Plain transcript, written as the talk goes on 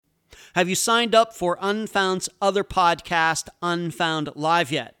Have you signed up for Unfound's other podcast, Unfound Live,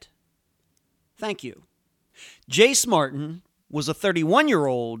 yet? Thank you. Jace Martin was a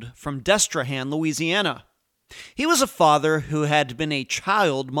 31-year-old from Destrehan, Louisiana. He was a father who had been a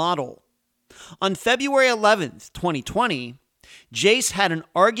child model. On February 11th, 2020, Jace had an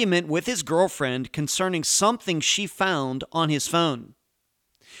argument with his girlfriend concerning something she found on his phone.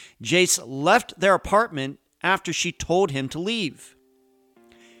 Jace left their apartment after she told him to leave.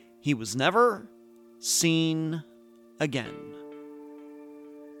 He was never seen again.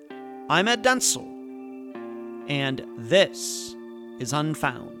 I'm Ed Denzel, and this is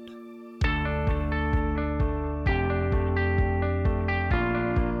Unfound.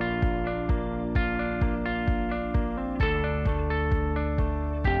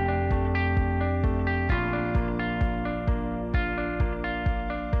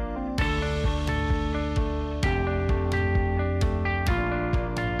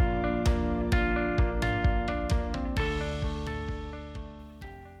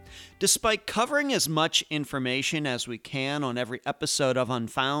 Despite covering as much information as we can on every episode of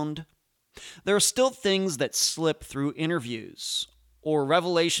Unfound, there are still things that slip through interviews or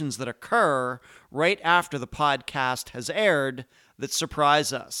revelations that occur right after the podcast has aired that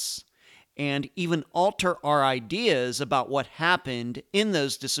surprise us and even alter our ideas about what happened in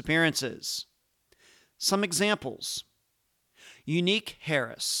those disappearances. Some examples. Unique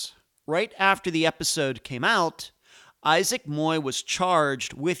Harris. Right after the episode came out, Isaac Moy was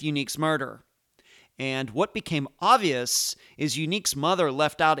charged with Unique's murder. And what became obvious is Unique's mother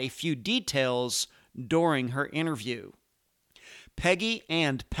left out a few details during her interview. Peggy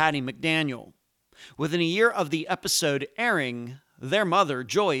and Patty McDaniel. Within a year of the episode airing, their mother,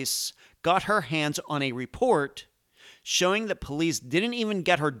 Joyce, got her hands on a report showing that police didn't even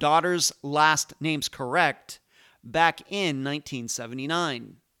get her daughter's last names correct back in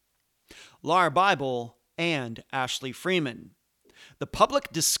 1979. Laura Bible and Ashley Freeman. The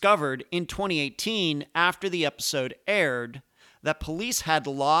public discovered in 2018, after the episode aired, that police had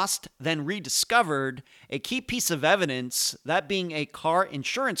lost, then rediscovered, a key piece of evidence, that being a car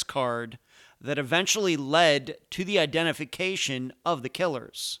insurance card that eventually led to the identification of the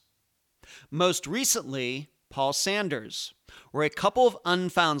killers. Most recently, Paul Sanders, where a couple of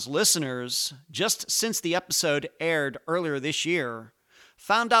Unfound's listeners, just since the episode aired earlier this year,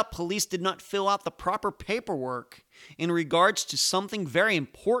 found out police did not fill out the proper paperwork in regards to something very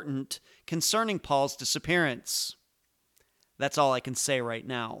important concerning Paul's disappearance. That's all I can say right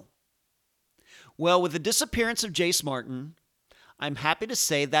now. Well, with the disappearance of Jace Martin, I'm happy to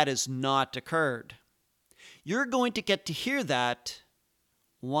say that has not occurred. You're going to get to hear that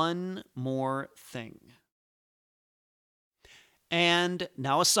one more thing. And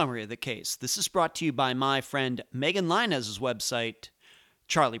now a summary of the case. This is brought to you by my friend Megan Linez's website,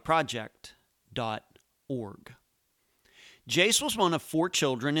 charlieproject.org. Jace was one of 4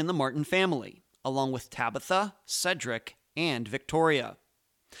 children in the Martin family, along with Tabitha, Cedric, and Victoria.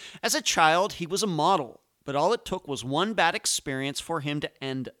 As a child, he was a model, but all it took was one bad experience for him to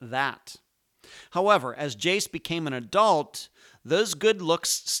end that. However, as Jace became an adult, those good looks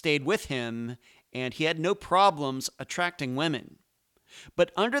stayed with him, and he had no problems attracting women.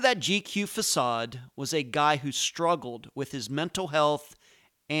 But under that GQ facade was a guy who struggled with his mental health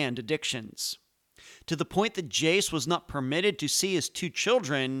and addictions, to the point that Jace was not permitted to see his 2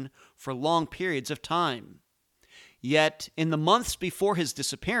 children for long periods of time. Yet, in the months before his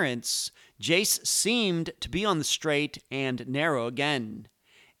disappearance, Jace seemed to be on the straight and narrow again,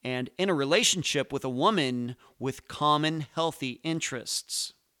 and in a relationship with a woman with common healthy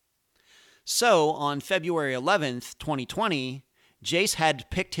interests. So, on February 11th, 2020, Jace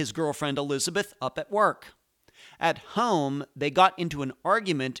had picked his girlfriend Elizabeth up at work. At home, they got into an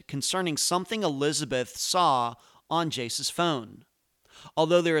argument concerning something Elizabeth saw on Jace's phone.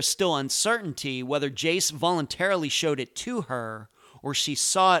 Although there is still uncertainty whether Jace voluntarily showed it to her or she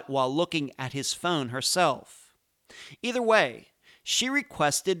saw it while looking at his phone herself. Either way, she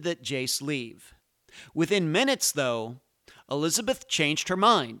requested that Jace leave. Within minutes, though, Elizabeth changed her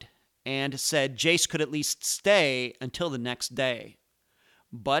mind and said Jace could at least stay until the next day.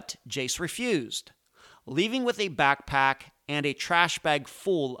 But Jace refused, leaving with a backpack and a trash bag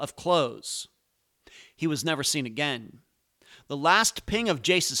full of clothes. He was never seen again. The last ping of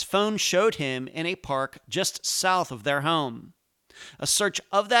Jace's phone showed him in a park just south of their home. A search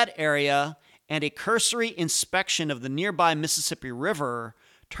of that area and a cursory inspection of the nearby Mississippi River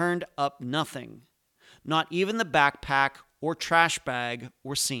turned up nothing. Not even the backpack or trash bag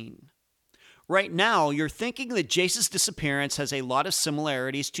were seen. Right now, you're thinking that Jace's disappearance has a lot of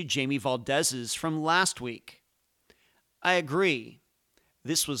similarities to Jamie Valdez's from last week. I agree.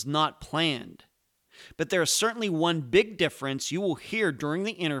 This was not planned. But there is certainly one big difference you will hear during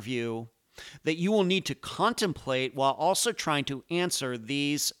the interview that you will need to contemplate while also trying to answer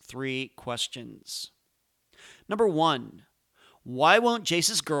these 3 questions. Number 1, why won't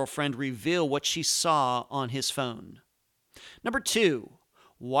Jace's girlfriend reveal what she saw on his phone? Number 2,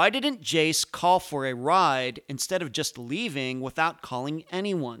 why didn't Jace call for a ride instead of just leaving without calling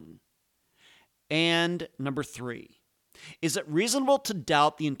anyone? And number 3, is it reasonable to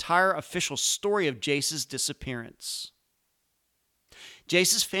doubt the entire official story of Jace's disappearance?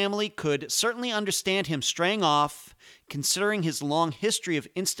 Jace's family could certainly understand him straying off, considering his long history of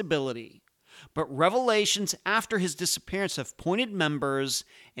instability, but revelations after his disappearance have pointed members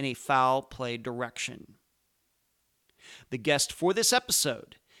in a foul-play direction. The guest for this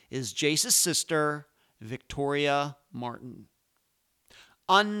episode is Jace's sister, Victoria Martin.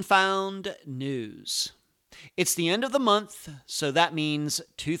 Unfound news. It's the end of the month, so that means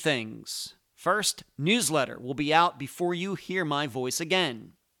 2 things. First, newsletter will be out before you hear my voice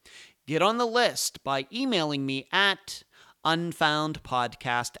again. Get on the list by emailing me at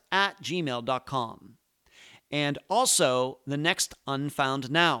unfoundpodcast@gmail.com. And also, the next Unfound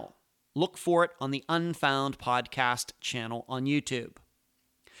Now. Look for it on the Unfound Podcast channel on YouTube.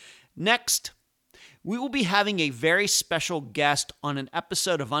 Next, we will be having a very special guest on an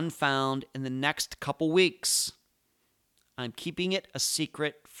episode of Unfound in the next couple weeks. I'm keeping it a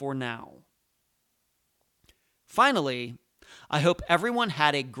secret for now. Finally, I hope everyone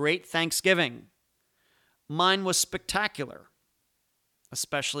had a great Thanksgiving. Mine was spectacular,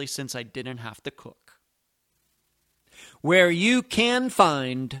 especially since I didn't have to cook. Where you can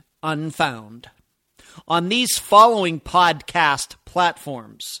find Unfound on these following podcast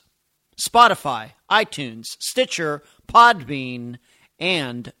platforms: Spotify, iTunes, Stitcher, Podbean,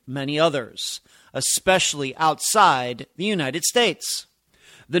 and many others, especially outside the United States.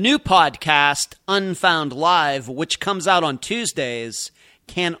 The new podcast, Unfound Live, which comes out on Tuesdays,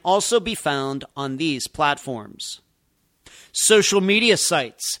 can also be found on these platforms. Social media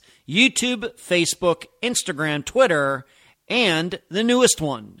sites: YouTube, Facebook, Instagram, Twitter, and the newest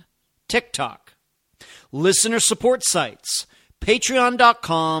one, TikTok. Listener support sites: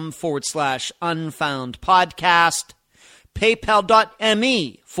 patreon.com/unfoundpodcast,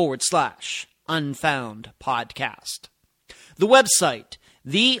 paypal.me/unfoundpodcast. The website,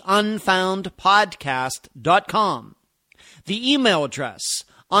 theunfoundpodcast.com. The email address,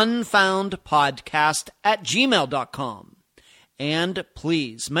 unfoundpodcast@gmail.com. And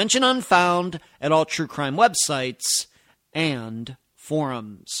please mention Unfound at all true crime websites and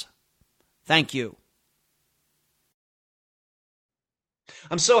forums. Thank you.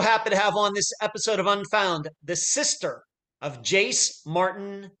 I'm so happy to have on this episode of Unfound the sister of Jace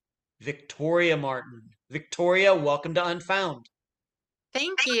Martin, Victoria Martin. Victoria, welcome to Unfound.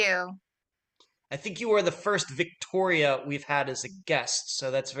 Thank you. I think you are the first Victoria we've had as a guest,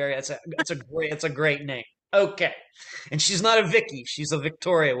 so that's a great name. Okay, and she's not a Vicky; she's a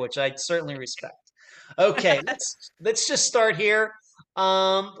Victoria, which I certainly respect. Okay, let's just start here.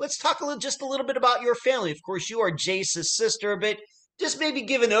 Let's talk just a little bit about your family. Of course, you are Jace's sister, but just maybe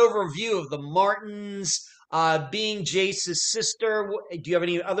give an overview of the Martins, being Jace's sister. Do you have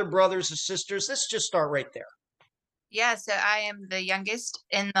any other brothers or sisters? Let's just start right there. Yeah, so I am the youngest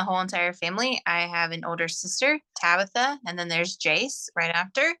in the whole entire family. I have an older sister, Tabitha, and then there's Jace right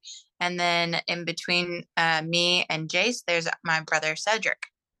after. And then in between me and Jace, there's my brother Cedric.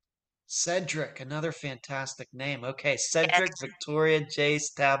 Cedric, another fantastic name. Okay, Cedric, Yes. Victoria,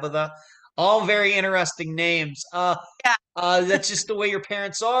 Jace, Tabitha, all very interesting names. Yeah. That's just the way your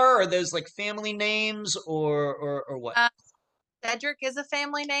parents are? Are those like family names or what? Cedric is a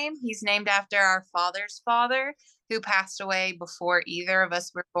family name. He's named after our father's father, who passed away before either of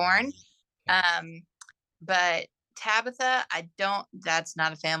us were born. But Tabitha, that's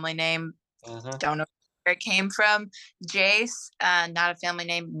not a family name. Uh-huh. Don't know where it came from. Jace, not a family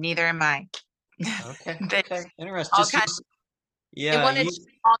name. Neither am I. Okay. They Okay. Interesting. all kind of, they Yeah, wanted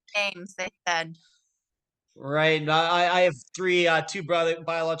small names, they said. right. I have two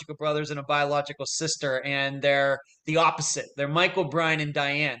biological brothers and a biological sister, and they're the opposite. They're Michael, Brian, and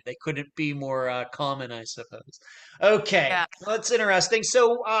Diane. They couldn't be more common, I suppose. Okay, Yeah. well, that's interesting.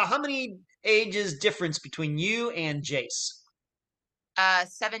 So, how many ages difference between you and Jace?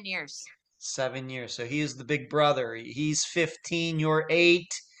 7 years. 7 years. So he is the big brother. He's 15, you're 8.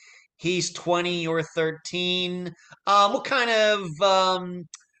 He's 20, you're 13. What kind of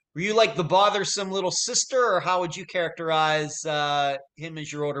were you like the bothersome little sister, or how would you characterize him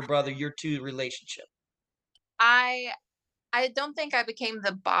as your older brother, your two relationship? I I don't think I became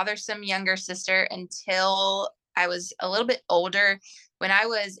the bothersome younger sister until I was a little bit older. when I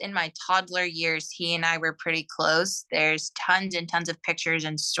was in my toddler years, he and I were pretty close. There's tons and tons of pictures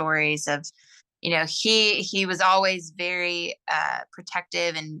and stories of, he was always very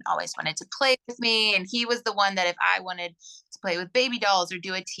protective and always wanted to play with me. And he was the one that if I wanted to play with baby dolls or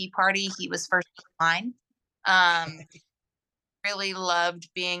do a tea party, he was first in line. Um, really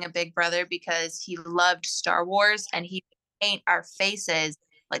loved being a big brother because he loved Star Wars and he would paint our faces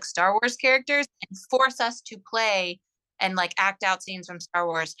like Star Wars characters and force us to play and like act out scenes from Star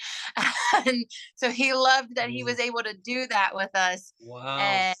Wars. And so he loved that he Mm. was able to do that with us. Wow.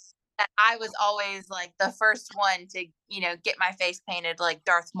 And that I was always like the first one to, get my face painted like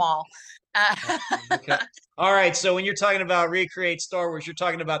Darth Maul. Okay. All right. So when you're talking about recreate Star Wars, you're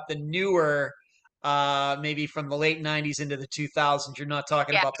talking about the newer, maybe from the late 90s into the 2000s. You're not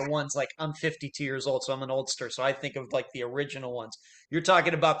talking Yeah, about the ones like I'm 52 years old, so I'm an oldster. So I think of like the original ones. You're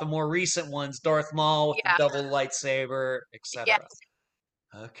talking about the more recent ones, Darth Maul with the yeah, double lightsaber, yeah, etc.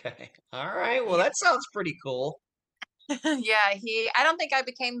 Okay. All right. Well, yeah. that sounds pretty cool. Yeah, I don't think I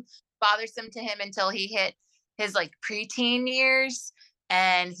became bothersome to him until he hit his like preteen years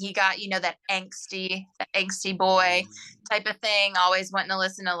and he got, that angsty boy type of thing, always wanting to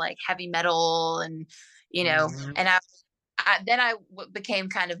listen to like heavy metal and, Mhm. and I became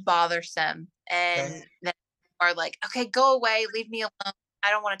kind of bothersome Okay. and then are like, okay, go away, leave me alone. I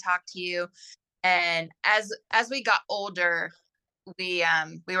don't want to talk to you. And as we got older, we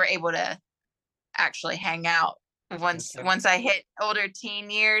were able to actually hang out. Once Okay. once I hit older teen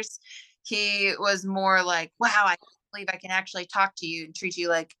years, he was more like, "Wow, I can't believe I can actually talk to you and treat you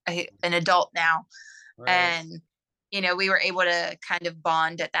like an adult now." Right. And we were able to kind of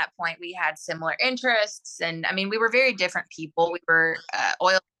bond at that point. We had similar interests, and I mean, we were very different people. We were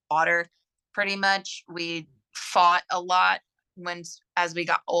oil and water, pretty much. We fought a lot as we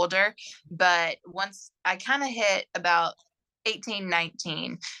got older, but once I kind of hit about 18,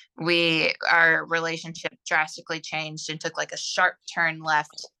 19, our relationship drastically changed and took like a sharp turn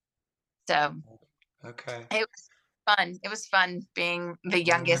left. So Okay. it was fun. It was fun being the All right.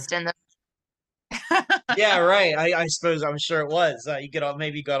 youngest in the Yeah, right. I suppose I'm sure it was. You get all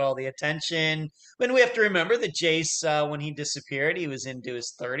maybe got all the attention. When we have to remember that Jace, when he disappeared, he was into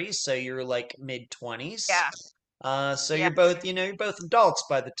his 30s, so you're like mid 20s. yeah, So yeah. you're both adults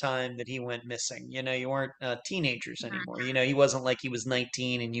by the time that he went missing. You weren't teenagers Mhm. anymore. He wasn't like he was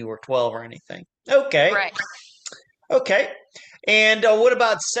 19 and you were 12 or anything. Okay, Right. okay. And what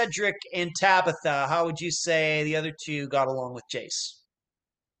about Cedric and Tabitha? How would you say the other two got along with Jace?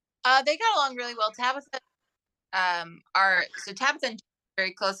 They got along really well. Tabitha and Jace are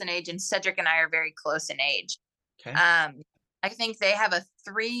very close in age, and Cedric and I are very close in age. Okay. Um, I think they have a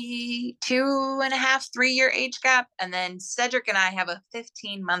 3.5, 3 year age gap, and then Cedric and I have a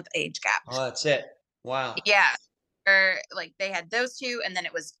 15-month age gap. Oh, that's it. Wow. Yeah, or like they had those two, and then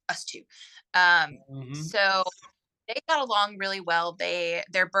it was us two. Um, Hmm. so they got along really well.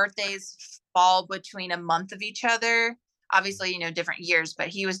 Their birthdays fall between a month of each other. Obviously, different years, but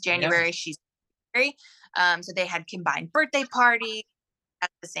he was Yeah. January, she's February. So they had combined birthday parties, had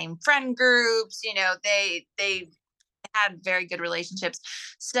the same friend groups. They had very good relationships.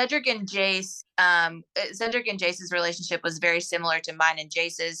 Cedric and Jace's relationship was very similar to mine and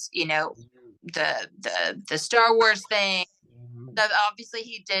Jace's. The Star Wars thing. Mhm. So obviously,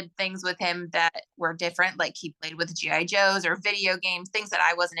 he did things with him that were different, like he played with GI Joes or video games, things that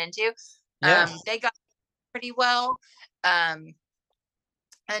I wasn't into. Yeah. They got pretty well um,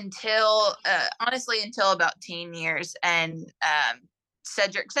 until honestly until about teen years, and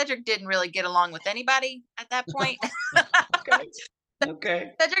Cedric didn't really get along with anybody at that point. Okay.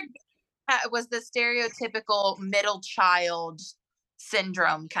 Okay. Cedric was the stereotypical middle child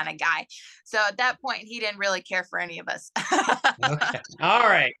syndrome kind of guy. So at that point, he didn't really care for any of us. Okay. All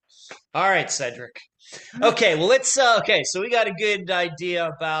right. All right, Cedric. Okay, well okay, so we got a good idea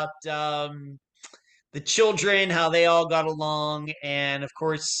about the children, how they all got along, and of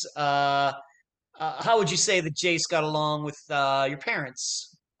course, how would you say that Jace got along with your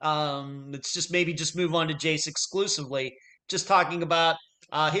parents? Let's just maybe just move on to Jace exclusively, just talking about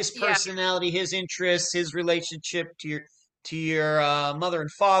his Yeah, personality, his interests, his relationship to your mother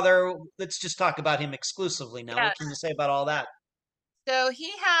and father. Let's just talk about him exclusively now. yeah. What can you say about all that? So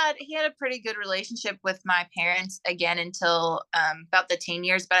he had a pretty good relationship with my parents again until about the teen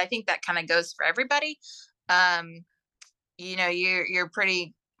years, but I think that kind of goes for everybody. Um, you're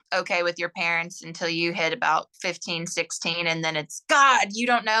pretty okay with your parents until you hit about 15, 16, and then it's God, you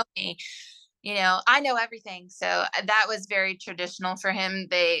don't know me. I know everything. So that was very traditional for him.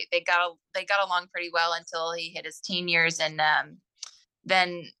 They got along pretty well until he hit his teen years, and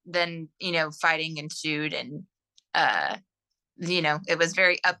then fighting ensued, and uh it was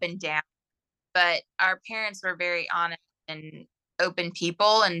very up and down. But our parents were very honest and open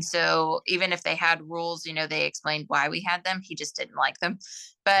people, and so even if they had rules, they explained why we had them. He just didn't like them,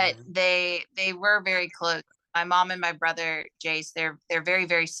 but Mhm. they were very close. My mom and my brother Jace, they're very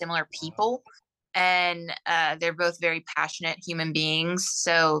very similar people, and they're both very passionate human beings.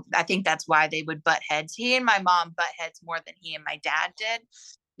 So I think that's why they would butt heads. He and my mom butt heads more than he and my dad did,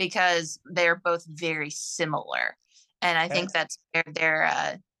 because they're both very similar, and I Okay. think that's where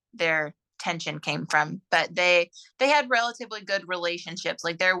their tension came from. But they had relatively good relationships.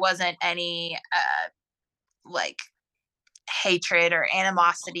 Like there wasn't any like hatred or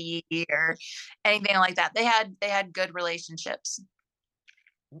animosity or anything like that. They had good relationships.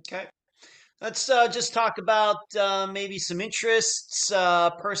 Okay. Let's just talk about maybe some interests,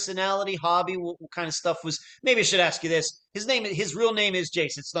 personality, hobby. What kind of stuff was? Maybe I should ask you this. His real name is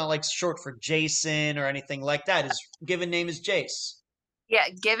Jace. It's not like short for Jason or anything like that. His given name is Jace. Yeah,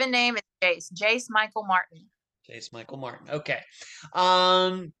 given name is Jace Michael Martin. Jace Michael Martin. Okay.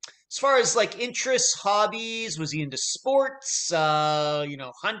 Um, as far as like interests, hobbies, was he into sports?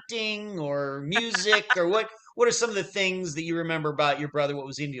 Hunting or music or what? What are some of the things that you remember about your brother? What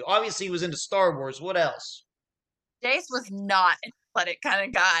was he into? Obviously, he was into Star Wars. What else? Jace was not an athletic kind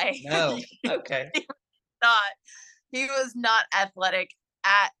of guy. No. He Okay. was not. He was not athletic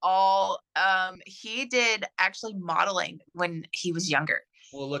at all. He did actually modeling when he was younger.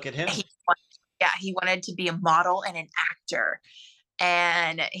 Well, look at him. He, yeah, he wanted to be a model and an actor,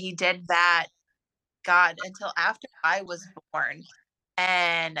 and he did that. God, until after I was born.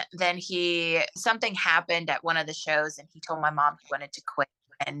 And then something happened at one of the shows, and he told my mom he wanted to quit.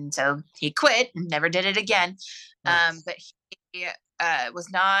 And so he quit and never did it again. Nice. But he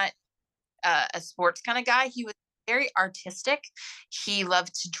was not a sports kind of guy. He was very artistic. He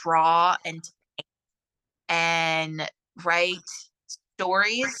loved to draw and write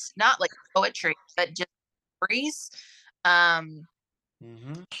stories, not like poetry, but just stories. Um,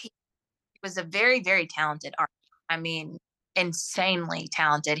 Mm-hmm. he was a very, very talented artist. I mean, insanely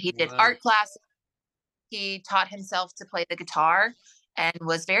talented. He did Wow. art classes. He taught himself to play the guitar and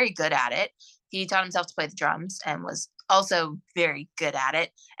was very good at it. He taught himself to play the drums and was also very good at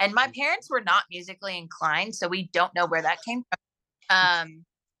it. And my parents were not musically inclined, so we don't know where that came from.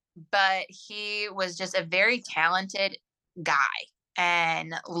 But he was just a very talented guy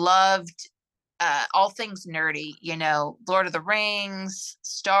and loved all things nerdy, Lord of the Rings,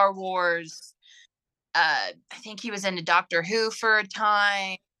 Star Wars. I think he was into Doctor Who for a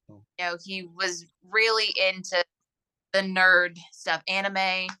time. He was really into the nerd stuff,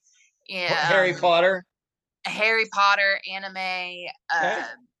 anime, Harry um, Potter. Harry Potter, anime, Okay.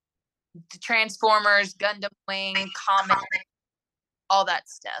 the Transformers, Gundam Wing, comic, all that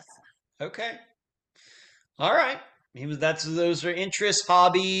stuff. Okay. All right. He was that's those are interests,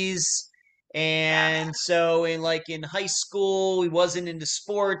 hobbies. Yeah. And so in high school, he wasn't into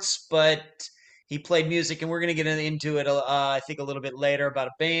sports, but he played music, and we're gonna get into it I think a little bit later about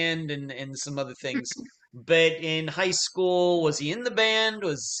a band and some other things. But in high school, was he in the band?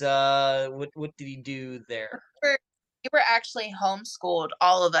 Was what did he do there? We were actually homeschooled,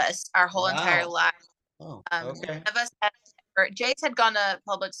 all of us, our whole entire Wow. life. Oh, None okay. of us Jace had gone to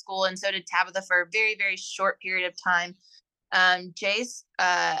public school, and so did Tabitha for a very, very short period of time. Jace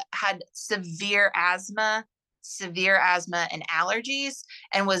had severe asthma and allergies,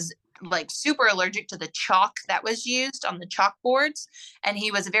 and was like super allergic to the chalk that was used on the chalkboards. And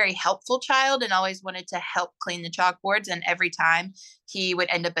he was a very helpful child and always wanted to help clean the chalkboards. And every time he would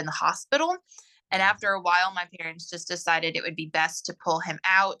end up in the hospital. And after a while, my parents just decided it would be best to pull him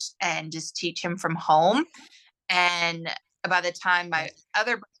out and just teach him from home. And by the time my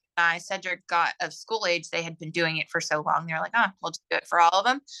other brother and I, Cedric, got of school age, they had been doing it for so long. They're like, we'll just do it for all of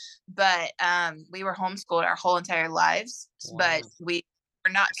them. But we were homeschooled our whole entire lives, but Wow. we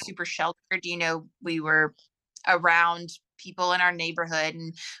were not super sheltered. We were around people in our neighborhood,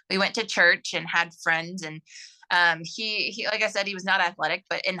 and we went to church and had friends. And he, like I said, he was not athletic,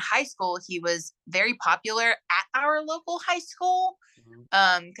 but in high school, he was very popular at our local high school,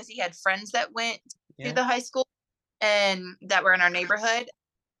 Mhm. because he had friends that went to Yeah. the high school and that were in our neighborhood.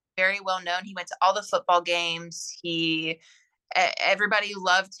 Very well known. He went to all the football games. Everybody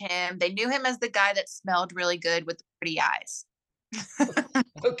loved him. They knew him as the guy that smelled really good with the pretty eyes.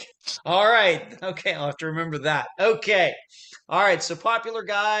 Okay. All right. Okay. I'll have to remember that. Okay. All right. So popular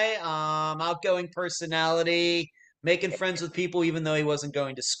guy, outgoing personality, making friends with people even though he wasn't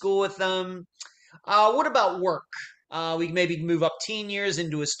going to school with them. What about work? We maybe move up teen years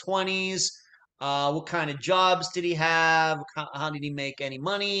into his 20s. What kind of jobs did he have? How did he make any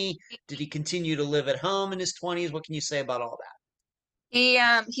money? Did he continue to live at home in his 20s? What can you say about all that?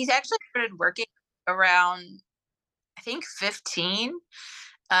 He's actually started working around, I think, 15.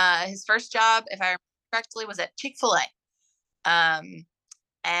 His first job, if I remember correctly, was at Chick-fil-A. Um,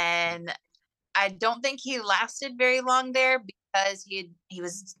 and I don't think he lasted very long there because he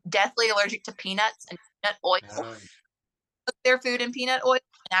was deathly allergic to peanuts and peanut oil. Uh, Cooked their food in peanut oil.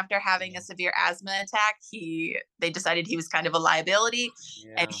 And after having a severe asthma attack, they decided he was kind of a liability,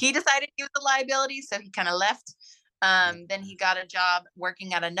 and yeah. he decided he was a liability, so he kind of left. Then he got a job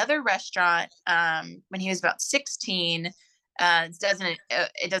working at another restaurant when he was about 16. It doesn't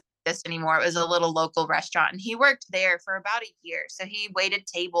exist anymore. It was a little local restaurant, and he worked there for about a year. So he waited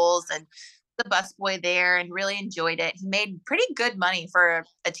tables and the busboy there and really enjoyed it. He made pretty good money for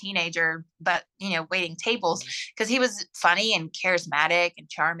a teenager, but waiting tables, because he was funny and charismatic and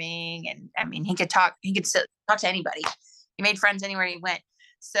charming, and I mean he could talk to anybody. He made friends anywhere he went.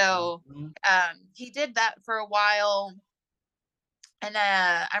 So Mhm. he did that for a while. And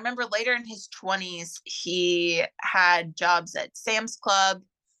I remember later in his 20s, he had jobs at Sam's Club,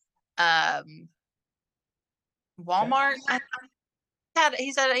 um, Okay. Walmart.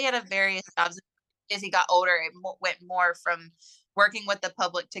 He said he had a various jobs. As he got older, it went more from working with the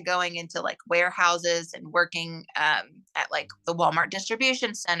public to going into like warehouses and working at like the Walmart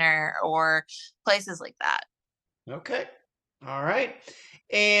distribution center or places like that. Okay. All right.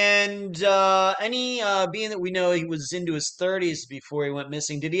 And any being that we know he was into his 30s before he went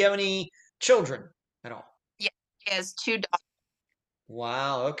missing, did he have any children at all? Yeah, he has two daughters.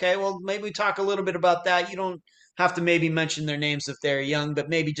 Wow. Okay. Well, maybe we talk a little bit about that. You don't have to maybe mention their names if they're young, but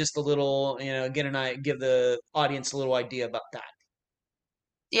maybe just a little, give the audience a little idea about that.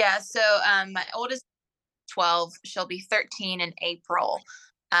 Yeah, so my oldest 12, she'll be 13 in April.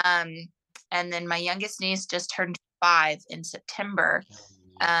 Um, and then my youngest niece just turned 5 in September.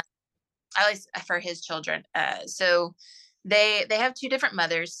 Uh, at least for his children. So they have two different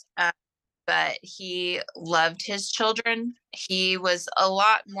mothers, but he loved his children. He was a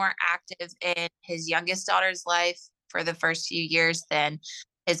lot more active in his youngest daughter's life for the first few years than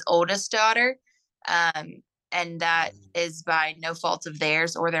his oldest daughter. Um, and that is by no fault of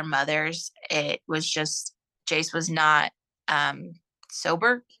theirs or their mothers. It was just Jace was not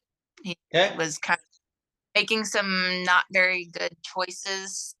sober. He Okay. was kind of making some not very good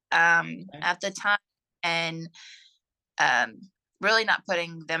choices Okay. at the time, and um, really not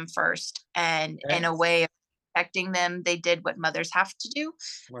putting them first. And in Okay. a way of protecting them, they did what mothers have to do.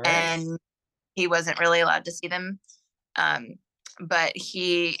 All right. And he wasn't really allowed to see them. Um, but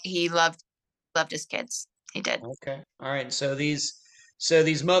he loved his kids. He did. Okay. All right. So these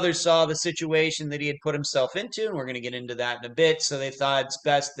mothers saw the situation that he had put himself into, and we're going to get into that in a bit. So they thought it's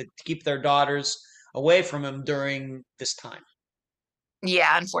best to keep their daughters away from him during this time.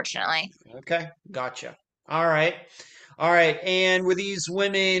 Yeah, unfortunately. Okay. Gotcha. All right. All right. And were these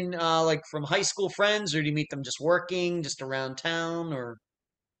women like from high school friends, or did you meet them just working, just around town, or?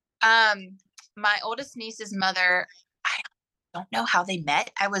 My oldest niece's mother, I don't know how they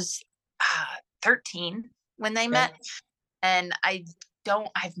met. I was 13 when they Okay. met, and I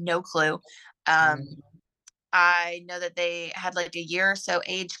have no clue. Um, Mhm. I know that they had like a year or so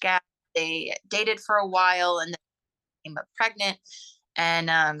age gap. They dated for a while and then became pregnant. And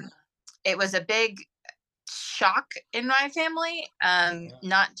it was a big shock in my family.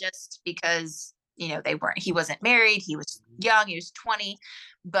 Not just because, he wasn't married, he was young, he was 20,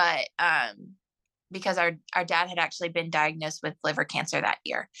 but because our dad had actually been diagnosed with liver cancer that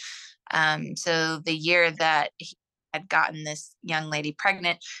year. So the year that he had gotten this young lady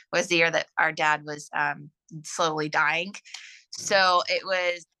pregnant was the year that our dad was slowly dying. So it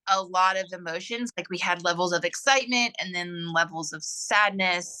was a lot of emotions. Like we had levels of excitement and then levels of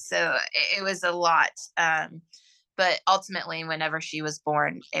sadness. So it was a lot. But ultimately, whenever she was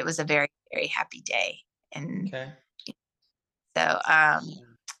born, it was a very, very happy day. And Okay. so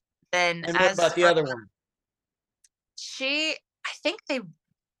then And what as about the for other one? I think they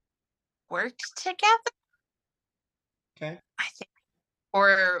worked together. Okay. I think,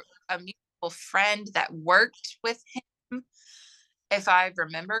 or a mutual friend that worked with him, if I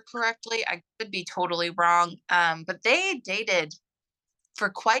remember correctly. I could be totally wrong. But they dated for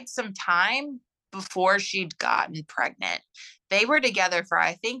quite some time before she'd gotten pregnant. They were together for,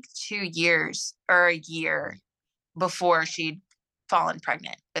 I think, 2 years or a year before she'd fallen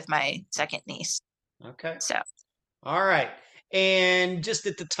pregnant with my second niece. Okay. So All right. And just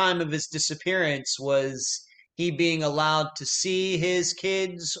at the time of his disappearance, was he being allowed to see his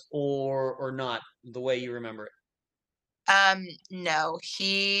kids or not, the way you remember it? no,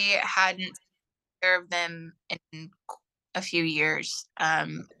 he hadn't care of them in a few years.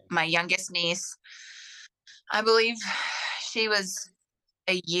 My youngest niece, I believe she was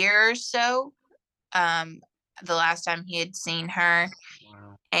a year or so. Um, the last time he had seen her,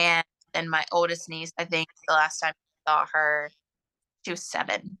 Wow. and then my oldest niece, I think the last time I saw her, she was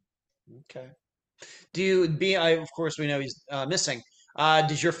 7. Okay. Of course, we know he's missing.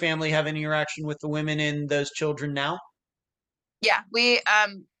 Does your family have any interaction with the women and those children now? Yeah, we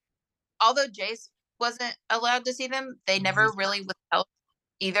although Jace wasn't allowed to see them, they Mhm. never really withheld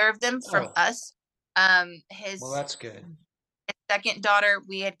either of them from Oh, us. well, His that's good. second daughter,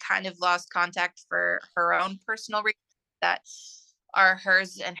 we had kind of lost contact for her own personal reasons that are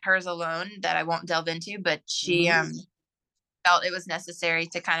hers and hers alone that I won't delve into, but she Hmm. felt it was necessary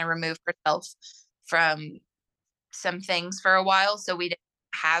to kind of remove herself from some things for a while. So we didn't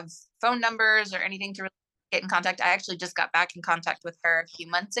have phone numbers or anything to really get in contact. I actually just got back in contact with her a few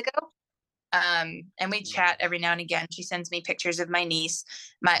months ago. And we chat every now and again. She sends me pictures of my niece.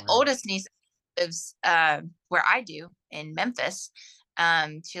 My Wow. oldest niece lives where I do in Memphis.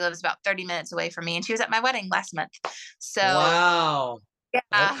 She lives about 30 minutes away from me, and she was at my wedding last month. So Wow.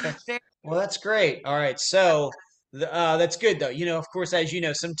 yeah, Okay. Well, that's great. All right. So that's good, though. Of course, as you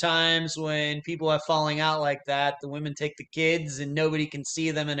know, sometimes when people have falling out like that, the women take the kids and nobody can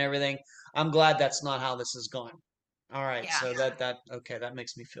see them and everything. I'm glad that's not how this is going. All right. yeah. So okay, that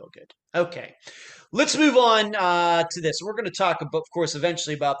makes me feel good. Okay. Let's move on to this. We're going to talk, of course,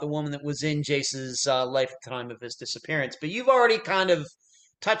 eventually about the woman that was in Jace's life at the time of his disappearance. But you've already kind of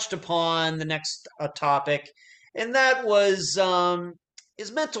touched upon the next topic, and that was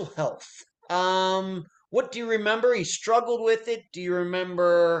his mental health. What do you remember? He struggled with it. Do you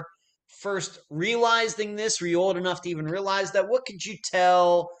remember first realizing this? Were you old enough to even realize that? What could you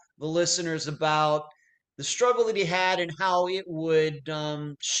tell the listeners about the struggle that he had and how it would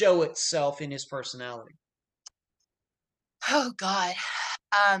show itself in his personality? Oh God.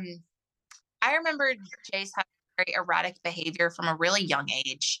 Um, I remember Jace had very erratic behavior from a really young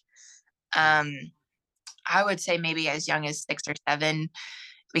age. Um, I would say maybe as young as 6 or 7,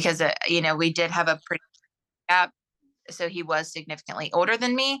 because we did have a pretty gap, so he was significantly older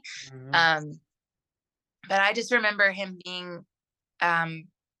than me. Mhm. Um, but I just remember him being um,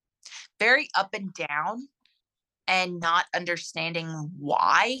 very up and down and not understanding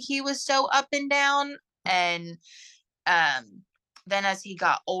why he was so up and down. And um, then as he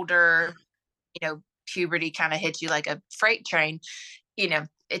got older, puberty kind of hits you like a freight train.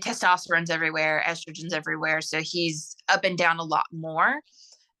 Testosterone's everywhere, estrogen's everywhere, so he's up and down a lot more.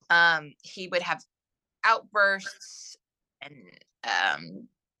 He would have outbursts and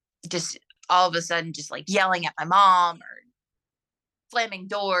just all of a sudden just like yelling at my mom or slamming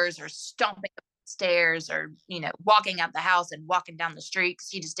doors or stomping up the stairs or walking out the house and walking down the street because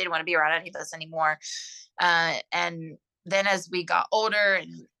he just didn't want to be around any of us anymore. And then as we got older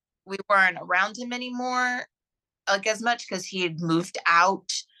and we weren't around him anymore like as much because he had moved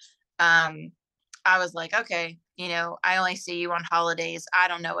out, um I was like, okay, I only see you on holidays. I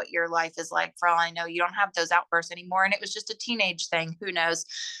don't know what your life is like. For all I know, you don't have those outbursts anymore. And it was just a teenage thing. Who knows?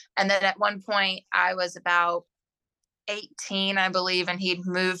 And then at one point, I was about 18, I believe, and he'd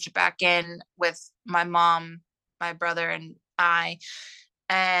moved back in with my mom, my brother, and I.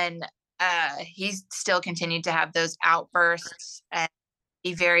 And he still continued to have those outbursts and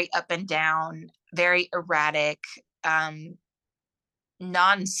be very up and down, very erratic.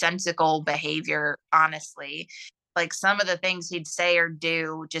 Nonsensical behavior, honestly. Like some of the things he'd say or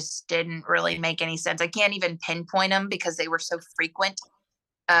do just didn't really make any sense. I can't even pinpoint them because they were so frequent.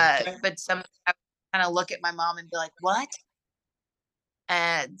 Okay. But some I kind of look at my mom and be like, "What?"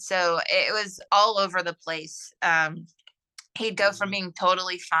 And so it was all over the place. He'd go from being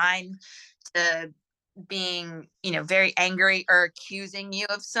totally fine to being, very angry or accusing you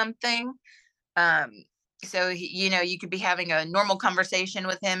of something. Um, so you could be having a normal conversation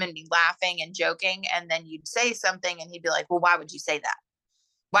with him and be laughing and joking, and then you'd say something, and he'd be like, "Well, why would you say that?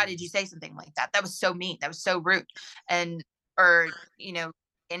 Why did you say something like that? That was so mean. That was so rude." And or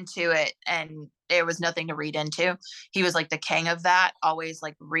into it, and there was nothing to read into. He was like the king of that, always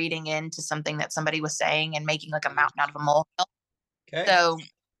like reading into something that somebody was saying and making like a mountain out of a molehill. Okay. So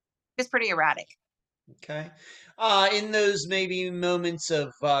it's pretty erratic. Okay. In those maybe moments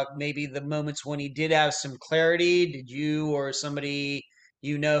of maybe the moments when he did have some clarity, did you or somebody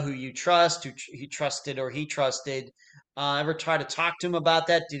who you trust, he trusted or he trusted, ever try to talk to him about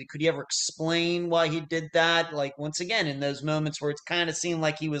that? Could you ever explain why he did that? Like once again, in those moments where it kind of seemed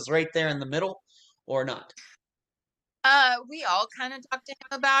like he was right there in the middle, or not? We all kind of talked to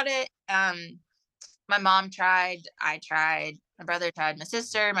him about it. My mom tried, I tried, my brother tried, my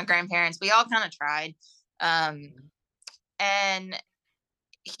sister, my grandparents, we all kind of tried. Um, and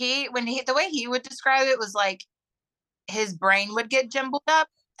the way he would describe it was like his brain would get jumbled up,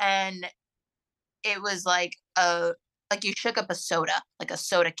 and it was like you shook up a soda, like a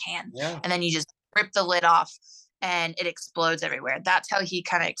soda can, Yeah. and then you just rip the lid off and it explodes everywhere. That's how he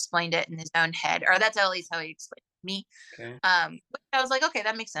kind of explained it in his own head, or that's at least how he explained it to me. Okay. Which I was like, okay,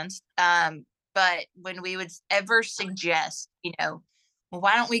 that makes sense. But when we would ever suggest, well,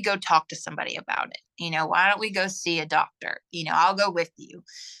 why don't we go talk to somebody about it? Why don't we go see a doctor? I'll go with you.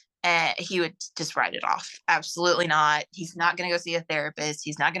 And he would just write it off. Absolutely not. He's not going to go see a therapist.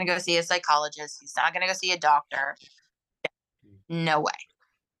 He's not going to go see a psychologist. He's not going to go see a doctor. No way.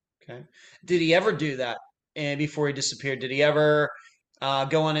 Okay. Did he ever do that? And before he disappeared, did he ever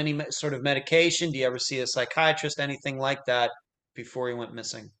go on any sort of medication? Do you ever see a psychiatrist, anything like that before he went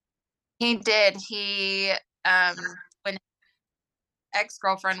missing? He did. When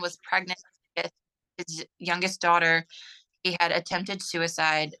ex-girlfriend was pregnant with his youngest daughter, he had attempted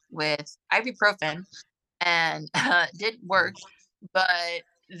suicide with ibuprofen, and did work, but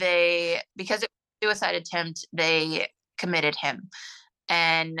because it was a suicide attempt, they committed him.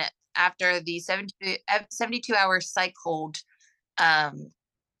 And after the 72-hour psych hold,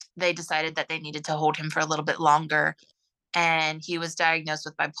 they decided that they needed to hold him for a little bit longer. And he was diagnosed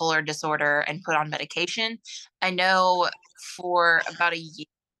with bipolar disorder and put on medication. I know for about a year,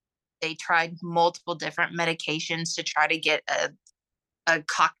 they tried multiple different medications to try to get a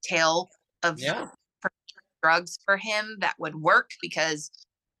cocktail of Yeah. drugs for him that would work, because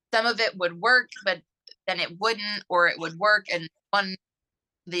some of it would work, but then it wouldn't, or it would work and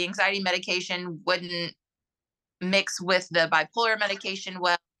the anxiety medication wouldn't mix with the bipolar medication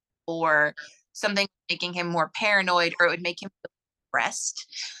well, or something making him more paranoid, or it would make him depressed,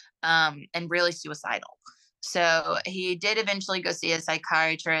 and really suicidal. So he did eventually go see a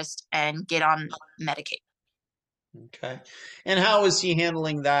psychiatrist and get on medication. Okay. And how was he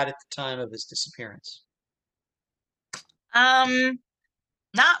handling that at the time of his disappearance?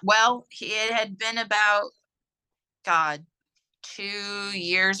 Not well. It had been about, God, 2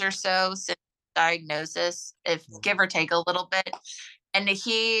 years or so since diagnosis, if give or take a little bit. And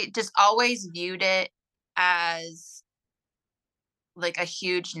he just always viewed it as like a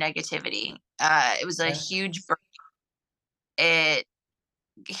huge negativity. It was a Okay. huge it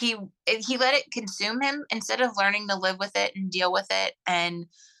he he let it consume him instead of learning to live with it and deal with it and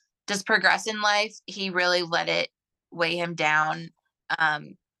just progress in life. He really let it weigh him down,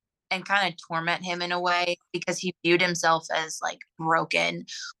 um, and kind of torment him in a way, because he viewed himself as like broken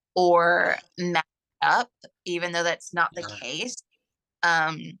or messed up, even though that's not the Yeah. case.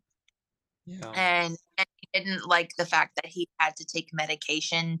 Um, Yeah. and he didn't like the fact that he had to take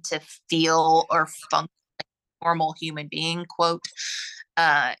medication to feel or function like a normal human being, quote.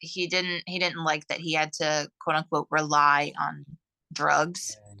 He didn't like that he had to, quote unquote, rely on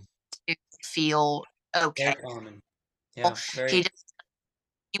drugs to feel okay. Very common. Yeah. He Very. just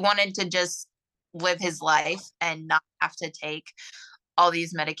he wanted to just live his life and not have to take all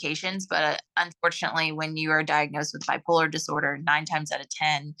these medications. But unfortunately, when you are diagnosed with bipolar disorder, 9 times out of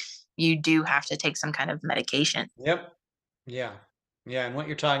 10, you do have to take some kind of medication. Yep. Yeah. Yeah. And what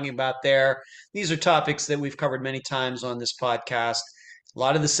you're talking about there, these are topics that we've covered many times on this podcast. A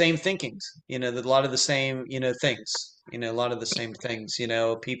lot of the same thinkings, a lot of the same, things, a lot of the same things,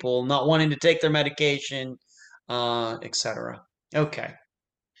 people not wanting to take their medication, etc. Okay.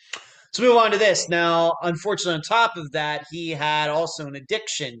 Let's move on to this. Now, unfortunately, on top of that, he had also an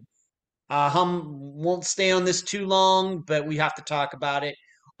addiction. Won't stay on this too long, but we have to talk about it.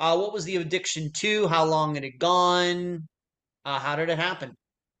 What was the addiction to? How long had it gone? How did it happen?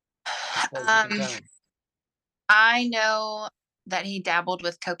 As far as you can Um, tell. I know that he dabbled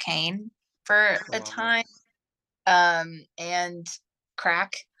with cocaine for a Wow. time, and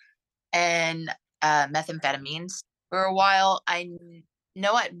crack and methamphetamines for a while.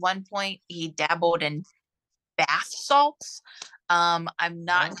 Know at one point he dabbled in bath salts. I'm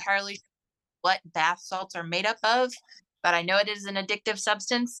not Yeah. entirely sure what bath salts are made up of, but I know it is an addictive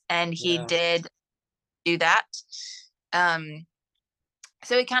substance, and he Yeah. did do that. Um,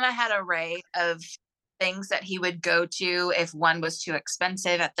 so he kind of had an array of things that he would go to if one was too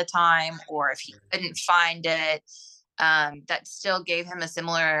expensive at the time, or if he couldn't find it, that still gave him a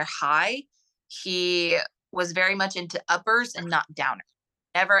similar high. He was very much into uppers and not downers.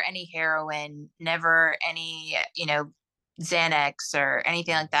 Never any heroin, never any, Xanax or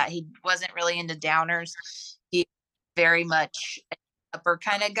anything like that. He wasn't really into downers. He very much an upper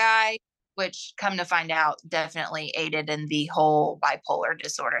kind of guy, which, come to find out, definitely aided in the whole bipolar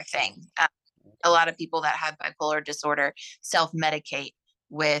disorder thing. A lot of people that have bipolar disorder self-medicate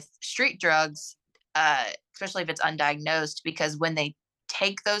with street drugs, especially if it's undiagnosed, because when they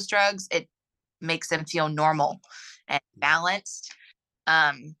take those drugs, it makes them feel normal and balanced.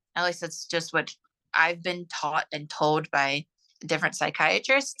 At least that's just what I've been taught and told by different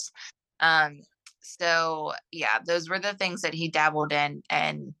psychiatrists. So yeah, those were the things that he dabbled in,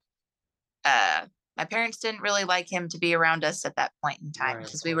 and my parents didn't really like him to be around us at that point in time Right, of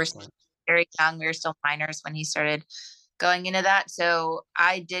because we were course. Right. very young. We were still minors when he started going into that. So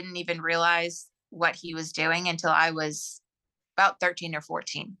I didn't even realize what he was doing until I was about 13 or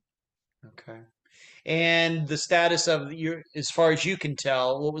 14. Okay. And the status of your, as far as you can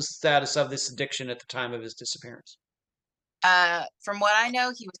tell, what was the status of this addiction at the time of his disappearance? From what I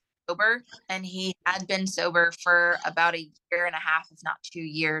know, he was sober, and he had been sober for about a year and a half, if not 2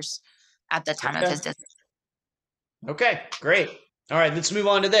 years, at the time of Okay. his death. Okay, great. All right, let's move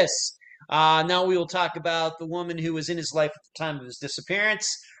on to this. Now we will talk about the woman who was in his life at the time of his disappearance.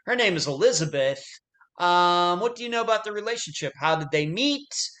 Her name is Elizabeth. What do you know about the relationship? How did they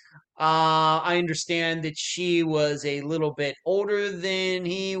meet? I understand that she was a little bit older than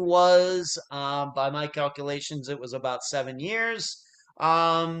he was. By my calculations, it was about 7 years.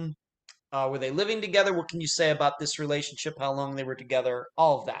 Um, were they living together? What can you say about this relationship? How long they were together?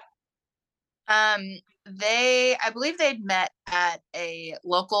 All of that. Um, I believe they'd met at a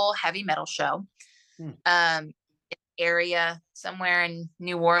local heavy metal show, Hmm. area somewhere in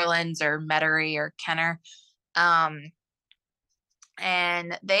New Orleans or Metairie or Kenner. Um,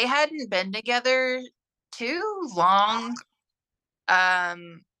 and they hadn't been together too long.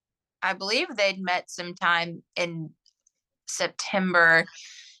 I believe they'd met sometime in September.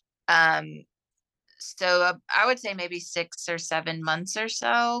 Um, so I would say maybe 6 or 7 months or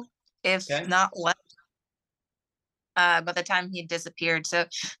so, if Okay. not less. By the time he disappeared, so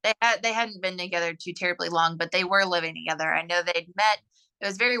they hadn't been together too terribly long, but they were living together. I know they'd met. It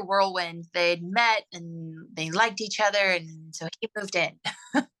was very whirlwind. They'd met and they liked each other, and so he moved in.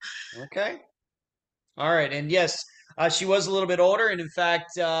 Okay. All right. And yes, she was a little bit older. And in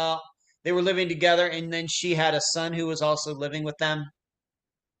fact, they were living together. And then she had a son who was also living with them.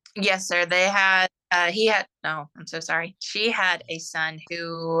 Yes, sir. They had. He had. No, I'm so sorry. She had a son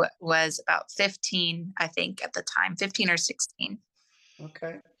who was about 15, I think, at the time, 15 or 16.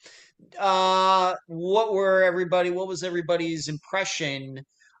 Okay. What was everybody's impression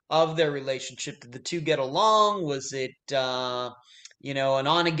of their relationship? Did the two get along? Was it, an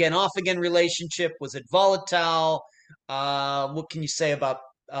on again, off again relationship? Was it volatile? What can you say about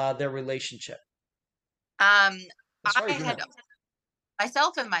their relationship Um, as far I as you know? had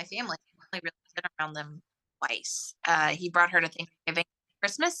myself and my family only really been around them twice. He brought her to Thanksgiving,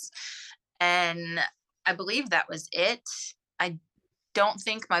 Christmas, and I believe that was it. I don't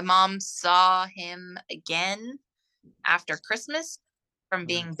think my mom saw him again after Christmas from Right.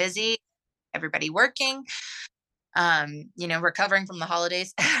 being busy, everybody working, recovering from the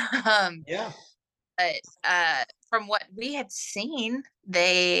holidays. um, Yeah. but from what we had seen,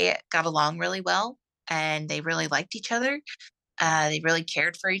 they got along really well and they really liked each other. They really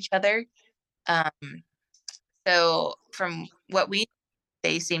cared for each other. Um, so from what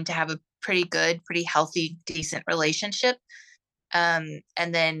they seem to have a pretty good, pretty healthy, decent relationship. And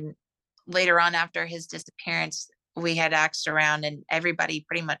then later on after his disappearance, we had asked around and everybody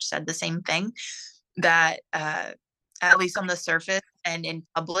pretty much said the same thing, that at least on the surface and in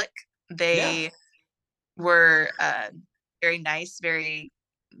public, Yeah. they were very nice, very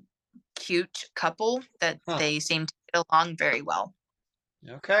cute couple, that Huh. they seemed to get along very well.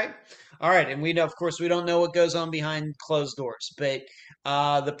 Okay. All right. And we know, of course, we don't know what goes on behind closed doors, but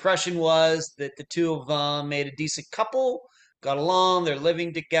the impression was that the two of them made a decent couple, got along, they're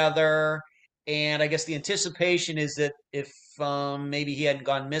living together. And I guess the anticipation is that if maybe he hadn't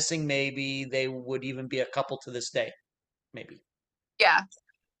gone missing, maybe they would even be a couple to this day. Maybe. Yeah,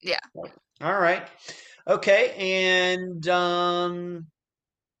 yeah. All right. Okay. And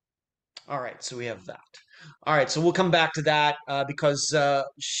all right. So we have that. All right, so we'll come back to that because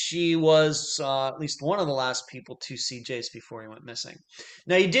she was at least one of the last people to see Jace before he went missing.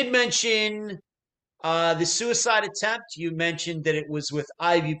 Now, you did mention the suicide attempt. You mentioned that it was with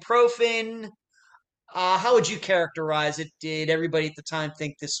ibuprofen. How would you characterize it? Did everybody at the time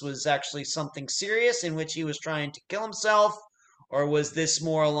think this was actually something serious in which he was trying to kill himself? Or was this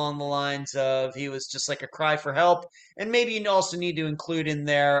more along the lines of he was just like a cry for help? And maybe you also need to include in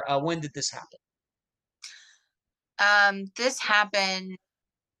there when did this happen? This happened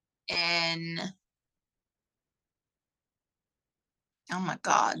in, oh my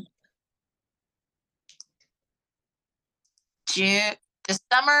God, June, the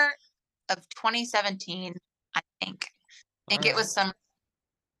summer of 2017, I think. I All think it right. was summer.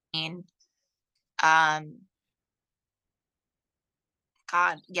 Um,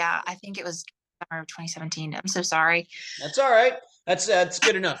 God, yeah, I think it was or 2017. I'm so sorry. That's all right. That's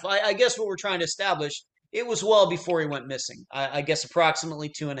good enough. I guess what we're trying to establish, it was well before he went missing. I guess approximately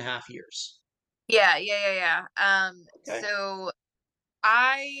 2.5 years. Yeah. Okay. So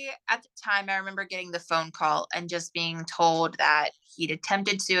at the time, I remember getting the phone call and just being told that he'd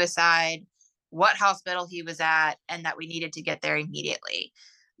attempted suicide, what hospital he was at, and that we needed to get there immediately.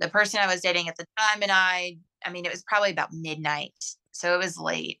 The person I was dating at the time and I mean, it was probably about midnight. So it was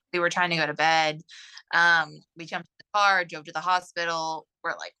late. We were trying to go to bed. We jumped in the car, drove to the hospital.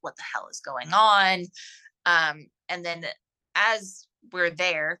 We're like, what the hell is going on? And then as we're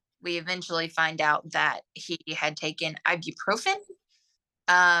there, we eventually find out that he had taken ibuprofen,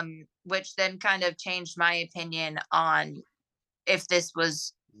 which then kind of changed my opinion on if this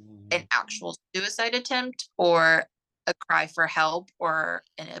was an actual suicide attempt or a cry for help or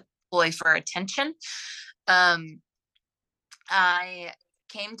an ploy for attention. I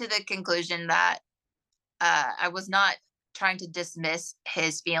came to the conclusion that I was not trying to dismiss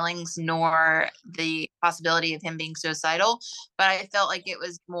his feelings nor the possibility of him being suicidal, but I felt like it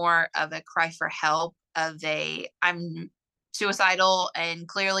was more of a cry for help, of a I'm suicidal and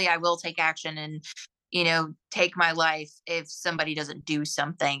clearly I will take action and take my life if somebody doesn't do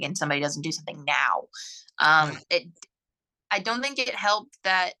something and somebody doesn't do something now. It I don't think it helped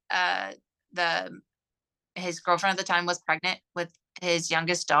that the his girlfriend at the time was pregnant with his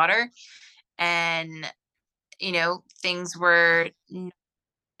youngest daughter, and things were not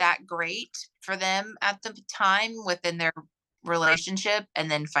that great for them at the time within their relationship. And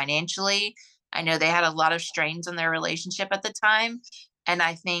then financially, I know they had a lot of strains on their relationship at the time. And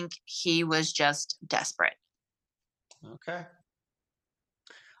I think he was just desperate. Okay.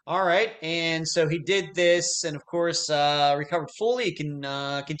 All right. And so he did this, and of course, recovered fully. He can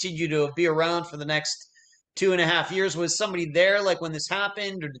continue to be around for the next 2.5 years. Was somebody there, like when this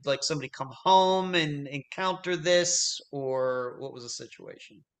happened, or did like somebody come home and encounter this, or what was the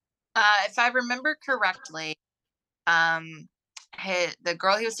situation? If I remember correctly, um, the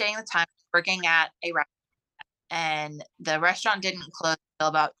girl he was dating at the time was working at a restaurant, and the restaurant didn't close until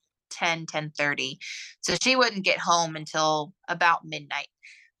about 10:30. So she wouldn't get home until about midnight.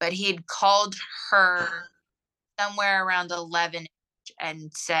 But he'd called her somewhere around 11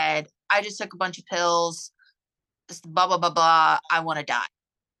 and said, I just took a bunch of pills, blah, blah, blah, blah. I want to die.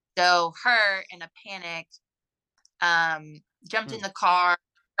 So her, in a panic, jumped in the car,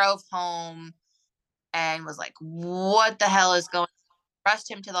 drove home, and was like, what the hell is going on? Rushed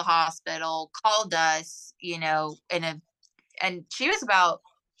him to the hospital, called us, and she was about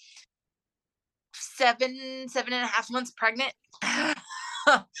 7.5 months pregnant.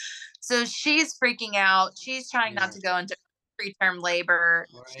 So she's freaking out. She's trying not Yeah. to go into preterm labor.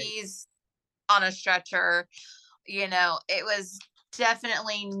 Right. He's on a stretcher. It was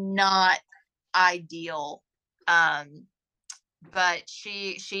definitely not ideal. But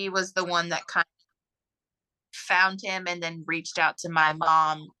she was the one that kind of found him and then reached out to my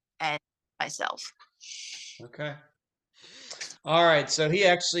mom and myself. Okay. All right. So he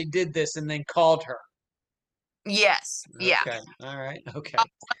actually did this and then called her. Yes. Yeah. Okay. All right. Okay.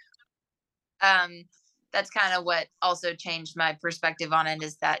 That's kind of what also changed my perspective on it,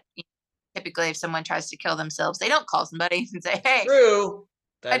 is that typically if someone tries to kill themselves, they don't call somebody and say, hey, True.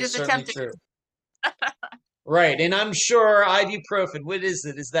 I That is just certainly attempted. true. Right. And I'm sure ibuprofen, what is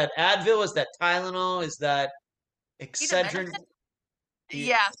it? Is that Advil? Is that Tylenol? Is that Excedrin? Y-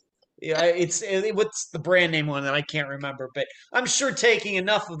 Yeah. Yeah, what's the brand name one that I can't remember, but I'm sure taking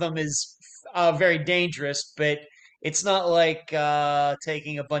enough of them is very dangerous, but it's not like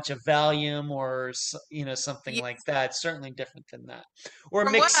taking a bunch of Valium or something Yeah. like that. It's certainly different than that. Or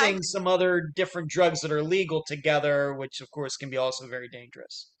From what I've mixing some other different drugs that are legal together, which of course can be also very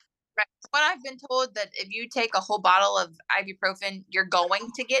dangerous. Right. What I've been told, that if you take a whole bottle of ibuprofen, you're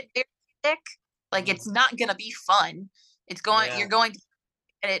going to get very sick. Like, it's Mhm. not going to be fun. Yeah. You're going to,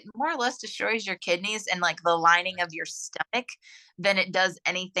 and it more or less destroys your kidneys and like the lining of your stomach than it does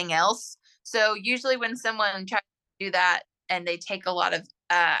anything else. So usually when someone tries to do that and they take a lot of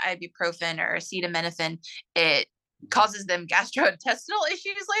ibuprofen or acetaminophen, it causes them gastrointestinal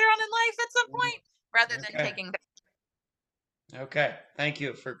issues later on in life at some Mhm. point, rather than Okay. taking. Okay. Thank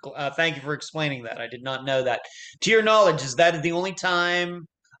you for explaining that. I did not know that. To your knowledge, is that the only time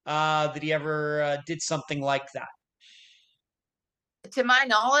that he ever did something like that? To my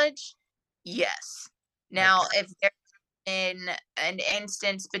knowledge, yes. Now, Okay. if there's been an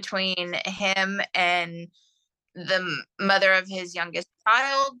instance between him and the mother of his youngest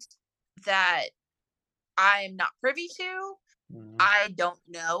child that I'm not privy to, Mhm. I don't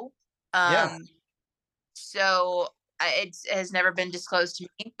know. Yeah. So it has never been disclosed to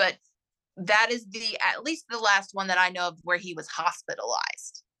me. But that is the at least the last one that I know of where he was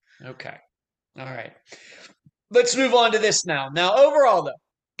hospitalized. Okay. All right. Let's move on to this now. Now, overall, though,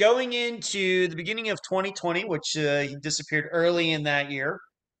 going into the beginning of 2020, which he disappeared early in that year,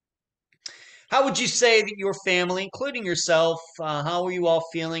 how would you say that your family, including yourself, how were you all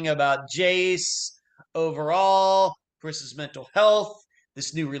feeling about Jace overall, Chris's mental health,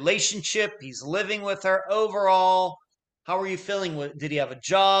 this new relationship he's living with her overall? How were you feeling? Did he have a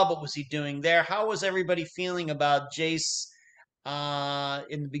job? What was he doing there? How was everybody feeling about Jace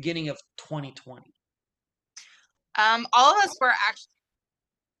in the beginning of 2020? All of us were actually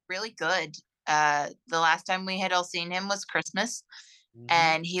really good. The last time we had all seen him was Christmas, Hmm.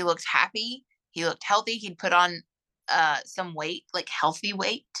 and he looked happy. He looked healthy. He'd put on some weight, like healthy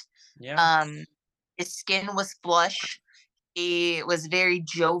weight. Yeah. Um, his skin was flush. He was very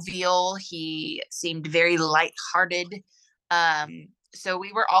jovial. He seemed very lighthearted. So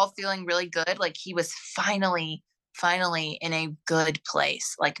we were all feeling really good. Like he was finally in a good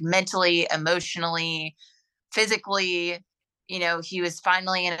place, like mentally, emotionally, physically. He was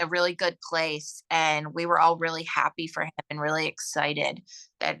finally in a really good place, and we were all really happy for him and really excited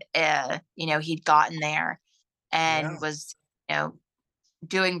that he'd gotten there Yeah. and was you know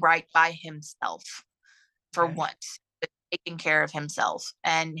doing right by himself for Okay. once, taking care of himself.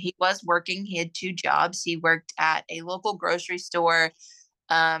 And he was working. He had two jobs. He worked at a local grocery store,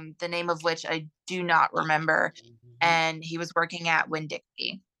 the name of which I do not remember, Mhm. and he was working at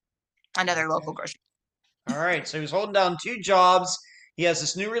Winn-Dixie, another local Okay. grocery. All right. So he was holding down two jobs. He has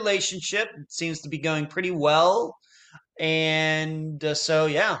this new relationship. It seems to be going pretty well. And so,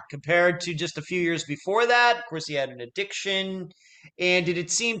 yeah, compared to just a few years before that, of course, he had an addiction. And did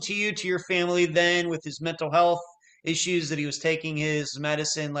it seem to you, to your family then, with his mental health issues, that he was taking his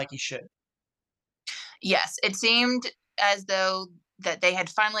medicine like he should? Yes, it seemed as though that they had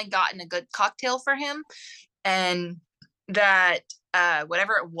finally gotten a good cocktail for him, and that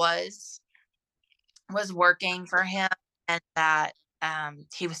whatever it was working for him, and that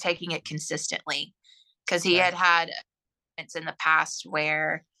he was taking it consistently, because he Okay. had events in the past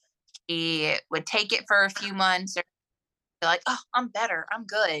where he would take it for a few months, or be like, "Oh, I'm better. I'm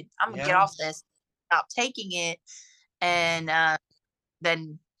good. I'm gonna get Yeah. off this." Stop taking it, and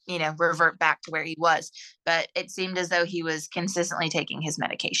then revert back to where he was. But it seemed as though he was consistently taking his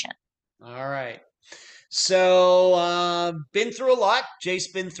medication. All right. So, been through a lot.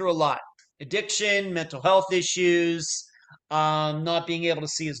 Jace been through a lot. Addiction, mental health issues, not being able to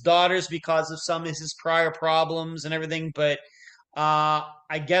see his daughters because of some of his prior problems and everything. But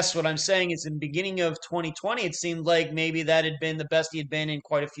I guess what I'm saying is in the beginning of 2020, it seemed like maybe that had been the best he had been in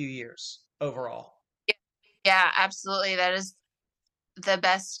quite a few years overall. Yeah, absolutely. That is the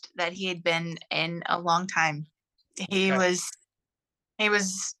best that he had been in a long time. He Okay. was he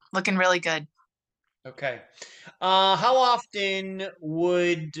was looking really good. Okay. How often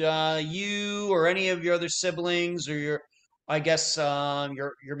would you or any of your other siblings or I guess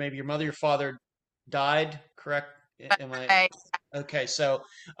your maybe your mother, your father died, correct? But Am I I okay? So,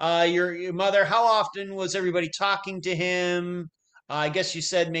 your mother, how often was everybody talking to him? I guess you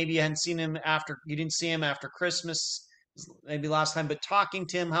said maybe you hadn't seen him after you didn't see him after Christmas, maybe last time, but talking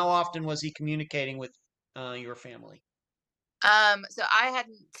to him, how often was he communicating with your family? so I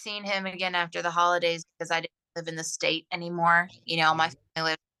hadn't seen him again after the holidays because I didn't live in the state anymore. My Mhm.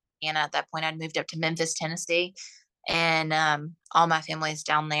 family lived in Indiana at that point. I'd moved up to Memphis, Tennessee, and all my family's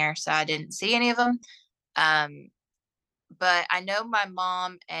down there, so I didn't see any of them. Um, but I know my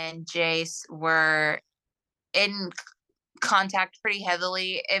mom and Jace were in contact pretty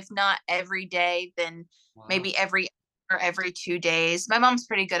heavily, if not every day, then Wow. maybe every 2 days. My mom's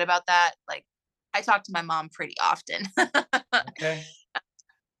pretty good about that. Like, I talk to my mom pretty often. Okay.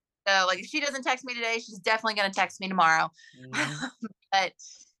 So, like, if she doesn't text me today, she's definitely gonna text me tomorrow. Hmm. But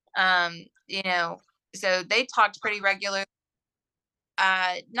um, you know, so they talked pretty regular.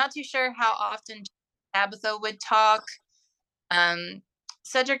 Not too sure how often Tabitha would talk. Um,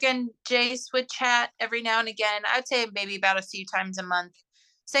 Cedric and Jace would chat every now and again. I'd say maybe about a few times a month.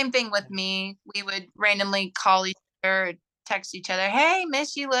 Same thing with me. We would randomly call each other, or text each other. Hey,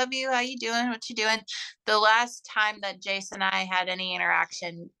 miss you, love you. How you doing? What you doing? The last time that Jace and I had any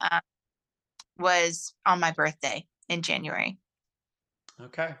interaction was on my birthday in January.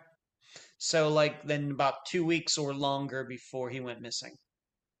 Okay. So, like, then about 2 weeks or longer before he went missing.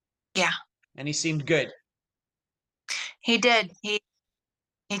 Yeah, And he seemed good. he did. He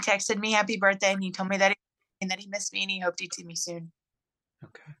texted me happy birthday, and he told me that he missed me and he hoped he'd see me soon.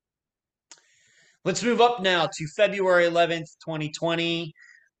 Okay. Let's move up now to February 11th, 2020,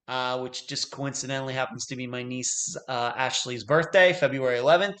 which just coincidentally happens to be my niece Ashley's birthday, February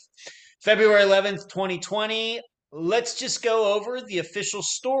 11th. February 11th, 2020. Let's just go over the official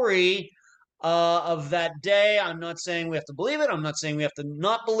story of that day. I'm not saying we have to believe it. I'm not saying we have to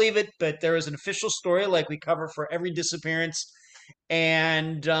not believe it, but there is an official story like we cover for every disappearance.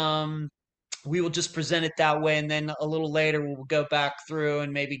 And we will just present it that way. And then a little later, we'll go back through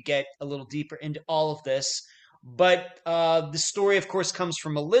and maybe get a little deeper into all of this. But the story, of course, comes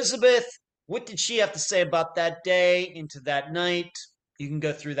from Elizabeth. What did she have to say about that day into that night? You can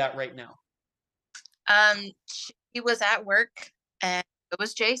go through that right now. She was at work and it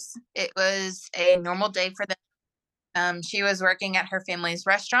was Jace. It was a normal day for them. She was working at her family's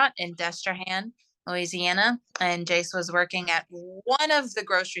restaurant in Destrehan, Louisiana, and Jace was working at one of the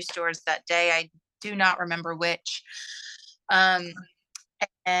grocery stores that day. I do not remember which. Um,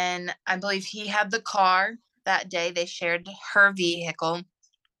 and I believe he had the car that day. They shared her vehicle.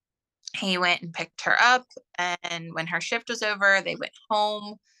 He went and picked her up, and when her shift was over, they went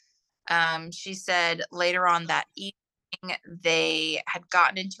home. She said later on that evening they had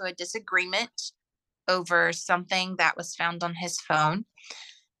gotten into a disagreement over something that was found on his phone.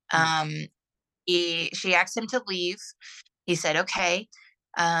 Um, she asked him to leave. He said okay.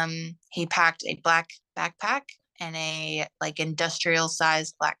 He packed a black backpack and a like industrial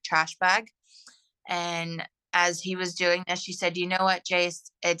sized black trash bag. And as he was doing this, she said, "You know what,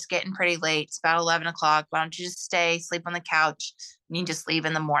 Jace? It's getting pretty late. It's about 11 o'clock. Why don't you just stay, sleep on the couch, and you just leave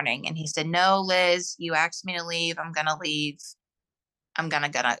in the morning?" And he said, "No, Liz, you asked me to leave. I'm going to leave. I'm gonna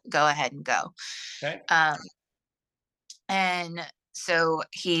go ahead and go." Okay. And so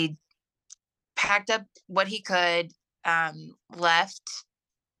he packed up what he could, left,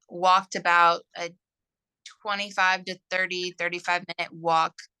 walked about a 25 to 35 minute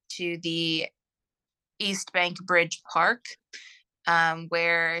walk to the East Bank Bridge Park,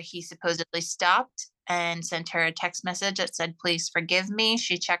 where he supposedly stopped and sent her a text message that said, "Please forgive me."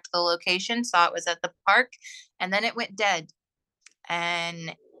 She checked the location, saw it was at the park, and then it went dead.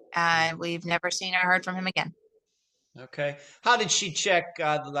 And we've never seen or heard from him again. Okay. How did she check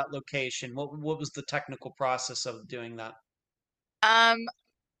that location? What was the technical process of doing that? Um,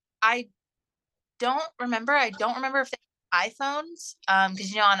 I don't remember. I don't remember if they have iPhones,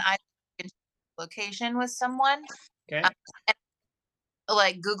 because on iPhone you can share location with someone. Okay. Um,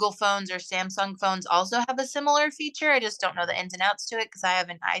 like Google phones or Samsung phones also have a similar feature. I just don't know the ins and outs to it because I have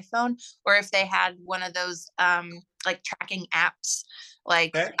an iPhone, or if they had one of those like tracking apps.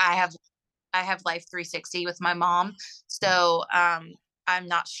 Like Okay. I have Life 360 with my mom. So I'm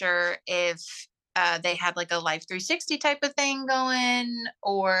not sure if they had like a Life 360 type of thing going,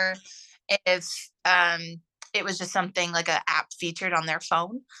 or if it was just something like an app featured on their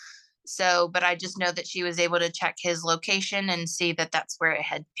phone. So, but I just know that she was able to check his location and see that that's where it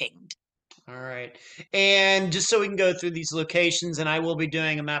had pinged. All right. And just so we can go through these locations, and I will be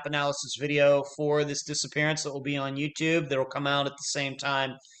doing a map analysis video for this disappearance that will be on YouTube that'll come out at the same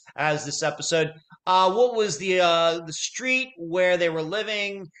time as this episode. What was the street where they were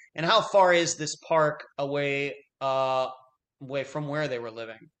living, and how far is this park away from where they were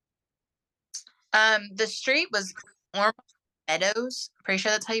living? The street was Ormond Meadows. Pretty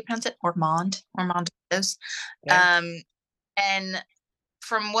sure that's how you pronounce it. Ormond Meadows. Okay. And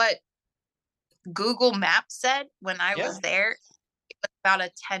from what Google Maps said when I Yeah. was there, it was about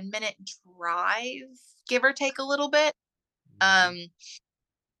a 10-minute drive, give or take a little bit. Um,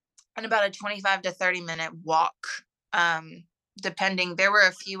 and about a 25 to 30-minute walk. Depending, there were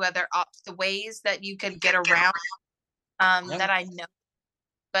a few other the ways that you could get around Yeah. that I know,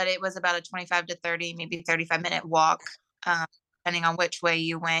 but it was about a 25 to 30, maybe 35-minute walk, depending on which way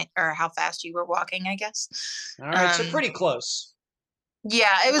you went or how fast you were walking, I guess. All right. So pretty close.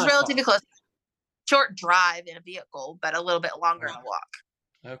 Yeah, it was Not far. relatively close. Short drive in a vehicle, but a little bit longer in a walk.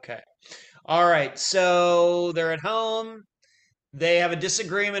 Okay. All right. So they're at home. They have a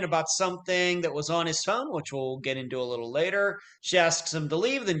disagreement about something that was on his phone, which we'll get into a little later. She asks him to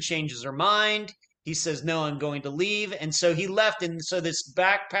leave, then changes her mind. He says, "No, I'm going to leave." And so he left. And so this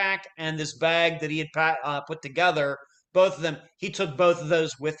backpack and this bag that he had put together, both of them, he took both of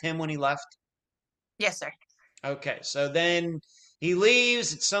those with him when he left. Yes, sir. Okay. So then he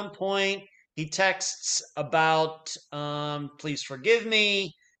leaves at some point. He texts about, "Please forgive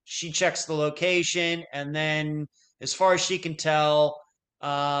me." She checks the location. And then, as far as she can tell,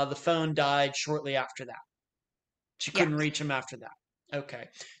 the phone died shortly after that. She Yeah. couldn't reach him after that. Okay.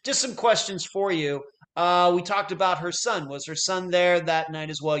 Just some questions for you. We talked about her son. Was her son there that night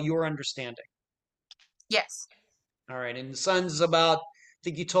as well? Your understanding. Yes. All right. And the son's about, I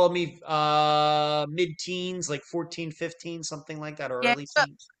think you told me mid-teens, like 14, 15, something like that, or Yeah, early about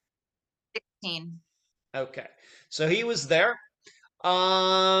teens. 16. Okay. So he was there.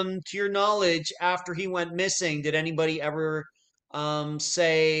 To your knowledge, after he went missing, did anybody ever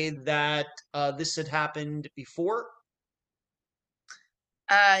say that this had happened before?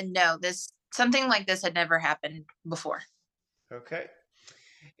 No, this something like this had never happened before. Okay.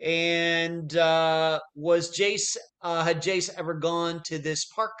 And was Jace had Jace ever gone to this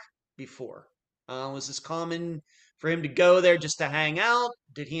park before? Was this common for him to go there just to hang out?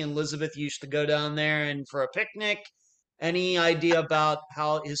 Did he and Elizabeth used to go down there and for a picnic? Any idea about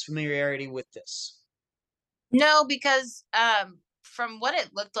how his familiarity with this? No, because from what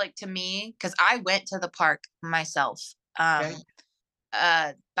it looked like to me, because I went to the park myself Okay.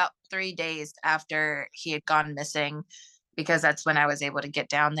 about 3 days after he had gone missing, because that's when I was able to get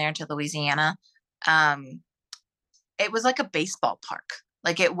down there to Louisiana. Um, it was like a baseball park.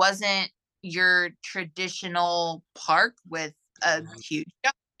 Like it wasn't your traditional park with a huge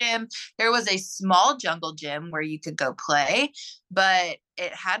jungle gym. There was a small jungle gym where you could go play, but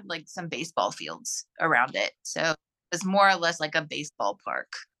it had like some baseball fields around it. So it was more or less like a baseball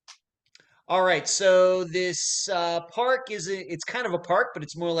park. All right, so this park it's kind of a park, but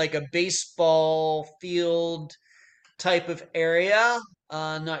it's more like a baseball field type of area.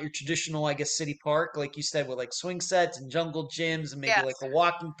 Not your traditional, I guess, city park, like you said, with like swing sets and jungle gyms and maybe Yeah. like a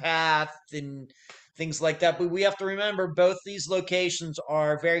walking path and things like that. But we have to remember both these locations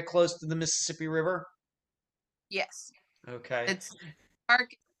are very close to the Mississippi River. Yes. Okay. It's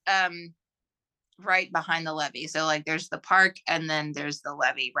park um right behind the levee. So like there's the park and then there's the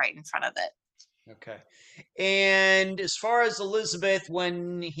levee right in front of it. Okay. And as far as Elizabeth,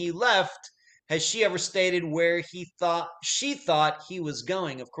 when he left, has she ever stated where she thought he was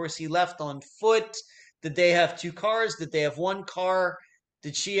going? Of course, he left on foot. Did they have two cars? Did they have one car?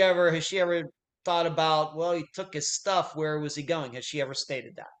 Has she ever thought about, well, he took his stuff, where was he going? Has she ever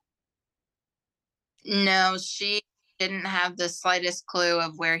stated that? No, she didn't have the slightest clue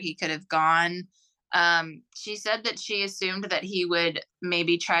of where he could have gone. She said that she assumed that he would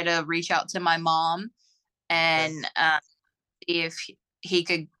maybe try to reach out to my mom Okay. and see if he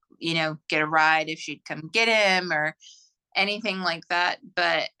could, get a ride if she'd come get him or anything like that.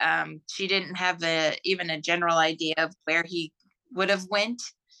 But she didn't have even a general idea of where he would have went.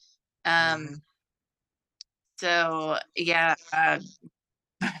 Mhm. Um, so yeah,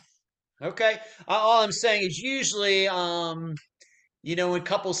 Okay. All I'm saying is usually, when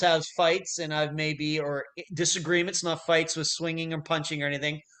couples have fights and I've maybe, or disagreements, not fights with swinging or punching or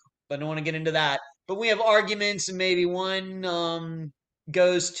anything, but I don't want to get into that. But we have arguments and maybe one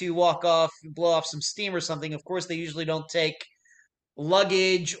goes to walk off, blow off some steam or something. Of course, they usually don't take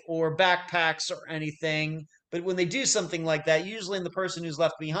luggage or backpacks or anything. But when they do something like that, usually the person who's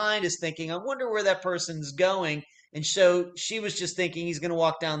left behind is thinking, I wonder where that person's going. And so she was just thinking he's going to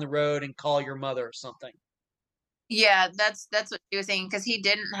walk down the road and call your mother or something. yeah, that's what she was saying because he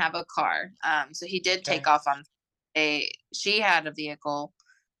didn't have a car. So he did Okay. take off on she had a vehicle,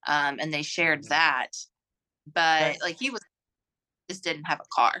 and they shared Mhm. that, Okay. but like he was just didn't have a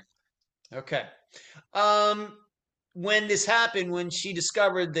car. Okay. Um, when this happened, when she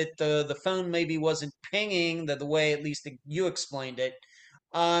discovered that the phone maybe wasn't pinging the way at least that you explained it,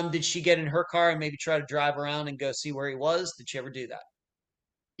 did she get in her car and maybe try to drive around and go see where he was? Did she ever do that?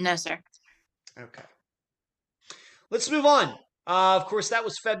 No, sir. Okay. Let's move on. Of course, that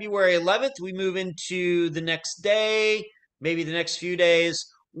was February 11th. We move into the next day, maybe the next few days.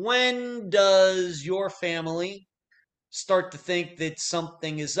 When does your family start to think that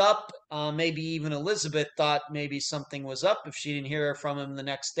something is up? Maybe even Elizabeth thought maybe something was up if she didn't hear from him the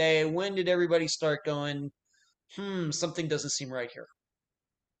next day. When did everybody start going, something doesn't seem right here?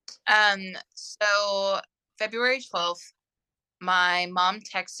 So February 12th, my mom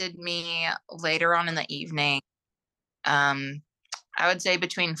texted me later on in the evening. Um, I would say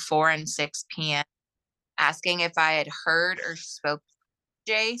between 4 and 6 p.m. asking if I had heard or spoke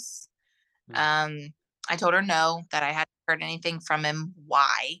to Jace. Hmm. Um, I told her no, that I hadn't heard anything from him.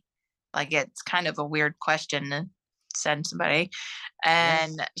 Why? Like it's kind of a weird question to send somebody. Yes.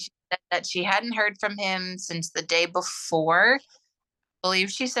 And she said that she hadn't heard from him since the day before. I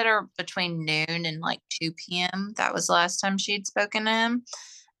believe she said her between noon and like 2 p.m. That was the last time she'd spoken to him.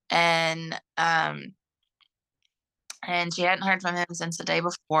 And and she hadn't heard from him since the day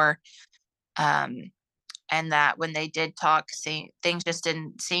before. Um and that when they did talk, things just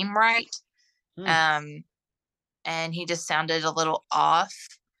didn't seem right. Hmm. Um and he just sounded a little off.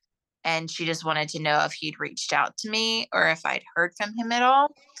 And she just wanted to know if he'd reached out to me or if I'd heard from him at all.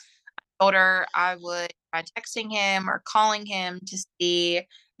 I told her I would try texting him or calling him to see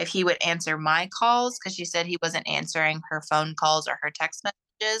if he would answer my calls because she said he wasn't answering her phone calls or her text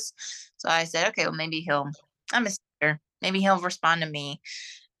messages. So I said, okay, well, maybe he'll, I'm a sister. maybe he'll respond to me.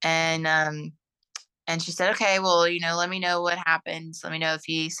 And she said, okay, well, let me know what happens. Let me know if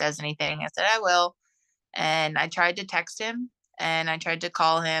he says anything. I said, I will. And I tried to text him and I tried to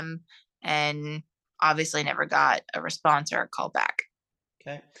call him and obviously never got a response or a call back.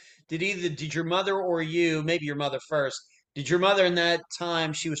 Okay. Did your mother or you, maybe your mother first, did your mother in that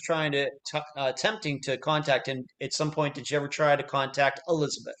time she was trying to attempting to contact him at some point, did you ever try to contact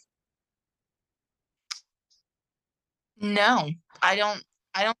Elizabeth? No, I don't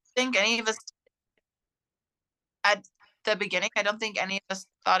think any of us at the beginning, I don't think any of us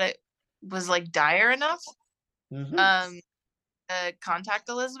thought it was like dire enough Mm-hmm. um to contact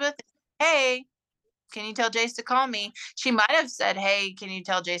Elizabeth. Hey, can you tell Jace to call me? She might have said, hey, can you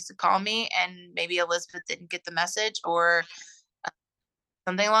tell Jace to call me? And maybe Elizabeth didn't get the message or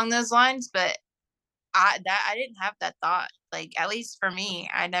something along those lines. But I didn't have that thought. Like, at least for me,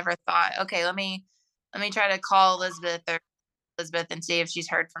 I never thought, okay, let me try to call Elizabeth and see if she's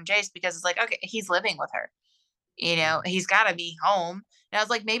heard from Jace, because it's like, okay, he's living with her. He's got to be home. And I was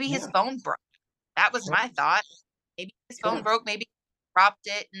like, maybe his Yeah. phone broke. That was Sure. my thought. Maybe his phone Sure. broke. Maybe he dropped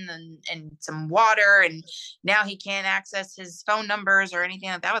it in some water, and now he can't access his phone numbers or anything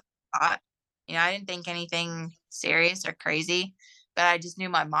like that. Was my thought. I didn't think anything serious or crazy, but I just knew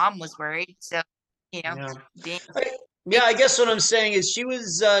my mom was worried. So, you know, Yeah. being, I, being yeah, I guess what I'm saying is she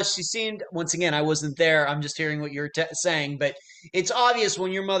seemed, once again, I wasn't there. I'm just hearing what you're saying, but it's obvious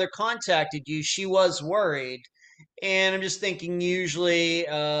when your mother contacted you, she was worried. And I'm just thinking, usually,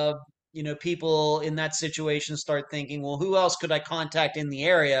 people in that situation start thinking, well, who else could I contact in the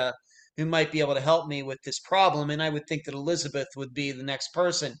area who might be able to help me with this problem? And I would think that Elizabeth would be the next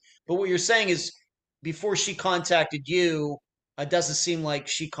person. But what you're saying is, before she contacted you, it doesn't seem like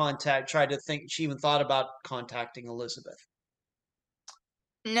tried to think she even thought about contacting Elizabeth.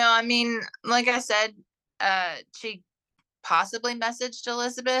 no, I mean, like I said, she possibly messaged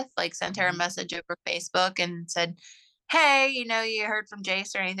Elizabeth, like sent her a Mhm. message over Facebook and said, hey, you heard from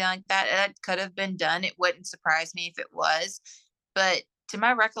Jace or anything like that. That could have been done. It wouldn't surprise me if it was. But to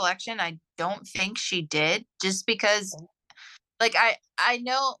my recollection, I don't think she did, just because like I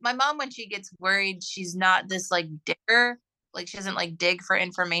know my mom, when she gets worried, she's not this like digger. Like, she doesn't like dig for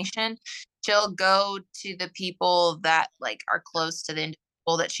information. She'll go to the people that like are close to the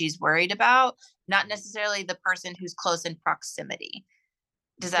individual that she's worried about, not necessarily the person who's close in proximity.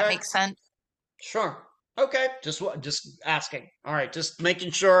 Does that Okay. make sense? Sure. Okay. Just asking. All right. Just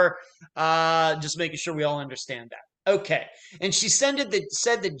making sure we all understand that. Okay. And she said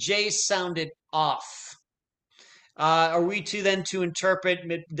that Jay sounded off. Are we to then to interpret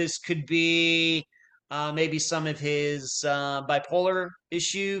this could be maybe some of his bipolar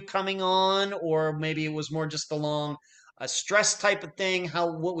issue coming on, or maybe it was more just along a stress type of thing?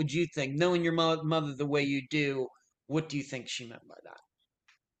 What would you think? Knowing your mother the way you do, what do you think she meant by that?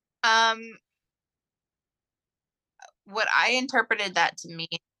 Um, what I interpreted that to mean,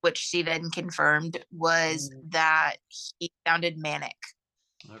 which she then confirmed, was Mm, that he sounded manic.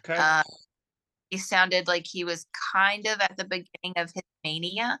 okay. Uh, he sounded like he was kind of at the beginning of his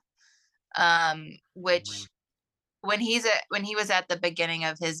mania, which when he was at the beginning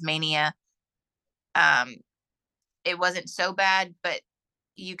of his mania, um, it wasn't so bad, but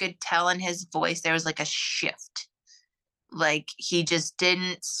you could tell in his voice there was like a shift. Like, he just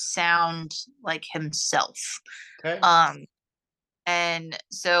didn't sound like himself. Okay. Um, and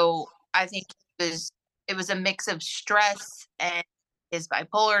so I think it was a mix of stress and his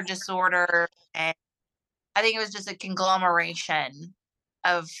bipolar disorder, and I think it was just a conglomeration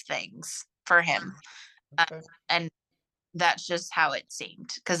of things for him. Uh, Okay. and that's just how it seemed,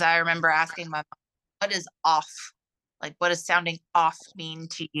 because I remember asking my mom, what is off? Like, what does sounding off mean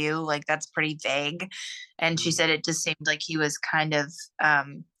to you? Like, that's pretty vague. And she Mm, said it just seemed like he was kind of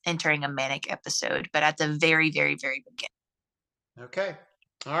entering a manic episode, but at the very, very, very beginning. okay.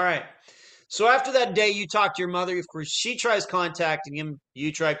 All right. So after that day, you talk to your mother. Of course, she tries contacting him.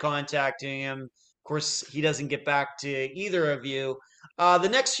 You try contacting him. Of course, he doesn't get back to either of you. The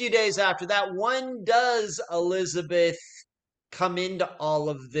next few days after that, when does Elizabeth come into all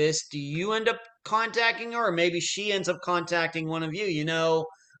of this? Do you end up contacting her, or maybe she ends up contacting one of you?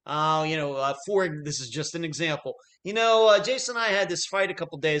 For this is just an example. Jason and I had this fight a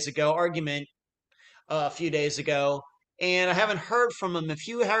couple days ago, argument a few days ago, and I haven't heard from him. If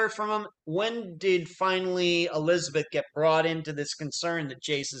you heard from him, when did finally Elizabeth get brought into this concern that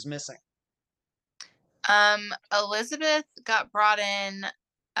Jace is missing? Elizabeth got brought in,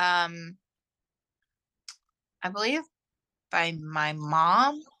 I believe, by my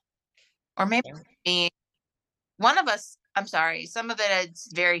mom, or maybe Okay. me. One of us. I'm sorry. Some of it is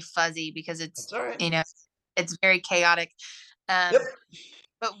very fuzzy because it's That's all right. you know it's very chaotic. Yep.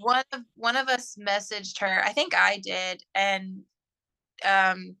 But one of us messaged her. I think I did, and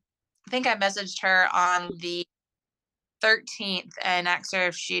I think I messaged her on the 13th and asked her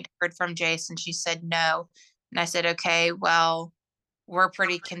if she'd heard from Jace, and she said no. And I said, okay, well, we're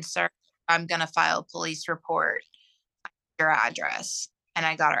pretty concerned. I'm gonna file a police report. Your address, and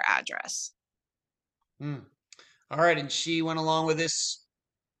I got her address. Hmm. All right, and she went along with this.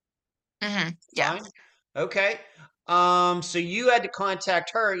 Yeah. Fine. Okay. So you had to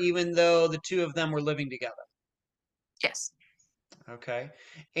contact her even though the two of them were living together. Yes. Okay.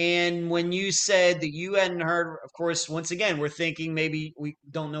 And when you said that you hadn't heard, of course, once again, we're thinking maybe we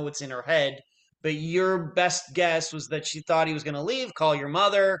don't know what's in her head, but your best guess was that she thought he was going to leave, call your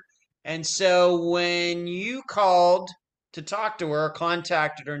mother. And so when you called to talk to her,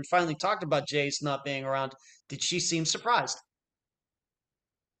 contacted her, and finally talked about Jace not being around, did she seem surprised?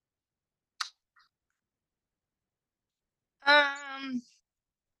 Um.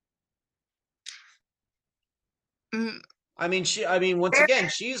 mm, I mean, once again,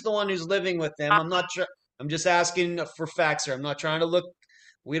 she's the one who's living with him. I'm not sure. I'm just asking for facts here. I'm not trying to look.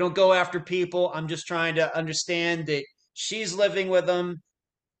 We don't go after people. I'm just trying to understand that she's living with him,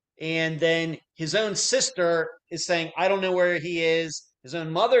 and then his own sister is saying, "I don't know where he is." His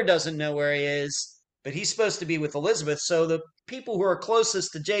own mother doesn't know where he is, but he's supposed to be with Elizabeth. So the people who are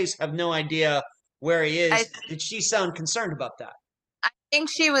closest to Jace have no idea where he I is. Did she sound concerned about that? I think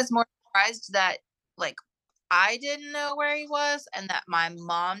she was more surprised that like I didn't know where he was and that my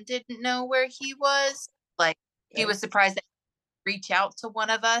mom didn't know where he was. Like she Okay. was surprised that he reach out to one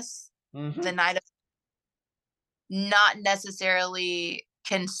of us the Mm-hmm. night of, not necessarily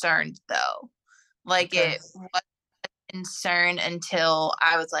concerned though. Like Okay. it was concern until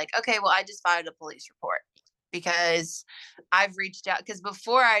I was like, okay, well, I just filed a police report because I've reached out. Because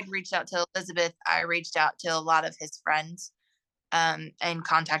before I'd reached out to Elizabeth, I reached out to a lot of his friends, and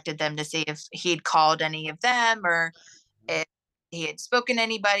contacted them to see if he'd called any of them or if he had spoken to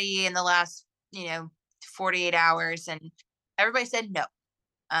anybody in the last, 48 hours. And everybody said no.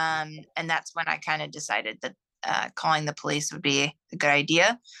 And that's when I kind of decided that calling the police would be a good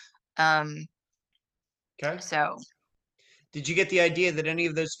idea. Um, Okay. so Did you get the idea that any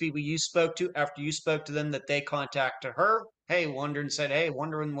of those people you spoke to, after you spoke to them, that they contacted her? Hey, wondering, said, hey,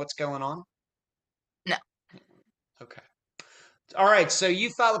 wondering what's going on? no. Okay. All right. So you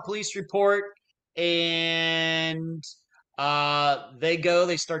file a police report and they go,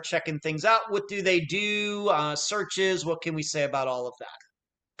 they start checking things out. What do they do? Searches. What can we say about all of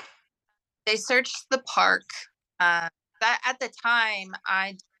that? They searched the park. That at the time,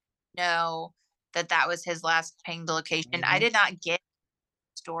 I didn't know that that was his last pinged location. I Hmm. did not get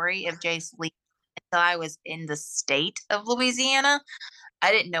the story of Jace Lee until I was in the state of Louisiana.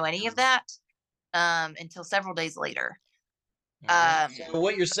 I didn't know any of that until several days later. All right. Um, So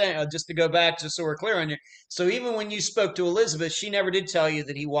what you're saying, just to go back, just so we're clear on you. So even when you spoke to Elizabeth, she never did tell you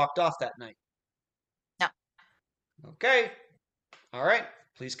that he walked off that night. no. Okay. All right.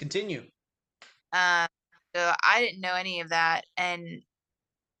 Please continue. Um, so I didn't know any of that. And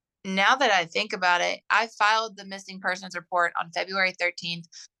now that I think about it, I filed the missing persons report on February 13th.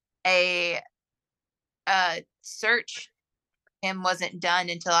 A search for him wasn't done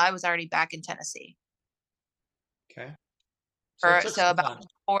until I was already back in Tennessee. Okay. So it For took so some about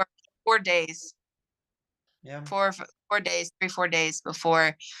time. 4 days, Yeah. 4 days, 3 4 days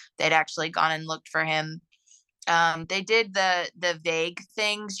before they'd actually gone and looked for him. They did the vague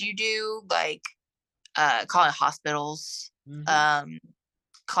things you do, like call it hospitals, Hmm. um,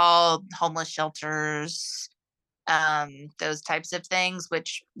 call homeless shelters, those types of things,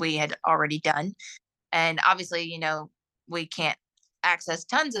 which we had already done. And obviously, we can't access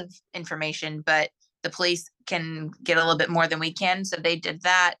tons of information, but the police can get a little bit more than we can. So they did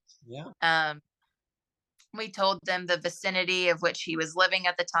that. Yeah. Um, we told them the vicinity of which he was living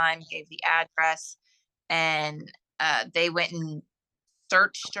at the time, gave the address, and they went and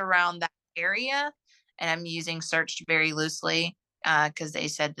searched around that area. And I'm using searched very loosely because they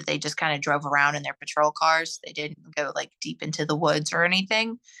said that they just kind of drove around in their patrol cars. They didn't go like deep into the woods or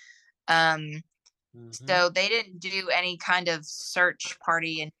anything. Um, Hmm. so they didn't do any kind of search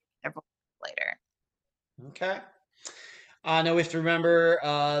party and several weeks later. Okay. Now we have to remember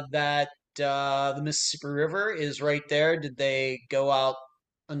that the Mississippi River is right there. Did they go out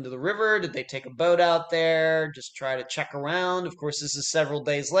under the river? Did they take a boat out there? Just try to check around? Of course, this is several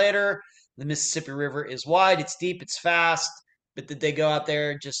days later. The Mississippi River is wide, it's deep, it's fast. But did they go out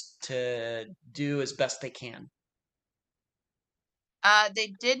there just to do as best they can?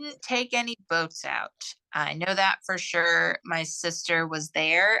 They didn't take any boats out. I know that for sure. My sister was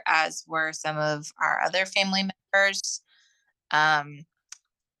there, as were some of our other family members. Um,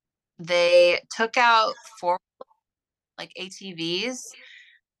 they took out 4 like ATVs.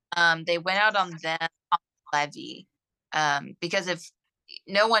 They went out on them on the levee. Because if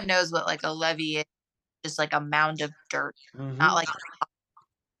no one knows what like a levee is, just like a mound of dirt, not Hmm. like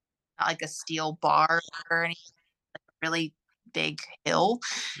not like a steel bar or anything, really big hill.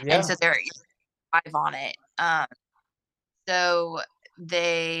 And Yeah. so they're drive on it. So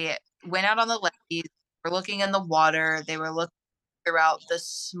they went out on the levees, were looking in the water. They were looking throughout the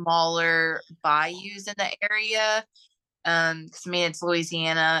smaller bayous in the area. 'Cause I mean, it's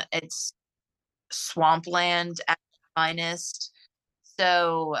Louisiana, it's swampland at its finest.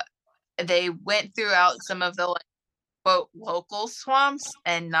 So they went throughout some of the like, quote local swamps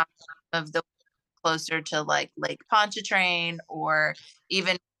and not of the closer to like Lake Pontchartrain or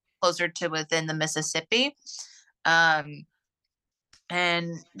even closer to within the Mississippi. Um,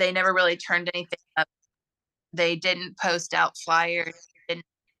 and they never really turned anything up. They didn't post out flyers, didn't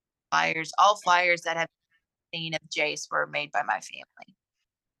flyers. All flyers that have been seen of Jace were made by my family.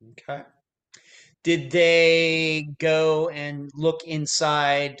 Okay. Did they go and look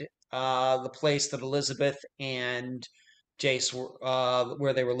inside the place that Elizabeth and Jace were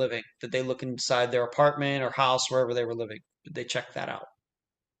where they were living? Did they look inside their apartment or house, wherever they were living? Did they check that out?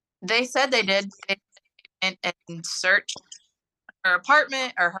 They said they did. They went and searched her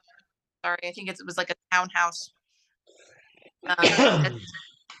apartment or her, sorry, I think it was like a townhouse. They said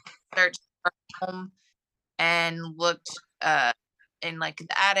searched her home and looked in like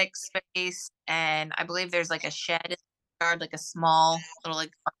the attic space, and I believe there's like a shed in the yard, like a small little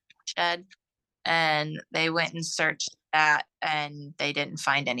like shed, and they went and searched that and they didn't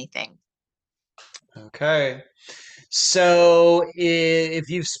find anything. Okay. So, if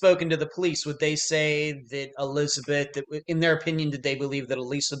you've spoken to the police, would they say that in their opinion, did they believe that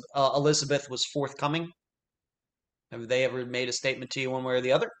Elizabeth was forthcoming? Have they ever made a statement to you one way or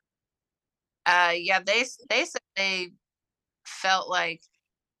the other? Yeah, they said they felt like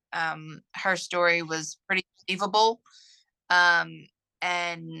her story was pretty believable, um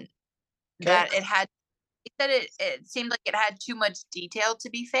and Okay. that he said it seemed like it had too much detail to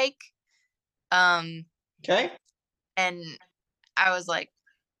be fake. um Okay. and I was like,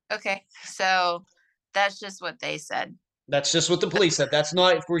 okay, so that's just what they said. That's just what the police said. That's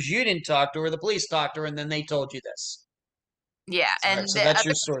not, of course, you didn't talk to her. The police talked to her, and then they told you this. Yeah, All right. and So the that's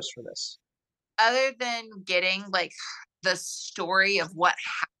your source for this. other than getting like the story of what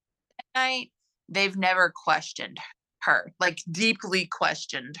happened that night, they've never questioned her, like deeply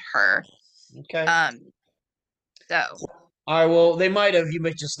questioned her. Okay. um so All right. Well, they might have. You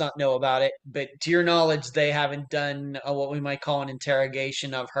might just not know about it. But to your knowledge, they haven't done what we might call an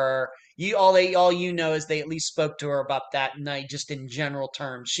interrogation of her. All you know is they at least spoke to her about that night, just in general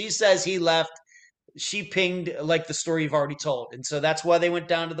terms. She says he left. She pinged like the story you've already told, and so that's why they went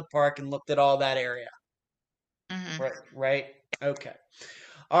down to the park and looked at all that area. mhm. Right. Right. Okay.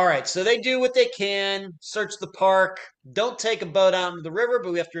 All right. So they do what they can, search the park. Don't take a boat out into the river,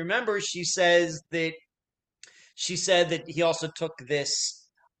 but we have to remember she said that he also took this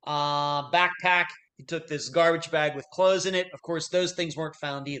backpack. He took this garbage bag with clothes in it. Of course, those things weren't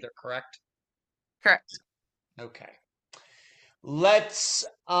found either, correct? Correct. Okay. Let's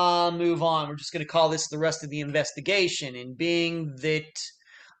move on. We're just going to call this the rest of the investigation. And being that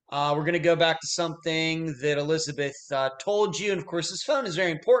we're going to go back to something that Elizabeth told you. And of course, this phone is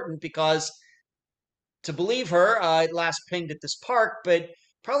very important because to believe her, it last pinged at this park. But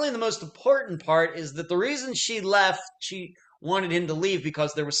probably the most important part is that the reason she wanted him to leave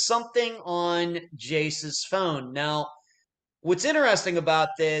because there was something on Jace's phone. Now, what's interesting about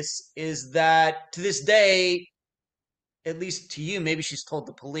this is that to this day, at least to you, maybe she's told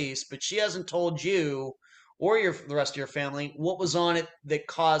the police, but she hasn't told you or the rest of your family what was on it that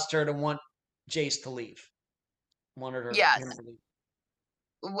caused her to want Jace to leave. Wanted Yeah, him to leave.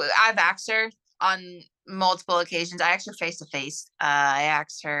 I've asked her on multiple occasions. I asked her face to face. I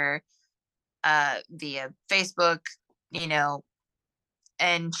asked her via Facebook, you know,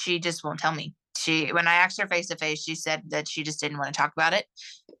 and she just won't tell me. When I asked her face to face, she said that she just didn't want to talk about it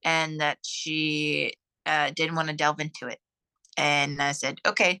and that she didn't want to delve into it. And I said,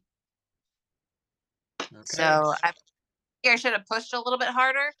 okay. Okay. So I should have pushed a little bit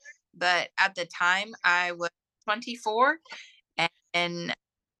harder, but at the time I was 24 and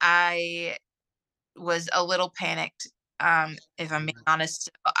I was a little panicked. If I'm being honest,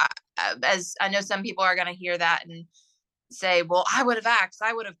 as I know some people are going to hear that and say, well, I would have asked,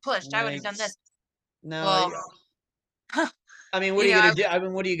 I would have pushed, I would have Right. done this. No, Well, I mean, what are You you know, gonna I do? I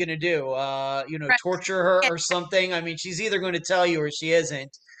mean, what are you gonna do? right, Torture her yeah, or something? I mean, she's either going to tell you or she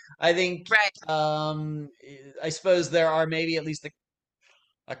isn't. I think, right. um, I suppose there are maybe at least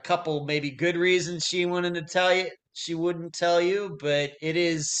a couple maybe good reasons she wanted to tell you. She wouldn't tell you, but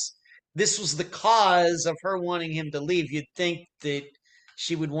this was the cause of her wanting him to leave. You'd think that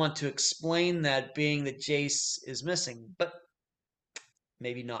she would want to explain that, being that Jace is missing, but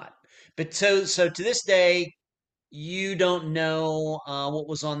maybe not. But so to this day, you don't know what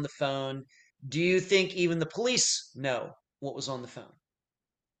was on the phone. Do you think even the police know what was on the phone?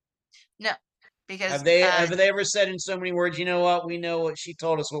 No, because Have they ever said in so many words, you know what, we know what she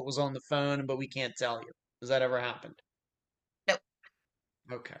told us what was on the phone, but we can't tell you? Has that ever happened? no.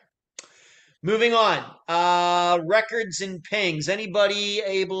 Okay. Moving on. Records and pings. Anybody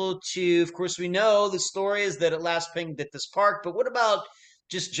able to, of course, we know the story is that it last pinged at this park, but what about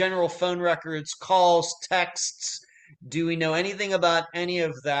just general phone records, calls, texts? Do we know anything about any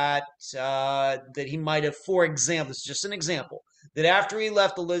of that that he might have, for example, this is just an example, that after he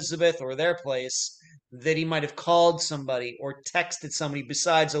left Elizabeth or their place, that he might have called somebody or texted somebody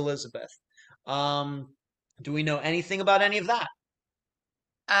besides Elizabeth? Um, do we know anything about any of that?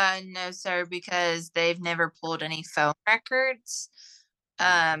 No, sir, because they've never pulled any phone records.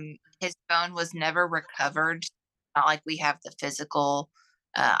 His phone was never recovered. Not like we have the physical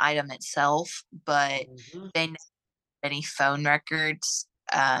item itself, but Mhm. they never had any phone records.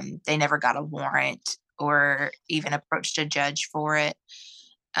 They never got a warrant or even approached a judge for it.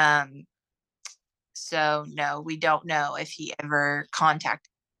 Um, so no, we don't know if he ever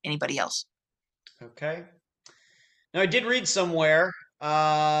contacted anybody else. Okay. Now, I did read somewhere,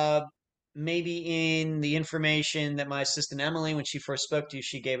 uh, maybe in the information that my assistant Emily, when she first spoke to you,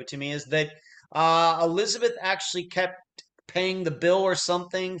 she gave it to me, is that Elizabeth actually kept paying the bill or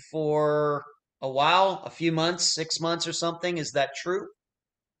something for a while, a few months, 6 months or something. Is that true?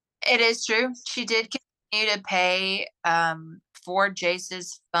 It is true. She did continue to pay for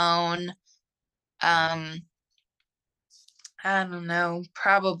Jace's phone. Um, I don't know,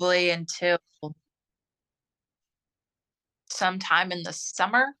 probably until sometime in the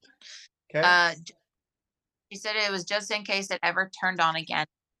summer. Okay. Uh, she said it was just in case it ever turned on again.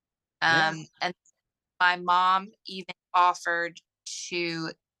 Yeah. And my mom even offered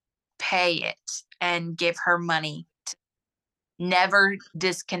to pay it and give her money to never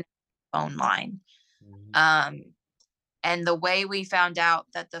disconnect the phone line. Mhm. Um, and the way we found out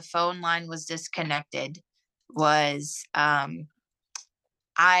that the phone line was disconnected was I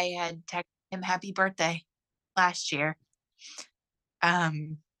had texted him happy birthday last year.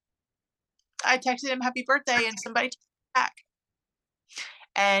 Um, I texted him happy birthday and somebody texted back.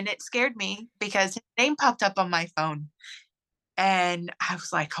 And it scared me because his name popped up on my phone. And I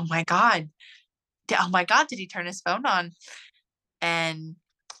was like, oh my God. Oh my God, did he turn his phone on? And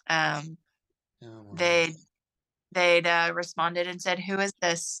um, Oh, wow. they they'd responded and said, who is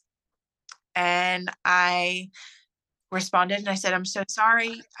this? And I responded and I said, I'm so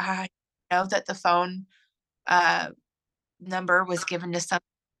sorry. I know that the phone uh, number was given to some,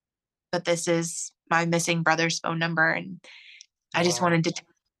 but this is my missing brother's phone number. And I just Wow. wanted to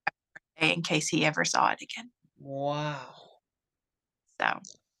say in case he ever saw it again. Wow. So,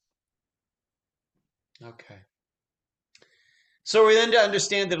 Okay. So we're then to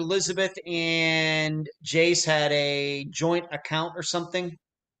understand that Elizabeth and Jace had a joint account or something?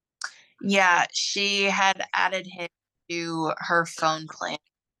 yeah, she had added him to her phone plan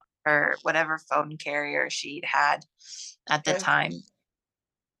or whatever phone carrier she'd had at the Okay. time.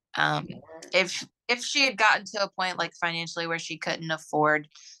 Um, if she had gotten to a point like financially where she couldn't afford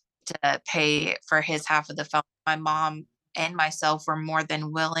to pay for his half of the phone, my mom and myself were more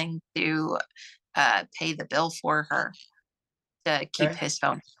than willing to pay the bill for her to keep Okay. his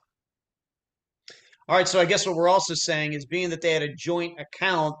phone. All right, so I guess what we're also saying is being that they had a joint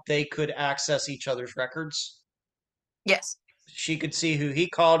account, they could access each other's records. Yes. She could see who he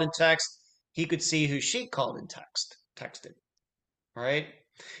called in text, he could see who she called in texted. All right?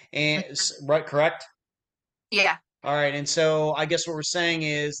 And right, correct? Yeah. All right, and so I guess what we're saying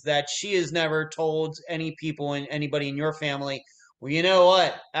is that she has never told any people and anybody in your family, well, you know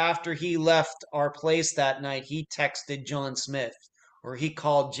what? After he left our place that night, he texted John Smith or he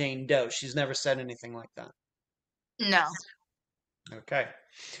called Jane Doe. She's never said anything like that. No. Okay.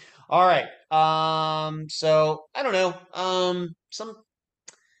 All right. So I don't know. Some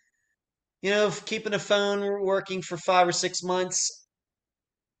keeping a phone working for 5 or 6 months,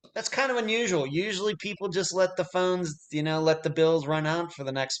 that's kind of unusual. Usually people just let the phones, let the bills run out for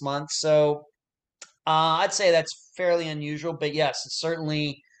the next month. So I'd say that's fairly unusual, but yes, it's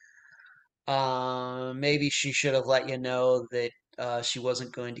certainly maybe she should have let you know that she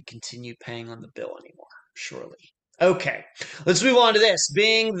wasn't going to continue paying on the bill anymore, surely. Okay, let's move on to this.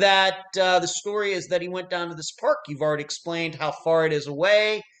 Being that the story is that he went down to this park, you've already explained how far it is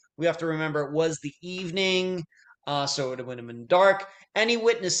away. We have to remember it was the evening, so it would have been dark. Any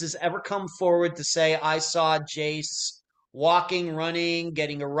witnesses ever come forward to say, I saw Jace walking, running,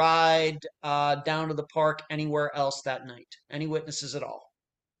 getting a ride down to the park, anywhere else that night? Any witnesses at all?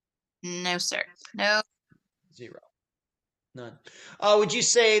 No, sir. No. Zero. None. Would you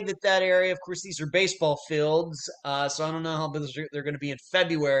say that that area, of course, these are baseball fields, so I don't know how busy they're going to be in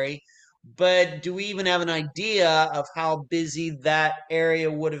February, but do we even have an idea of how busy that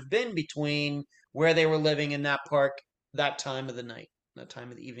area would have been between where they were living in that park that time of the night, that time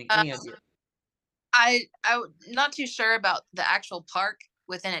of the evening? Uh, Any idea? not too sure about the actual park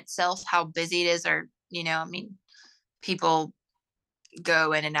within itself, how busy it is, or I mean, people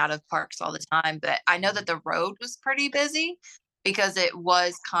go in and out of parks all the time, but I know that the road was pretty busy because it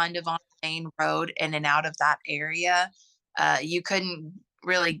was kind of on the main road in and out of that area. You couldn't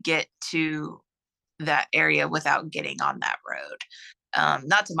really get to that area without getting on that road.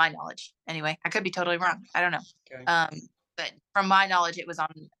 Not to my knowledge. Anyway, I could be totally wrong. I don't know. Okay. But from my knowledge, it was on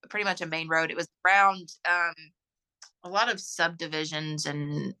pretty much a main road. It was around a lot of subdivisions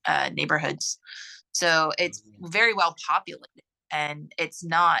and neighborhoods. So it's very well populated, and it's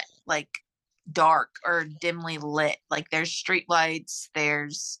not like dark or dimly lit. Like there's street lights,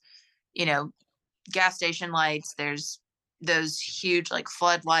 there's, you know, gas station lights, there's those huge like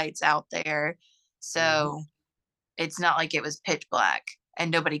floodlights out there. Mhm. So it's not like it was pitch black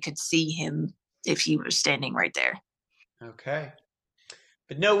and nobody could see him if he was standing right there. Okay.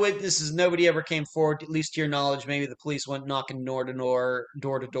 But no witnesses, nobody ever came forward, at least to your knowledge. Maybe the police went knocking door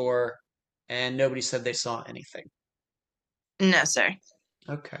to door, and nobody said they saw anything. No, sir.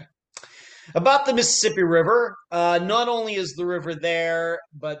 Okay. About the Mississippi River, not only is the river there,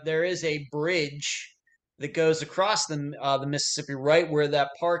 but there is a bridge that goes across the Mississippi right where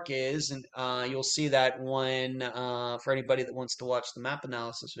that park is, and you'll see that one for anybody that wants to watch the map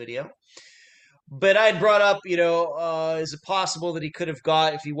analysis video. But I had brought up, is it possible that he could have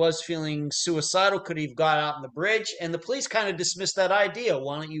got, if he was feeling suicidal, could he have got out on the bridge? And the police kind of dismissed that idea.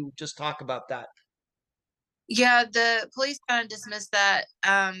 Why don't you just talk about that? Yeah, the police kind of dismissed that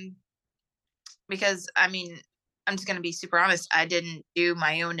because I mean, I'm just going to be super honest. I didn't do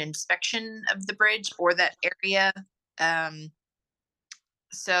my own inspection of the bridge or that area. Um,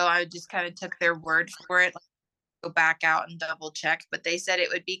 so I just kind of took their word for it, like, go back out and double check. But they said it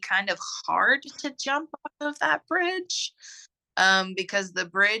would be kind of hard to jump off of that bridge because the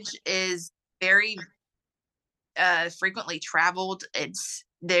bridge is very frequently traveled.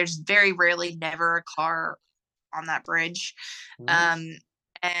 There's very rarely never a car on that bridge. Mhm.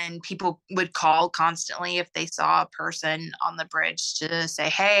 And people would call constantly if they saw a person on the bridge to say,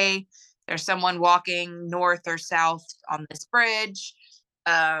 hey, there's someone walking north or south on this bridge.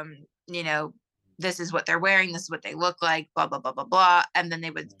 Um, you know, this is what they're wearing, this is what they look like, blah, blah, blah, blah, blah. And then they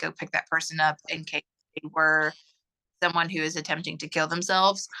would go pick that person up in case they were someone who is attempting to kill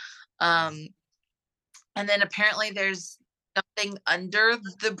themselves. Um, and then apparently there's something under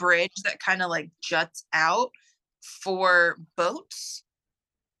the bridge that kind of like juts out for boats.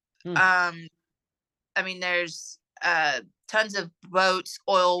 Hmm. I mean, there's tons of boats,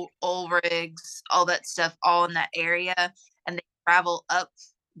 oil rigs, all that stuff, all in that area, and they travel up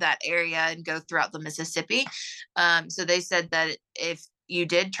that area and go throughout the Mississippi. So they said that if you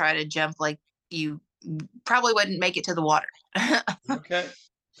did try to jump, like you probably wouldn't make it to the water. Okay.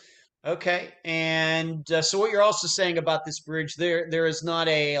 Okay. And so what you're also saying about this bridge, there is not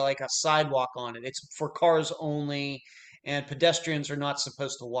a like a sidewalk on it. It's for cars only, and pedestrians are not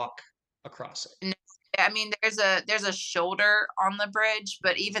supposed to walk across it. No, I mean, there's a shoulder on the bridge,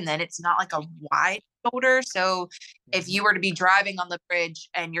 but even then, it's not like a wide shoulder. So if Mhm. you were to be driving on the bridge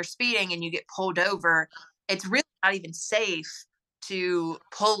and you're speeding and you get pulled over, it's really not even safe to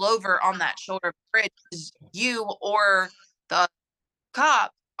pull over on that shoulder of the bridge because you or the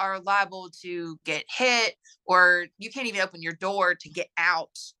cop are liable to get hit, or you can't even open your door to get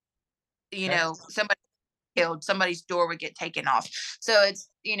out. Okay. Somebody killed, somebody's door would get taken off. So it's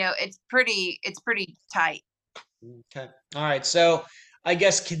pretty tight. Okay. All right. So I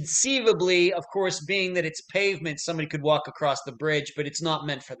guess conceivably, of course, being that it's pavement, somebody could walk across the bridge, but it's not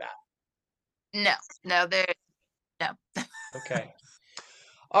meant for that. No, no, there, no. Okay.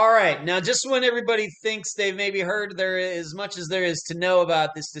 All right. Now, just when everybody thinks they've maybe heard there as much as there is to know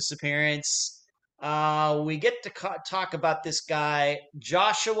about this disappearance, we get to talk about this guy,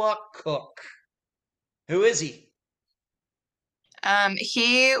 Joshua Cook. Who is he?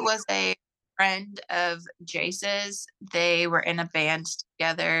 He was a friend of Jace's. They were in a band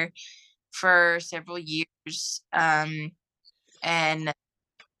together for several years, and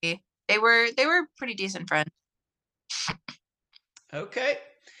they were pretty decent friends. Okay.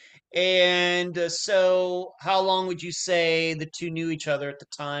 And so, how long would you say the two knew each other at the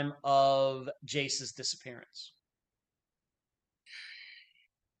time of Jace's disappearance?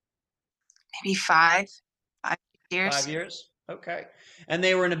 Maybe five 5 years. years? Okay. And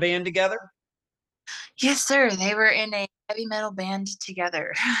they were in a band together? Yes, sir. They were in a heavy metal band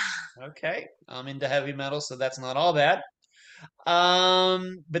together. Okay. I'm into heavy metal, so that's not all bad.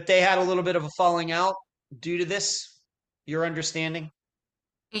 But they had a little bit of a falling out due to this, your understanding?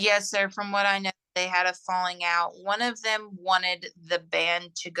 Yes, sir. From what I know, they had a falling out. One of them wanted the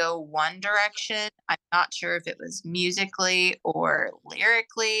band to go one direction. I'm not sure if it was musically or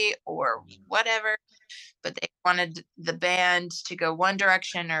lyrically or whatever, but they wanted the band to go one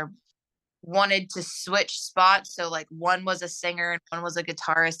direction or wanted to switch spots. So, like, one was a singer and one was a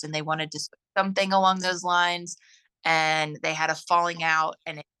guitarist, and they wanted to switch something along those lines. And they had a falling out,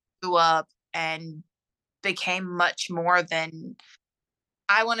 and it blew up and became much more than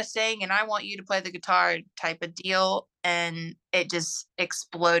I want to sing and I want you to play the guitar type of deal. And it just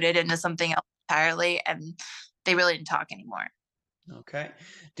exploded into something else entirely. And they really didn't talk anymore. Okay.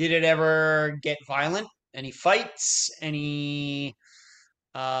 Did it ever get violent? Any fights? Anything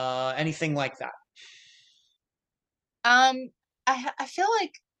like that? Um, I feel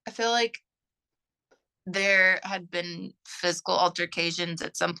like there had been physical altercations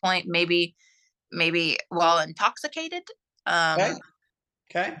at some point, maybe while intoxicated. Okay. Um,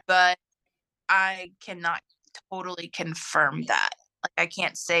 Okay. but I cannot totally confirm that. Like, I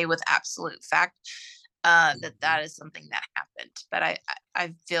can't say with absolute fact that that is something that happened. But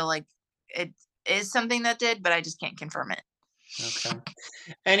I feel like it is something that did, but I just can't confirm it. Okay.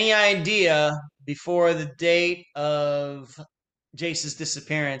 Any idea before the date of Jace's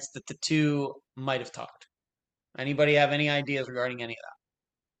disappearance that the two might have talked? Anybody have any ideas regarding any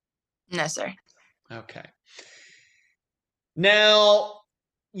of No, sir. that? Okay. Now,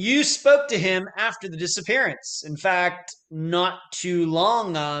 you spoke to him after the disappearance. In fact, not too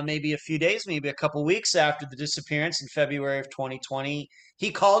long, maybe a few days, maybe a couple weeks after the disappearance in February of 2020, he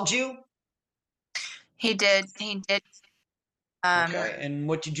called you. He did. He did. Um, Okay. And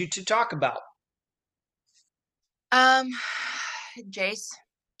what did you two talk about? um, Jace,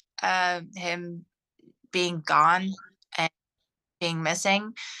 him being gone and being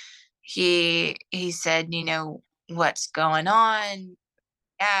missing. He said, what's going on,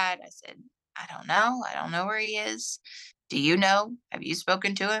 Dad? I said, I don't know. I don't know where he is. Do you know? Have you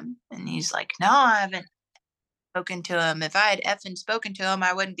spoken to him? And he's like, no, I haven't spoken to him. If I had effing spoken to him,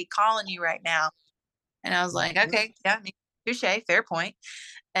 I wouldn't be calling you right now. And I was like, okay, yeah, touche, fair point.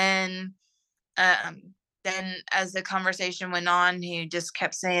 And um, then as the conversation went on, he just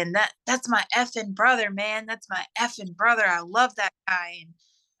kept saying that's my effing brother, man. That's my effing brother. I love that guy.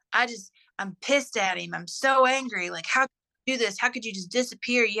 And I'm pissed at him. I'm so angry. Like, how could you do this? How could you just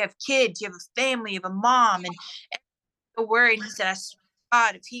disappear? You have kids, you have a family, you have a mom, and so worried. He said, I swear to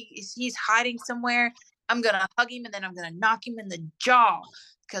God, if he's hiding somewhere, I'm gonna hug him and then I'm gonna knock him in the jaw.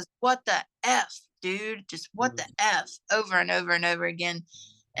 Because what the F, dude? Just what the F over and over and over again.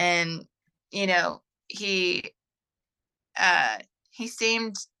 And you know, he he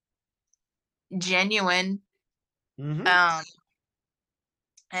seemed genuine. Mm-hmm.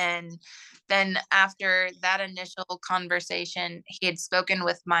 And then after that initial conversation, he had spoken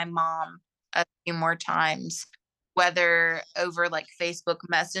with my mom a few more times, whether over like Facebook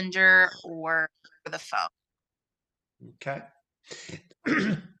Messenger or the phone. Okay.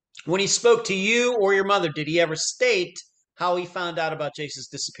 When he spoke to you or your mother, did he ever state how he found out about Jace's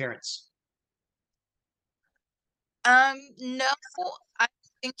disappearance? No, I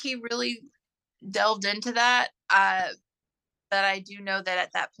think he really delved into that. But I do know that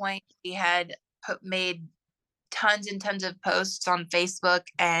at that point he had made tons and tons of posts on Facebook,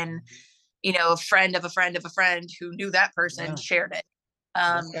 and a friend of a friend of a friend who knew that person Yeah. shared it.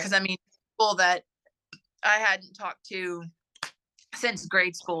 Okay. Because I mean, people that I hadn't talked to since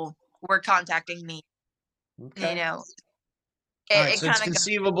grade school were contacting me. Okay. It, All right. it So it's kind of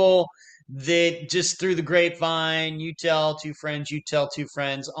conceivable that just through the grapevine, you tell two friends, you tell two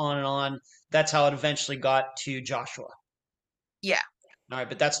friends, on and on. That's how it eventually got to Joshua. yeah. All right,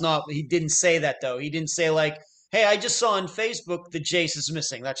 but that's not, he didn't say that though. He didn't say, like, hey, I just saw on Facebook that Jace is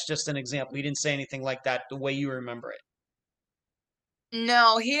missing. That's just an example. He didn't say anything like that the way you remember it.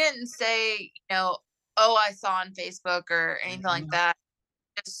 No, he didn't say, oh, I saw on Facebook or anything like that.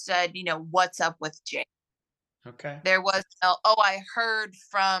 He just said, what's up with Jake? Okay. There was no, oh, I heard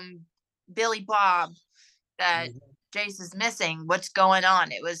from Billy Bob that Mhm. Jace is missing. What's going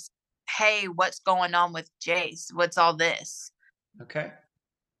on? It was, hey, what's going on with Jace? What's all this? Okay.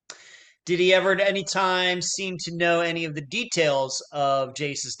 Did he ever at any time seem to know any of the details of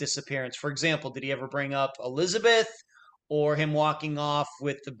Jace's disappearance? For example, did he ever bring up Elizabeth or him walking off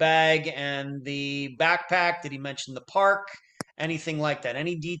with the bag and the backpack? Did he mention the park? Anything like that?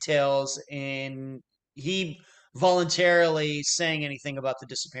 Any details in he voluntarily saying anything about the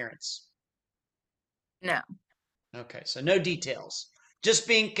disappearance? No. Okay, so no details. Just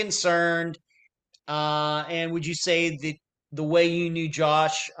being concerned. And would you say that the way you knew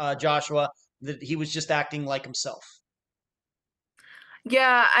Joshua, that he was just acting like himself?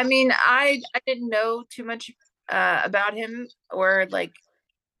 Yeah, I mean, I didn't know too much about him or like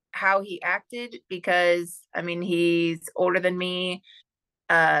how he acted because I mean he's older than me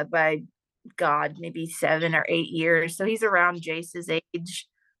by God maybe 7 or 8 years, so he's around Jace's age.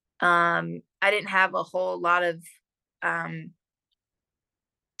 I didn't have a whole lot of um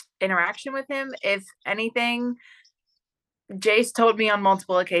interaction with him. If anything, Jace told me on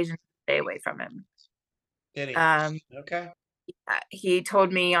multiple occasions to stay away from him. Did he? Um, Okay. he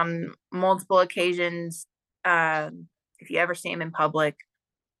told me on multiple occasions, if you ever see him in public,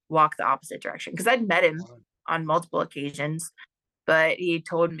 walk the opposite direction. Because I'd met him on multiple occasions, but he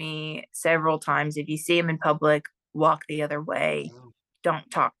told me several times, if you see him in public, walk the other way. Don't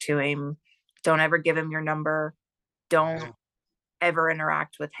talk to him. Don't ever give him your number. Don't Okay. ever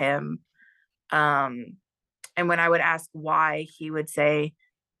interact with him. Um, and when I would ask why, he would say,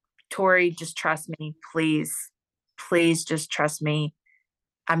 Tori, just trust me, please. Please just trust me.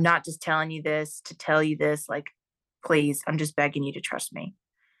 I'm not just telling you this to tell you this. Like, please, I'm just begging you to trust me.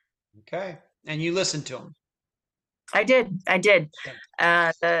 Okay. And you listened to him. I did. I did.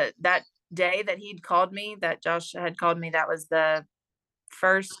 Okay. That day that he'd called me, that Josh had called me, that was the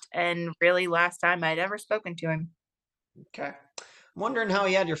first and really last time I'd ever spoken to him. Okay. I'm wondering how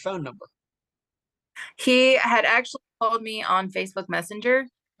he had your phone number. He had actually called me on Facebook Messenger.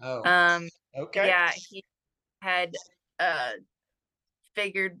 Oh, Um, okay. yeah, he had uh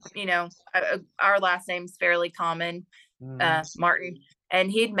figured, our last name's fairly common, Mhm. Martin,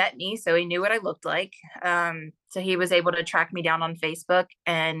 and he'd met me, so he knew what I looked like. So he was able to track me down on Facebook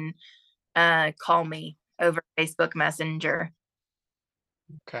and call me over Facebook Messenger.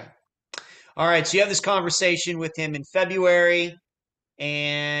 Okay. All right. So you have this conversation with him in February,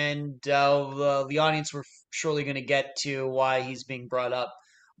 and the audience were surely going to get to why he's being brought up.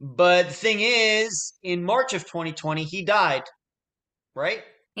 But the thing is, in March of 2020, he died, right?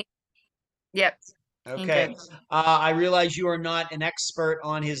 Yep, he Okay. did. I realize you are not an expert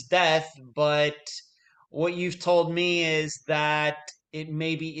on his death, but what you've told me is that it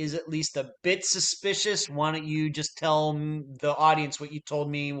maybe is at least a bit suspicious. Why don't you just tell the audience what you told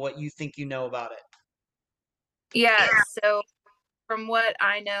me, what you think you know about it? Yeah, so from what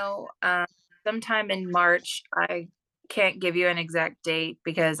I know, sometime in March, I can't give you an exact date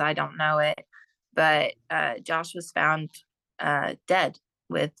because I don't know it, but Josh was found dead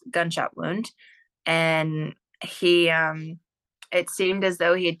with gunshot wound, and he it seemed as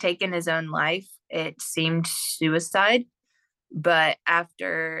though he had taken his own life. It seemed suicide, but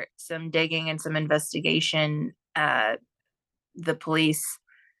after some digging and some investigation, the police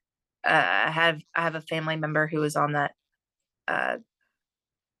I have a family member who was on that uh,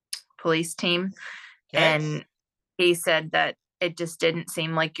 police team, Okay. and he said that it just didn't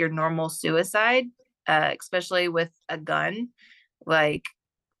seem like your normal suicide, especially with a gun. Like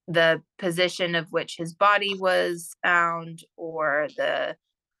the position of which his body was found or the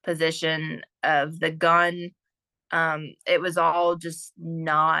position of the gun, it was all just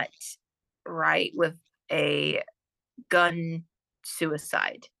not right with a gun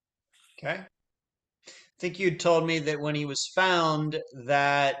suicide. Okay. I think you told me that when he was found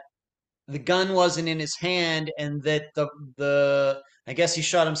that the gun wasn't in his hand and that the I guess he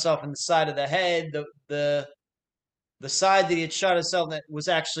shot himself in the side of the head. The side that he had shot himself that was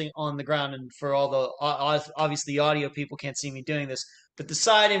actually on the ground, and for all the obviously audio people can't see me doing this, but the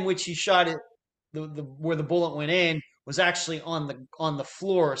side in which he shot it, the where the bullet went in was actually on the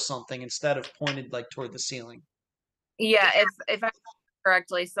floor or something instead of pointed like toward the ceiling. Yeah, if I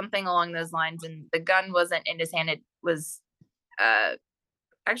correctly, something along those lines, and the gun wasn't in his hand. It was uh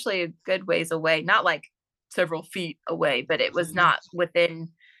actually a good ways away, not like several feet away, but it was not within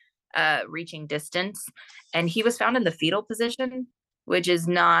reaching distance. And he was found in the fetal position, which is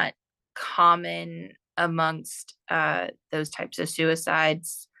not common amongst those types of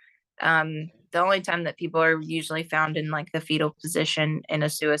suicides. The only time that people are usually found in like the fetal position in a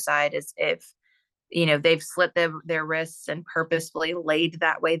suicide is if they've slit their wrists and purposefully laid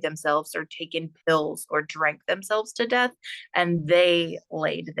that way themselves, or taken pills or drank themselves to death, and they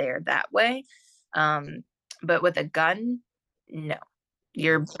laid there that way. But with a gun, no.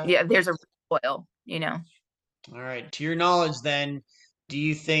 There's a recoil. All right. To your knowledge, then, do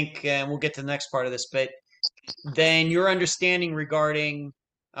you think, and we'll get to the next part of this, but then your understanding regarding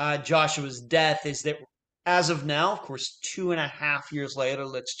Joshua's death is that as of now, of course, 2.5 years later,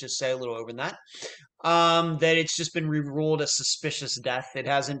 let's just say a little over than that, that it's just been ruled a suspicious death. It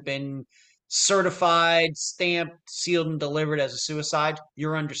hasn't been certified, stamped, sealed, and delivered as a suicide.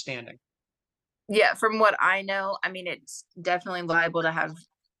 Your understanding? Yeah, from what I know, I mean, it's definitely liable to have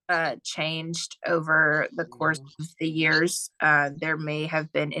changed over the course of the years. There may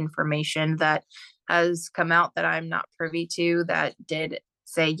have been information that has come out that I'm not privy to that did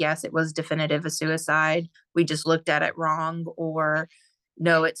say, yes, it was definitive a suicide. We just looked at it wrong, or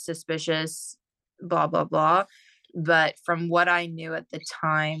no, it's suspicious, blah, blah, blah. But from what I knew at the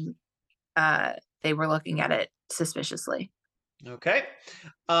time, they were looking at it suspiciously. Okay.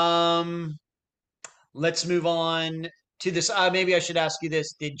 Let's move on to this. Maybe I should ask you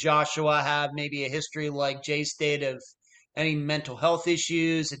this. Did Joshua have maybe a history like Jace did of any mental health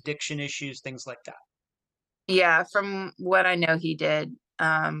issues, addiction issues, things like that? Yeah, from what I know, he did.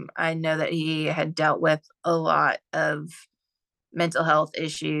 I know that he had dealt with a lot of mental health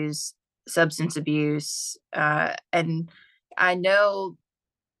issues, substance abuse, and I know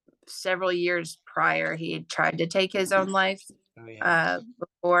several years prior he had tried to take his own life Oh, yeah.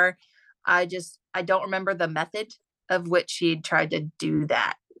 before. I don't remember the method of which he tried to do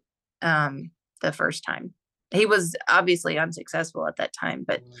that the first time. He was obviously unsuccessful at that time,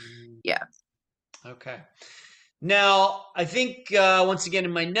 but yeah. Okay. Now, I think once again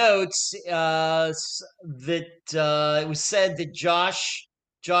in my notes that it was said that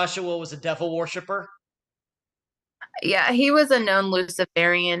Joshua was a devil worshiper. Yeah, he was a known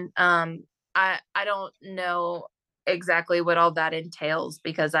Luciferian. I don't know exactly what all that entails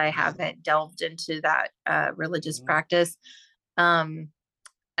because I haven't delved into that religious practice. Um,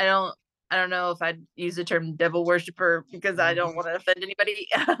 I don't I don't know if I'd use the term devil worshiper because I don't want to offend anybody.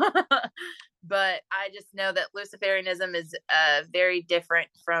 But I just know that Luciferianism is very different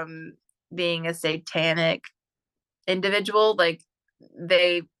from being a satanic individual. Like,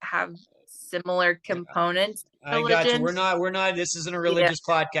 they have similar components. I got you. Religion. We're not, this isn't a Yeah. religious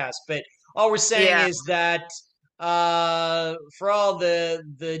podcast, but all we're saying Yeah. is that for all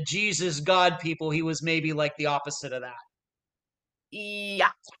the Jesus God people, he was maybe like the opposite of that.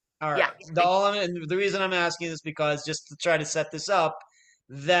 Yeah. All Yeah. right. The reason I'm asking is because just to try to set this up,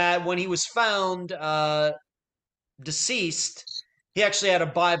 that when he was found deceased, he actually had a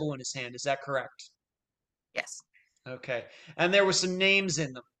Bible in his hand. Is that correct? Yes. Okay. And there were some names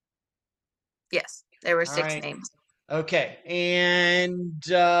in them. Yes. There were All 6 right. names. Okay. And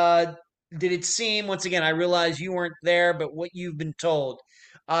did it seem, once again, I realize you weren't there, but what you've been told,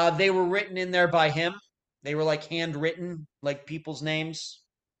 they were written in there by him? They were like handwritten, like people's names?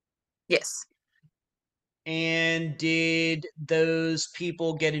 Yes. And did those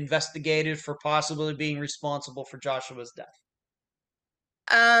people get investigated for possibly being responsible for Joshua's death?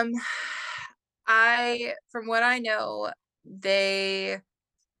 Um, from what I know,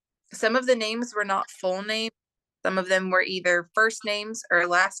 some of the names were not full names. Some of them were either first names or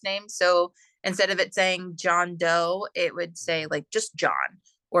last names. So instead of it saying John Doe, it would say like just John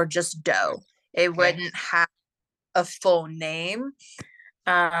or just Doe. It Okay. wouldn't have a full name.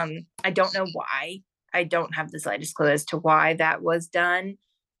 I don't know why. I don't have the slightest clue as to why that was done,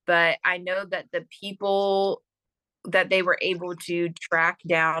 but I know that the people that they were able to track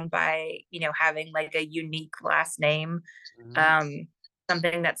down by, having like a unique last name,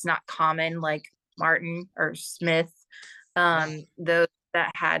 something that's not common, like Martin or Smith. Those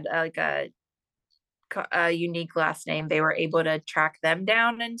that had like a unique last name, they were able to track them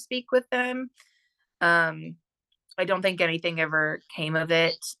down and speak with them. I don't think anything ever came of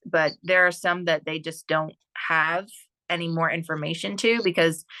it, but there are some that they just don't have any more information to,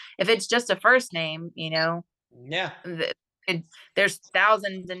 because if it's just a first name, Yeah. there's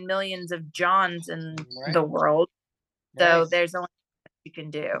thousands and millions of Johns in Right. the world. So Right. there's only you can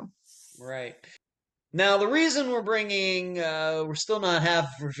do. Right. Now, the reason we're still not have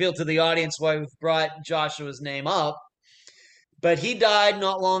revealed to the audience why we've brought Joshua's name up, but he died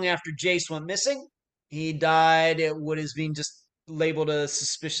not long after Jace went missing. He died at what is being just labeled a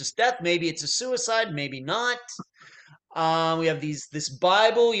suspicious death. Maybe it's a suicide, maybe not. We have this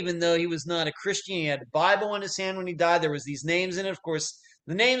Bible, even though he was not a Christian, he had a Bible in his hand when he died. There was these names in it. Of course,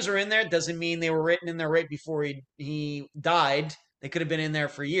 the names are in there. It doesn't mean they were written in there right before he died. They could have been in there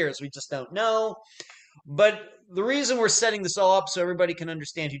for years. We just don't know. But the reason we're setting this all up so everybody can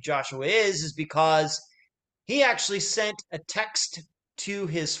understand who Joshua is because he actually sent a text to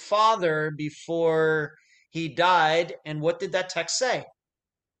his father before he died. And what did that text say?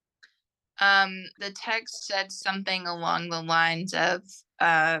 The text said something along the lines of,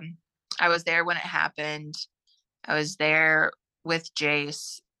 I was there when it happened. I was there with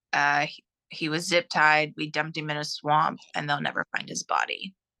Jace. He was zip tied. We dumped him in a swamp, and they'll never find his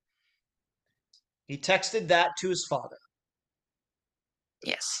body. He texted that to his father.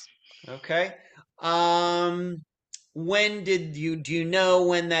 Yes. Okay. When do you know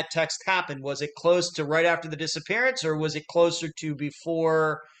when that text happened? Was it close to right after the disappearance, or was it closer to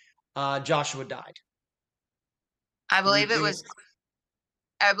before Joshua died? I Do we, believe it do we, was.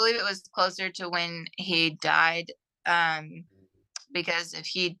 I believe it was closer to when he died. Because if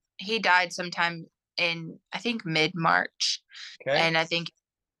he died sometime in, I think, mid-March, okay. and I think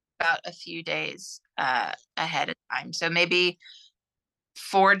about a few days ahead of time. So maybe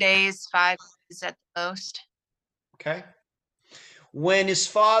 4 days, 5 days at the most. Okay. When his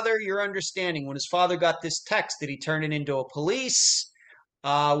father, your understanding, when his father got this text, did he turn it into a police?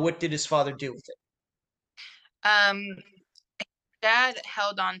 What did his father do with it? Dad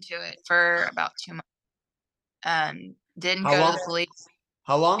held on to it for about 2 months. Didn't How go to long? the police.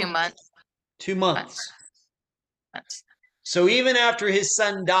 How long? 2 months. 2 months. Months. Months. So even after his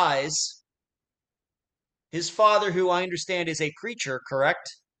son dies, his father, who I understand is a preacher,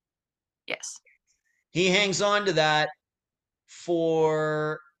 correct? Yes. He hangs on to that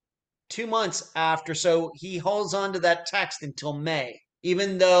for 2 months after. So he holds on to that text until May,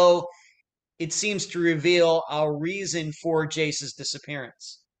 even though it seems to reveal our reason for Jace's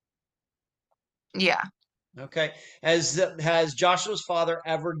disappearance. Yeah. Okay. Has Joshua's father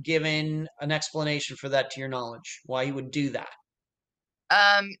ever given an explanation for that to your knowledge? Why he would do that?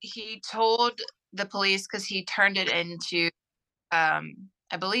 He told the police because he turned it into, I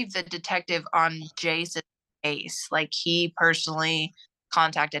believe, the detective on Jason's case. Like, he personally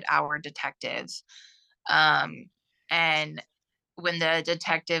contacted our detective. And when the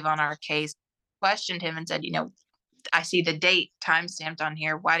detective on our case questioned him and said, I see the date time stamped on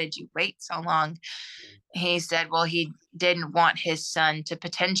here. Why did you wait so long? He said, well, he didn't want his son to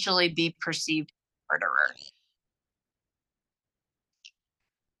potentially be perceived murderer.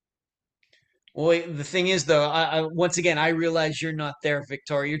 Well, the thing is, though, once again, I realize you're not there,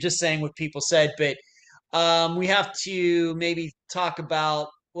 Victoria. You're just saying what people said, but we have to maybe talk about.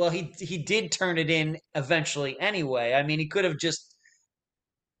 Well, he did turn it in eventually, anyway. I mean, he could have just,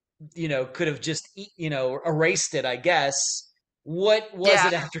 erased it, I guess. What was Yeah.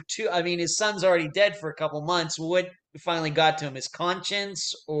 it after two? I mean, his son's already dead for a couple months. What finally got to him? His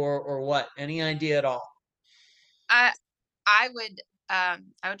conscience, or what? Any idea at all? I I would I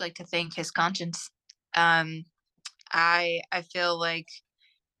would like to thank his conscience. Um I feel like,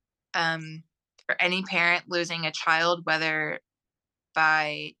 um for any parent losing a child, whether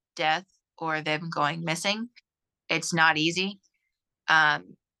by death or them going missing, it's not easy.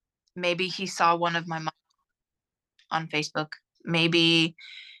 Um Maybe he saw one of my mom on Facebook. Maybe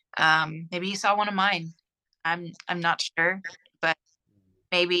maybe he saw one of mine. I'm not sure, but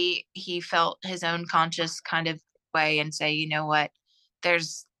maybe he felt his own conscious kind of way and say, you know what,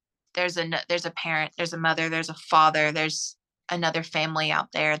 there's there's a parent, there's a mother, there's a father, there's another family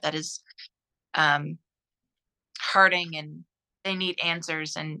out there that is um hurting, and they need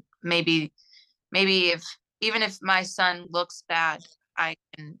answers. And maybe if, even if my son looks bad, I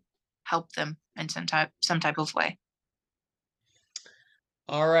can help them in some type of way.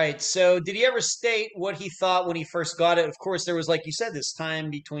 All right. So, did he ever state what he thought when he first got it? Of course, there was, like you said, this time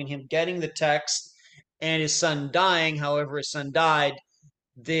between him getting the text and his son dying. However, his son died.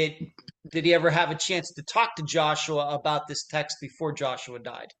 Did did he ever have a chance to talk to Joshua about this text before Joshua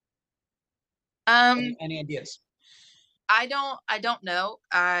died? um Any ideas? I don't know.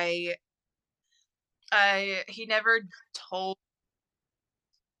 I He never told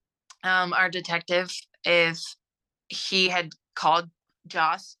our detective if he had called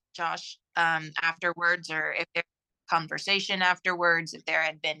Josh afterwards, or if there was conversation afterwards, if there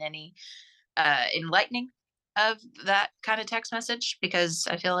had been any enlightening of that kind of text message, because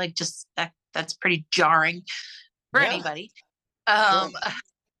I feel like just that's pretty jarring for Yeah, anybody. sure. Um,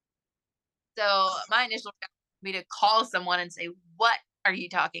 so my initial reaction would be to call someone and say, "What are you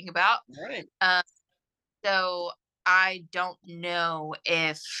talking about?" All right. Um, so I don't know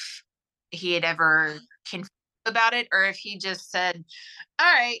if he had ever confused about it, or if he just said,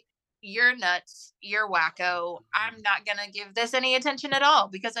 "All right." you're nuts, you're wacko. I'm not going to give this any attention at all,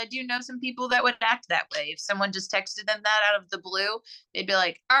 because I do know some people that would act that way. If someone just texted them that out of the blue, they'd be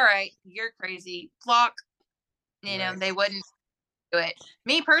like, all right, you're crazy, block. Right. They wouldn't do it.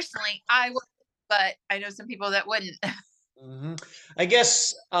 Me personally, I would, but I know some people that wouldn't. Hmm. I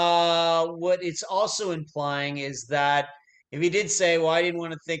guess what it's also implying is that if he did say, "Well, I didn't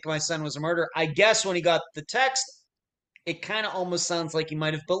want to think my son was a murderer," I guess when he got the text, it kind of almost sounds like he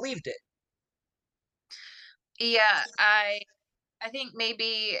might have believed it. Yeah, I think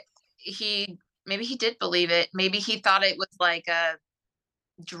maybe he did believe it. Maybe he thought it was like a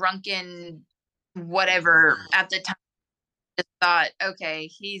drunken whatever at the time. Just thought, okay,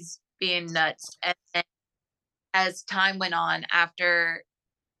 he's being nuts. And then as time went on, after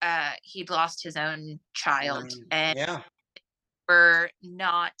he'd lost his own child and Yeah. were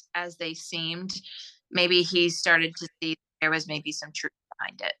not as they seemed, maybe he started to see there was maybe some truth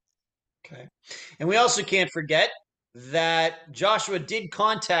behind it. Okay. And we also can't forget that Joshua did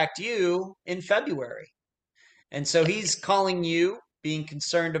contact you in February. And so he's calling you, being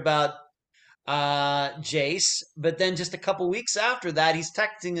concerned about Jace. But then just a couple weeks after that, he's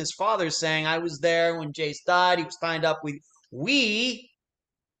texting his father saying, I was there when Jace died. He was tied up with we,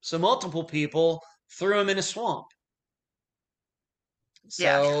 so multiple people, threw him in a swamp.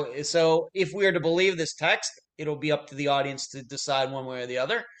 Yeah. So if we are to believe this text, it'll be up to the audience to decide one way or the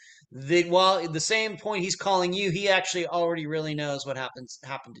other. While at the same point he's calling you, he actually already really knows what happened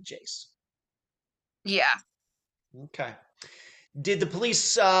to Jace. Yeah. Okay. Did the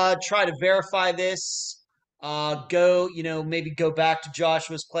police try to verify this? Maybe go back to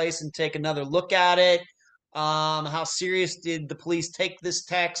Joshua's place and take another look at it. How serious did the police take this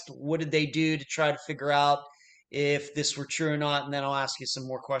text? What did they do to try to figure out if this were true or not? And then I'll ask you some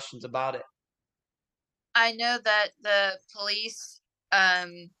more questions about it. I know that the police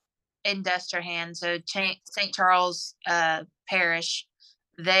in Destrehan, so St. Charles Parish,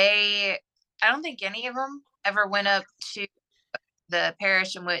 I don't think any of them ever went up to the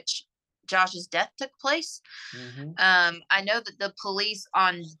parish in which Josh's death took place. Mm-hmm. I know that the police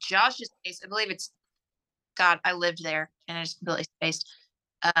on Josh's case, I believe it's, God, I lived there and I just completely spaced.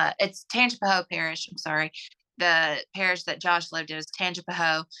 It's Tangipahoa Parish. I'm sorry. The parish that Josh lived in is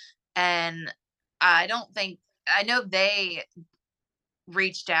Tangipahoa. And I know they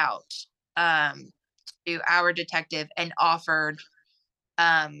reached out um, to our detective and offered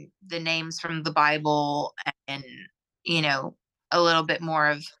the names from the Bible and, you know, a little bit more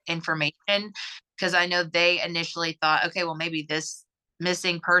of information, because I know they initially thought, okay, well, maybe this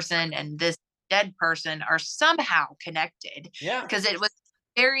missing person and this dead person are somehow connected, Yeah. because it was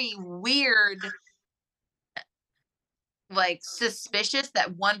very weird, like suspicious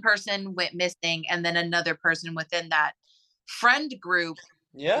that one person went missing and then another person within that friend group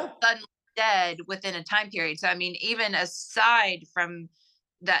Yeah. suddenly dead within a time period. So I mean, even aside from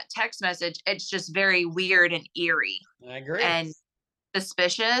that text message, it's just very weird and eerie I agree. and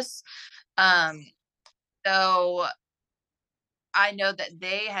suspicious. Um, so I know that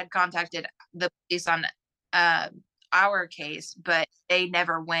they had contacted the police on uh, our case, but they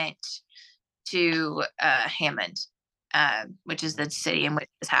never went to Hammond, which is the city in which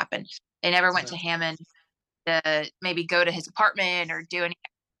this happened. They never went to Hammond to maybe go to his apartment or do any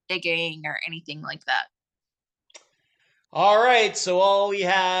digging or anything like that. All right, so all we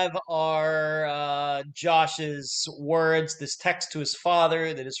have are Josh's words, this text to his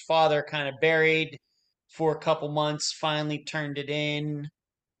father that his father kind of buried for a couple months, finally turned it in.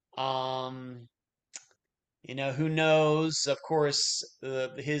 Um, who knows? Of course,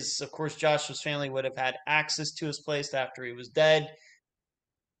 Joshua's family would have had access to his place after he was dead.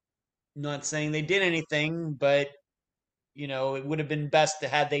 Not saying they did anything, but it would have been best to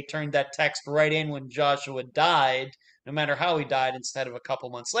had they turned that text right in when Joshua died, no matter how he died, instead of a couple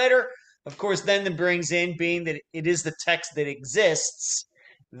months later. Of course, then it brings in, being that it is the text that exists,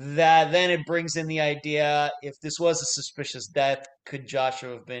 that then it brings in the idea, if this was a suspicious death, could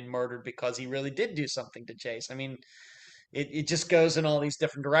Joshua have been murdered because he really did do something to Jace? I mean, it just goes in all these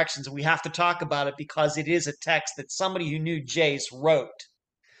different directions. And we have to talk about it because it is a text that somebody who knew Jace wrote.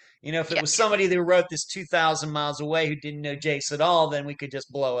 If it Yeah. was somebody who wrote this 2,000 miles away who didn't know Jace at all, then we could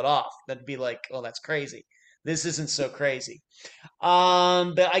just blow it off. That'd be like, oh, that's crazy. This isn't so crazy.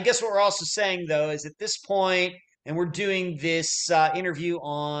 But I guess what we're also saying, though, is at this point, and we're doing this interview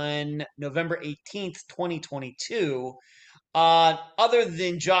on November 18th, 2022, other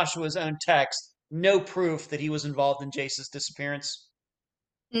than Joshua's own text, no proof that he was involved in Jace's disappearance.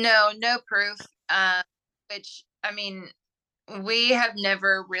 No proof. Which I mean, we have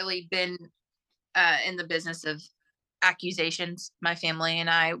never really been in the business of accusations. My family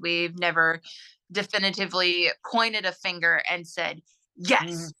and we've never definitively pointed a finger and said, Mhm.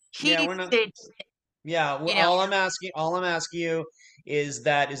 yes, Yeah, he we're not. did, Yeah, you know. all I'm asking you is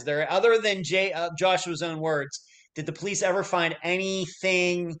that is there other than Joshua's own words, did the police ever find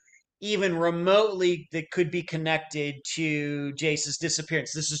anything even remotely that could be connected to Jace's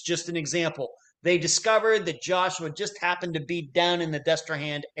disappearance? This is just an example. They discovered that Joshua just happened to be down in the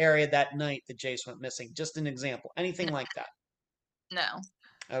Destrahand area that night that Jace went missing. Just an example. Anything like that? No.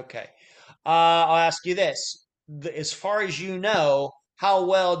 Okay. I'll ask you this. As far as you know, how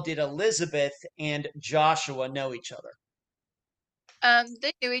well did Elizabeth and Joshua know each other?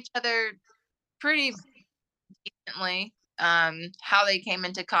 They knew each other pretty decently. How they came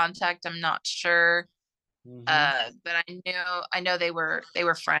into contact, I'm not sure. Hmm. But I know they were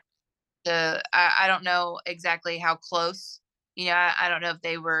friends. I don't know exactly how close. I don't know if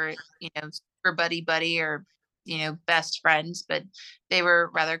they were, super buddy buddy or, best friends, but they were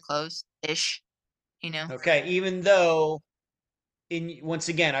rather close ish, you know. Okay, even though once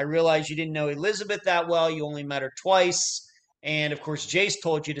again, I realize you didn't know Elizabeth that well, you only met her twice, and of course Jace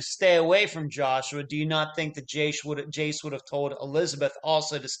told you to stay away from Joshua. Do you not think that Jace would have told Elizabeth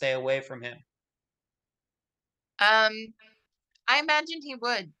also to stay away from him? Um, I imagine he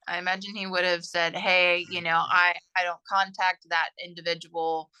would. I imagine he would have said, "Hey, I don't contact that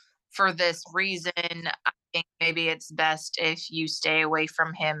individual for this reason. I think maybe it's best if you stay away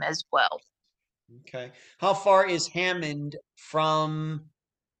from him as well." Okay. How far is Hammond from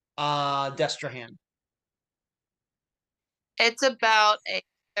Destrahan? It's about a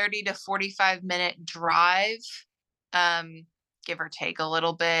 30 to 45-minute drive, um, give or take a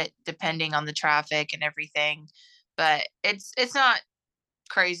little bit, depending on the traffic and everything. But it's not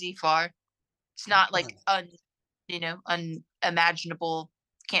crazy far. It's not like unimaginable.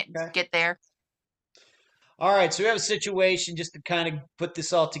 Can't Okay. get there. All right, so we have a situation just to kind of put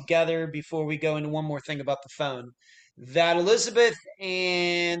this all together before we go into one more thing about the phone. That Elizabeth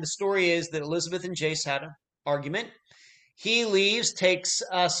and the story is that Elizabeth and Jace had an argument. He leaves, takes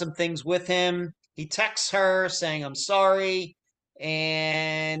some things with him. He texts her saying, I'm sorry.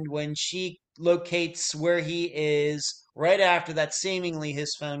 And when she locates where he is, right after that, seemingly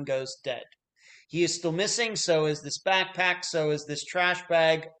his phone goes dead. He is still missing. So is this backpack. So is this trash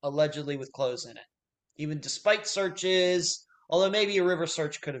bag, allegedly with clothes in it. Even despite searches, although maybe a river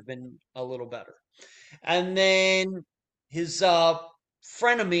search could have been a little better. And then his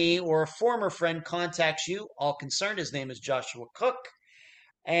frenemy or a former friend contacts you, all concerned. His name is Joshua Cook,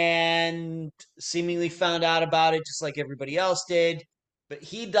 and seemingly found out about it just like everybody else did. But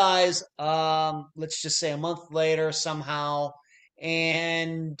he dies, let's just say a month later somehow,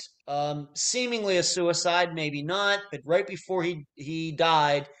 and seemingly a suicide, maybe not. But right before he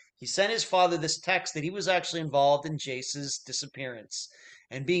died, he sent his father this text that he was actually involved in Jace's disappearance.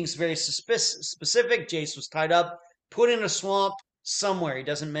 And being very specific, Jace was tied up, put in a swamp somewhere. He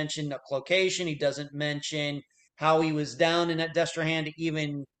doesn't mention a location. He doesn't mention how he was down in that Destrehan to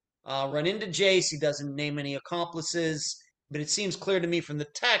even run into Jace. He doesn't name any accomplices, but it seems clear to me from the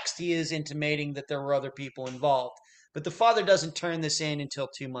text he is intimating that there were other people involved. But the father doesn't turn this in until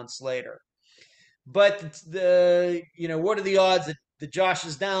 2 months later. But what are the odds that Josh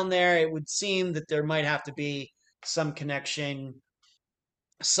is down there? It would seem that there might have to be some connection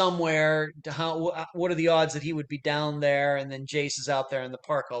somewhere. What are the odds that he would be down there and then Jace is out there in the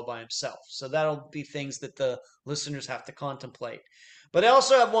park all by himself? So that'll be things that the listeners have to contemplate. But I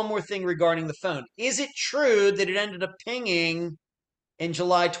also have one more thing regarding the phone. Is it true that it ended up pinging in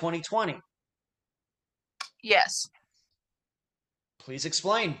July 2020? Yes. Please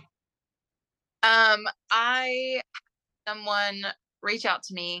explain. I someone reach out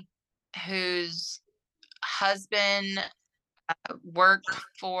to me whose husband worked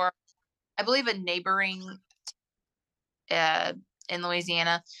for, I believe, a neighboring uh, in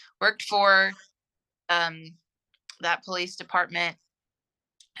Louisiana, worked for um, that police department,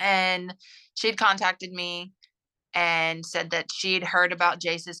 and she'd contacted me and said that she'd heard about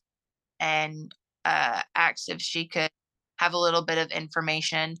Jace's and asked if she could have a little bit of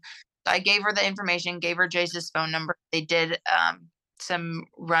information. So I gave her the information, gave her Jace's phone number. They did some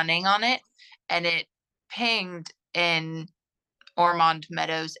running on it, and it pinged in Ormond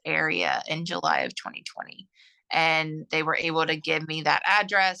Meadows area in July of 2020. And they were able to give me that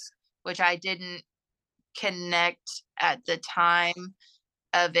address, which I didn't connect at the time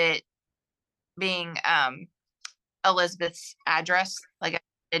of it being Elizabeth's address. Like, I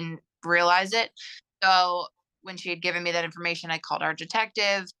didn't realize it. So when she had given me that information, I called our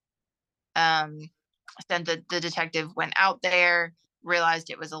detective. Um, then the detective went out there, realized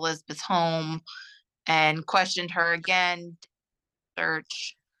it was Elizabeth's home, and questioned her again,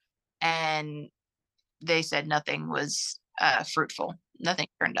 search, and they said nothing was fruitful. Nothing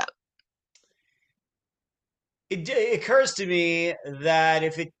turned up. It occurs to me that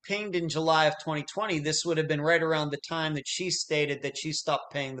if it pinged in July of 2020, this would have been right around the time that she stated that she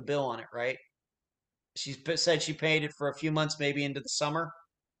stopped paying the bill on it, right? Said she paid it for a few months, maybe into the summer.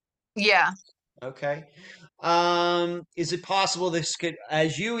 Yeah. Okay. Is it possible this could,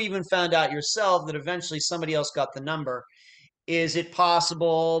 as you even found out yourself, that eventually somebody else got the number? Is it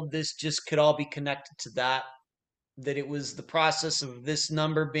possible this just could all be connected to that? That it was the process of this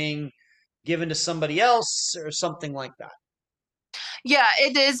number being given to somebody else or something like that? Yeah,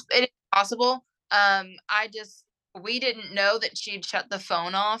 it is possible. I just we didn't know that she'd shut the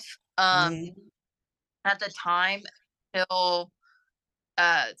phone off Mhm. at the time till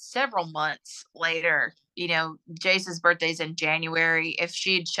several months later. You know, Jace's birthday's in January. If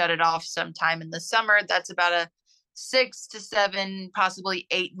she'd shut it off sometime in the summer, that's about a 6 to 7, possibly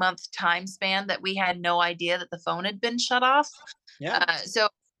 8 month time span that we had no idea that the phone had been shut off. Yeah. So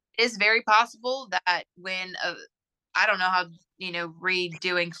it is very possible that when I don't know how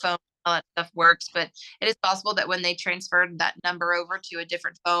redoing phone all that stuff works, but it is possible that when they transferred that number over to a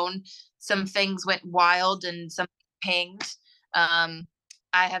different phone, some things went wild and some pinged. Um,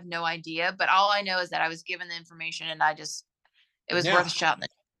 I have no idea, but all I know is that I was given the information and it was Yeah. worth a shot in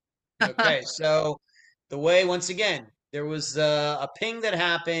the Okay. So the way, once again, there was a ping that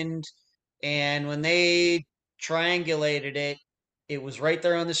happened, and when they triangulated it, it was right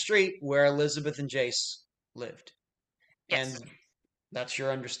there on the street where Elizabeth and Jace lived. And Yes. that's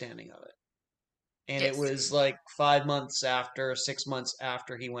your understanding of it. And it Yes. was like 5 months after, 6 months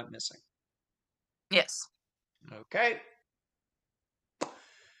after he went missing. Yes. Okay.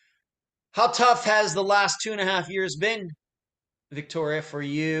 How tough has the last 2.5 years been, Victoria, for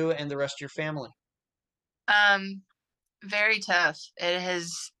you and the rest of your family? Um, Very tough. It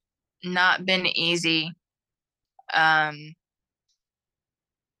has not been easy. Um,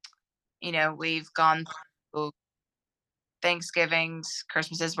 we've gone through Thanksgivings,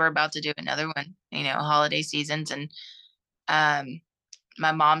 Christmases. We're about to do another one, holiday seasons. And um,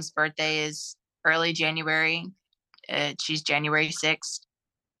 my mom's birthday is early January. She's January 6th.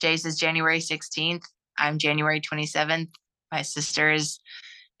 Jace is January 16th. I'm January 27th. My sister is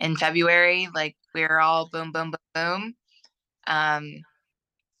in February. Like, we're all boom, boom, boom, boom. Um,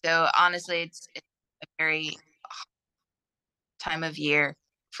 so honestly, it's a very time of year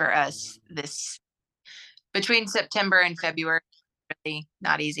for us. This between September and February, really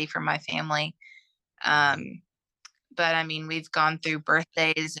not easy for my family. Um, but I mean, we've gone through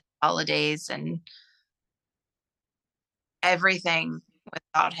birthdays, holidays, and everything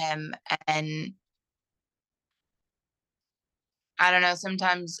without him. And I don't know,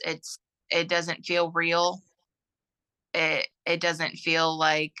 sometimes it doesn't feel real. It doesn't feel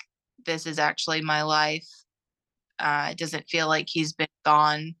like this is actually my life. It doesn't feel like he's been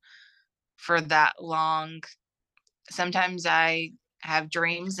gone for that long. Sometimes I have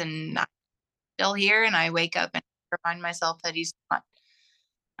dreams and I'm still here and I wake up and remind myself that he's not.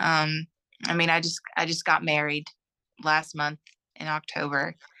 Um, I mean, I just got married last month in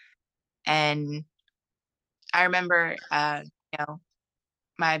October, and I remember, you know,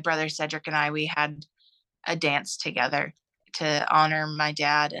 my brother Cedric and we had a dance together to honor my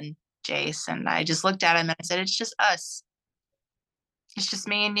dad and Jace, and I just looked at him and I said, "It's just us. It's just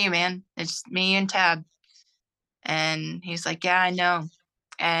me and you, man. It's me and Tab." And he's like, "Yeah, I know."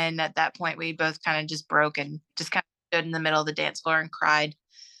 And at that point, we both kind of just broke and just kind of stood in the middle of the dance floor and cried.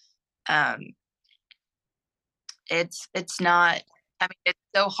 Um, it's not. I mean, it's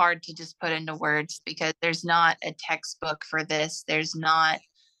so hard to just put into words because there's not a textbook for this. There's not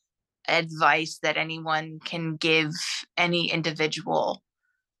advice that anyone can give any individual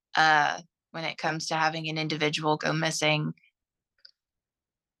when it comes to having an individual go missing.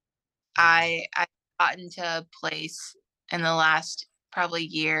 I got into a place in the last probably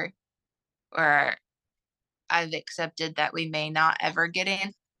year where I've accepted that we may not ever get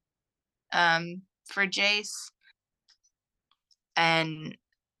in for Jace, and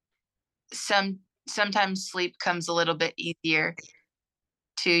sometimes sleep comes a little bit easier.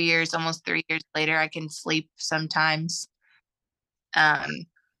 2 years, almost 3 years later, I can sleep sometimes. Um,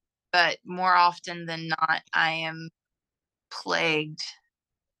 but more often than not, I am plagued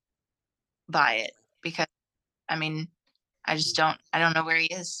by it because I mean, I don't know where he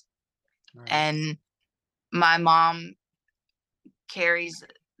is. Right. And my mom carries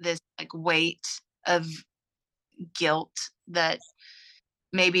this like weight of guilt that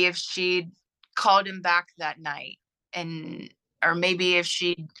maybe if she'd called him back that night and or maybe if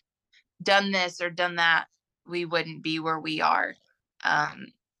she'd done this or done that, we wouldn't be where we are. Um,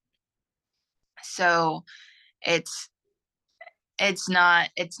 so it's it's not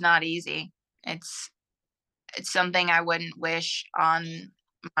easy. It's it's something I wouldn't wish on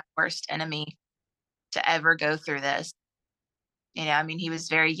my worst enemy to ever go through this. You know, I mean, he was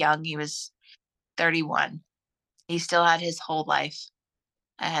very young. He was 31. He still had his whole life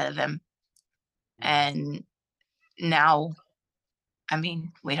ahead of him. And now, I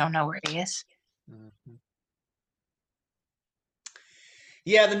mean, we don't know where he is. Mhm.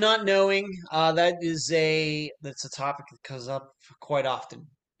 Yeah, the not knowing, that's a topic that comes up quite often.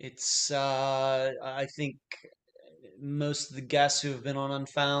 It's I think most of the guests who have been on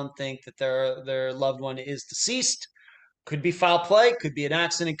Unfound think that their loved one is deceased. Could be foul play, could be an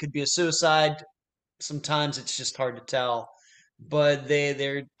accident, could be a suicide. Sometimes it's just hard to tell. But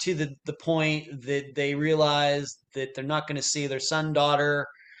they're to the point that they realize that they're not going to see their son, daughter,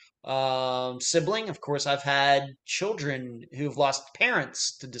 sibling. Of course, I've had children who've lost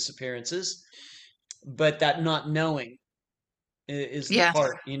parents to disappearances, but that not knowing is the Yeah.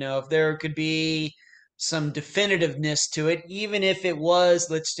 part. You know, if there could be some definitiveness to it, even if it was,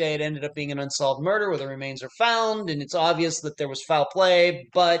 let's say, it ended up being an unsolved murder where the remains are found and it's obvious that there was foul play,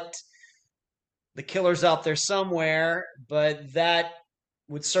 but the killer's out there somewhere. But that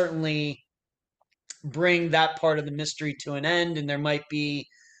would certainly bring that part of the mystery to an end, and there might be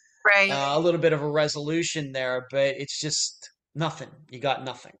Right. a little bit of a resolution there, but it's just nothing. You got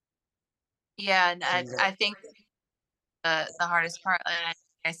nothing. Yeah. And And, I think the hardest part, like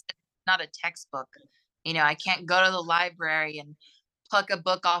I said, it's not a textbook. You know, I can't go to the library and pluck a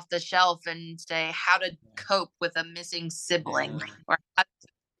book off the shelf and say how to cope with a missing sibling yeah, or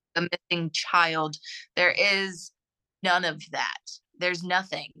a missing child. There is none of that. There's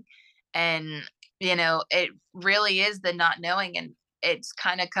nothing. And, you know, it really is the not knowing. And it's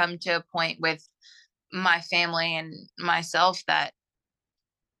kind of come to a point with my family and myself that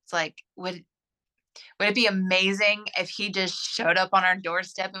it's like, would it be amazing if he just showed up on our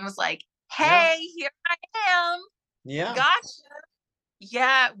doorstep and was like, yeah, hey, here I am. yeah. Gotcha.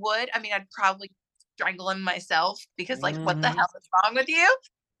 Yeah, it would. I mean, I'd probably strangle him myself because, like, what the Hmm. hell is wrong with you?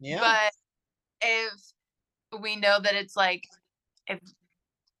 Yeah. But if we know that it's like, if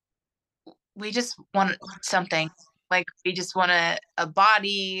we just want something, like, we just want a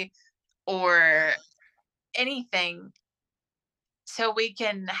body or anything so we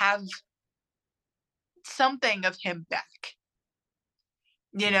can have something of him back.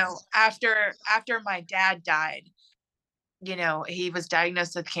 You Yeah. know, after my dad died, you know, he was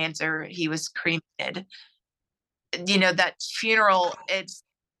diagnosed with cancer, he was cremated. You know, that funeral, it's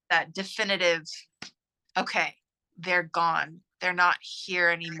that definitive, okay, they're gone. They're not here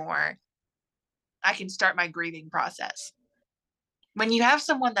anymore. I can start my grieving process. When you have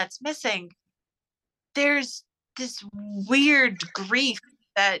someone that's missing, there's this weird grief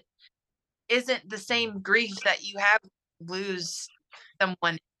that isn't the same grief that you have lose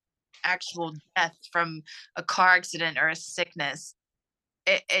someone actual death from a car accident or a sickness.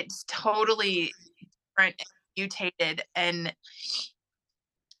 It's totally different and mutated, and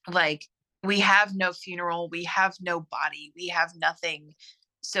like we have no funeral, we have no body, we have nothing,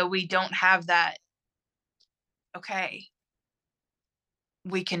 so we don't have that, okay,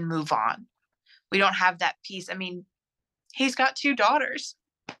 we can move on. We don't have that peace. I mean, he's got two daughters.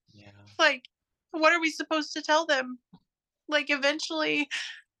 Yeah. Like, what are we supposed to tell them? Like, eventually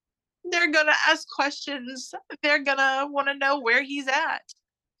they're gonna ask questions, they're gonna want to know where he's at.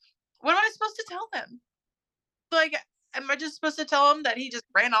 What am I supposed to tell them? Like, am I just supposed to tell them that he just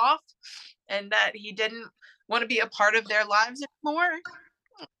ran off and that he didn't want to be a part of their lives anymore?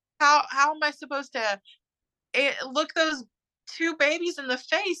 How am I supposed to look those two babies in the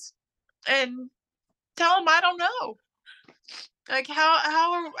face and tell them I don't know? Like,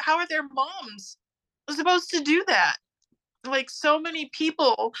 how are their moms supposed to do that? Like, so many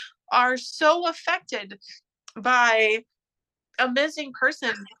people are so affected by a missing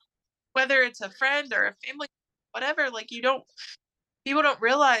person, whether it's a friend or a family, whatever. Like, you don't people don't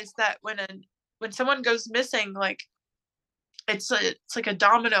realize that when someone goes missing, like it's like a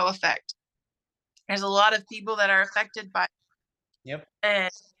domino effect. There's a lot of people that are affected by it. Yep.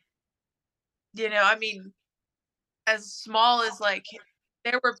 And you know, I mean, as small as like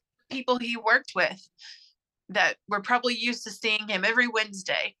there were people he worked with that were probably used to seeing him every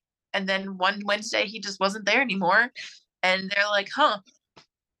Wednesday. And then one Wednesday he just wasn't there anymore. And they're like, huh,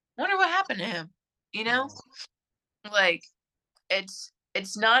 wonder what happened to him. You know? Yeah. Like it's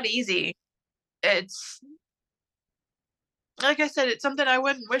not easy. It's like I said, it's something I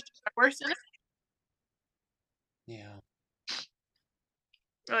wouldn't wish on my worst enemy. Yeah.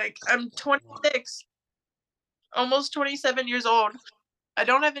 Like, I'm 26, almost 27 years old. I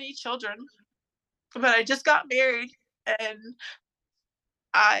don't have any children, but I just got married, and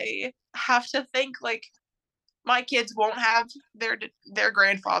I have to think, like, my kids won't have their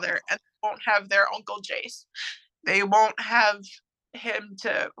grandfather, and won't have their Uncle Jace. They won't have him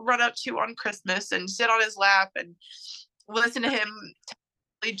to run up to on Christmas and sit on his lap and listen to him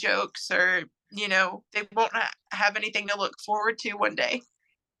tell jokes, or they won't have anything to look forward to one day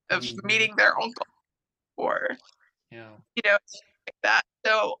of meeting their uncle, or like that.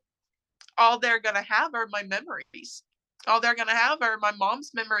 So all they're gonna have are my memories. All they're gonna have are my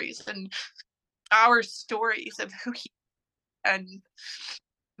mom's memories and our stories of who he, and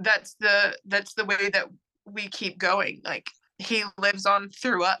that's the way that we keep going. Like, he lives on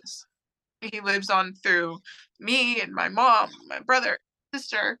through us. He lives on through me and my mom, my brother,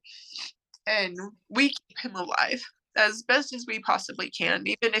 sister, and we keep him alive as best as we possibly can.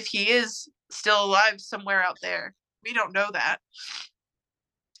 Even if he is still alive somewhere out there, we don't know that.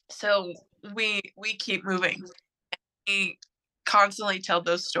 So we keep moving. We constantly tell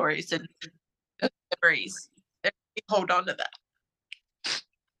those stories and memories, and we hold on to that.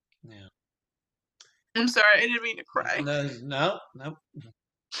 Yeah. I'm sorry, I didn't mean to cry. No.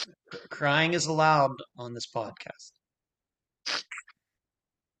 Crying is allowed on this podcast.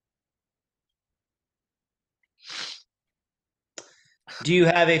 Do you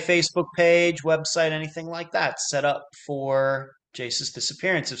have a Facebook page, website, anything like that set up for Jace's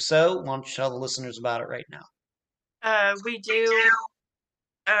disappearance? If so, why don't you tell the listeners about it right now? We do.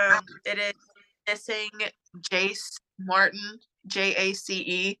 It is Missing Jace Martin,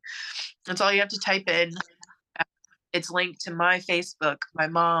 JACE. That's all you have to type in. It's linked to my Facebook, my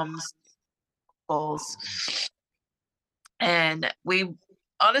mom's, and we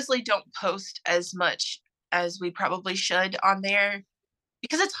honestly don't post as much as we probably should on there,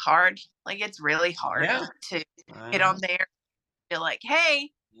 because it's hard. Like, it's really hard to get on there and feel like,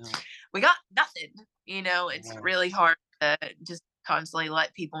 hey, we got nothing. It's really hard to just constantly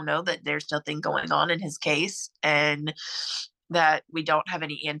let people know that there's nothing going on in his case, and that we don't have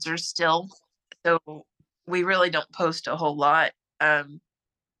any answers still. So we really don't post a whole lot.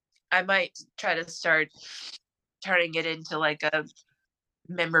 I might try to start turning it into like a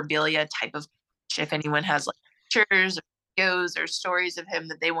memorabilia type of, if anyone has like pictures or videos or stories of him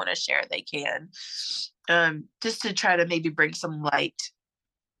that they want to share, they can, just to try to maybe bring some light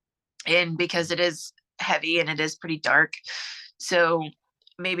in, because it is heavy and it is pretty dark. So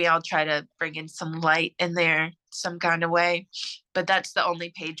maybe I'll try to bring in some light in there some kind of way. But that's the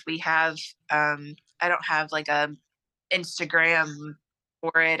only page we have. I don't have like a Instagram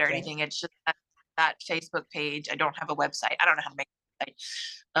for it or anything. It's just that Facebook page. I don't have a website. I don't know how to make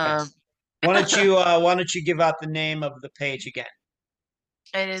a website. Why don't you give out the name of the page again?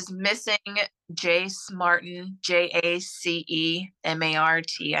 It is Missing Jace Martin, JACE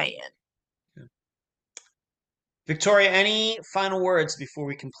Martin. Victoria, any final words before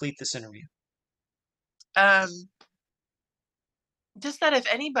we complete this interview? Just that if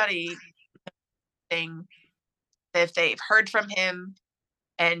anybody, if they've heard from him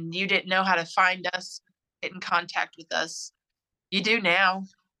and you didn't know how to find us, get in contact with us, you do now.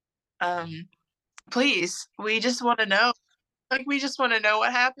 Please, we just want to know. Like, we just want to know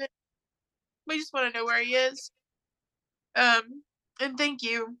what happened. We just want to know where he is. And thank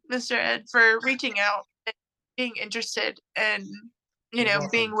you, Mr. Ed, for reaching out and being interested, and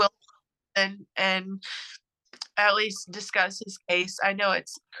being willing and at least discuss his case. I know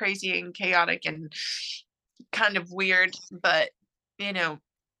it's crazy and chaotic and kind of weird, but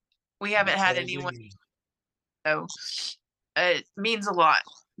we haven't had anyone, so it means a lot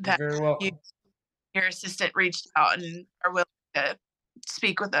that your assistant reached out and are willing to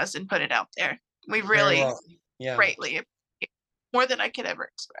speak with us and put it out there. We really greatly appreciate it, more than I could ever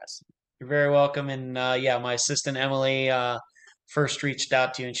express. You're very welcome. And my assistant Emily first reached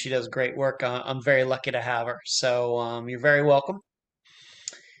out to you, and she does great work. I'm very lucky to have her. So you're very welcome.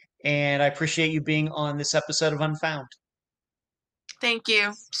 And I appreciate you being on this episode of Unfound. Thank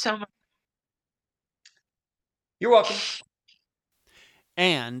you so much. You're welcome.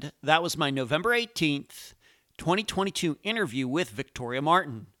 And that was my November 18th, 2022 interview with Victoria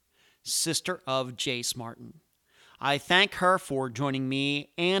Martin, sister of Jace Martin. I thank her for joining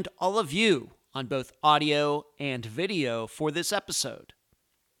me and all of you on both audio and video for this episode.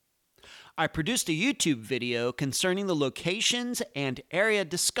 I produced a YouTube video concerning the locations and area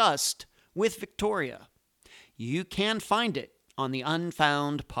discussed with Victoria. You can find it on the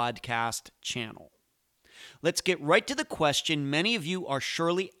Unfound Podcast channel. Let's get right to the question many of you are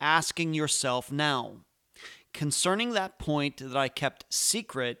surely asking yourself now. concerning that point that I kept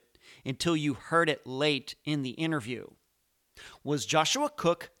secret until you heard it late in the interview. Was Joshua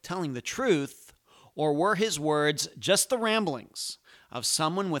Cook telling the truth, or were his words just the ramblings of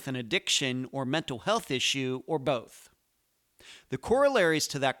someone with an addiction or mental health issue, or both? The corollaries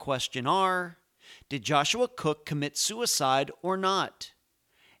to that question are, did Joshua Cook commit suicide or not?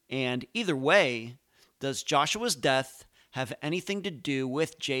 And either way, does Joshua's death have anything to do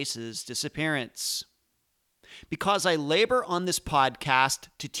with Jace's disappearance? Because I labor on this podcast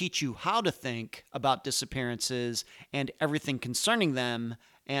to teach you how to think about disappearances and everything concerning them,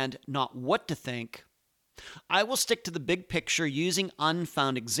 and not what to think, I will stick to the big picture using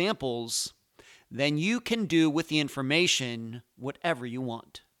unfound examples. Then you can do with the information whatever you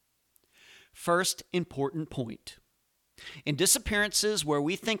want. First important point. In disappearances where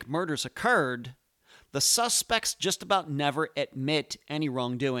we think murders occurred, the suspects just about never admit any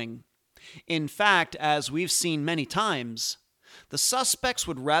wrongdoing. In fact, as we've seen many times, the suspects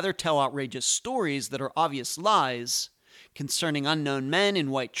would rather tell outrageous stories that are obvious lies concerning unknown men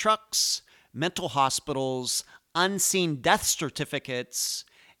in white trucks, mental hospitals, unseen death certificates,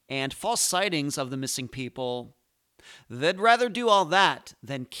 and false sightings of the missing people. They'd rather do all that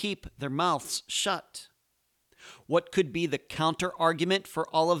than keep their mouths shut. What could be the counter-argument for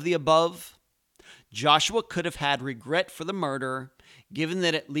all of the above? Joshua could have had regret for the murder, given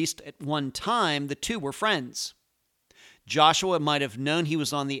that at least at one time the two were friends. Joshua might have known he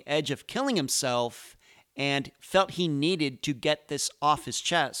was on the edge of killing himself and felt he needed to get this off his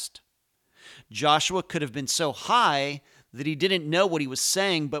chest. Joshua could have been so high that he didn't know what he was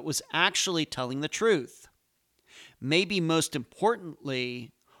saying but was actually telling the truth. Maybe most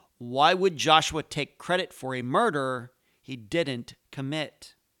importantly, why would Joshua take credit for a murder he didn't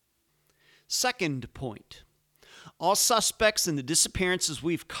commit? Second point. All suspects in the disappearances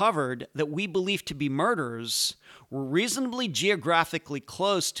we've covered that we believe to be murders were reasonably geographically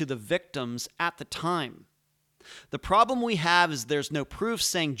close to the victims at the time. The problem we have is there's no proof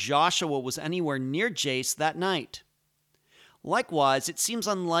saying Joshua was anywhere near Jace that night. Likewise, it seems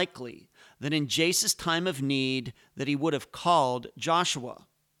unlikely that in Jace's time of need that he would have called Joshua.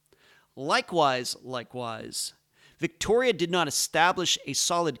 Likewise, Victoria did not establish a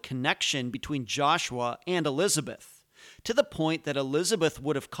solid connection between Joshua and Elizabeth, to the point that Elizabeth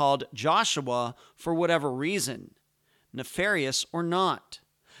would have called Joshua for whatever reason, nefarious or not,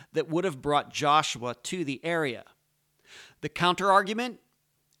 that would have brought Joshua to the area. The counter-argument,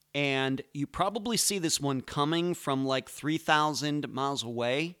 and you probably see this one coming from like 3,000 miles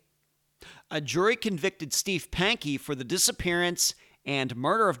away, a jury convicted Steve Pankey for the disappearance and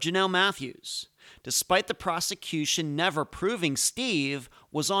murder of Janelle Matthews, despite the prosecution never proving Steve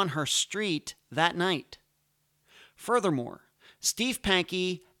was on her street that night. Furthermore, Steve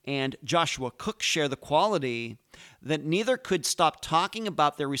Pankey and Joshua Cook share the quality that neither could stop talking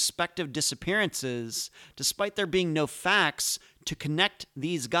about their respective disappearances, despite there being no facts to connect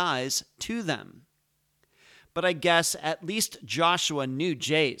these guys to them. But I guess at least Joshua knew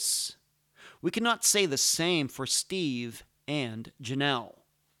Jace. We cannot say the same for Steve and Janelle.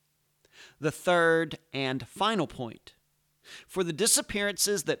 The third and final point. For the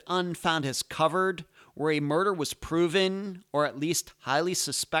disappearances that Unfound has covered, where a murder was proven, or at least highly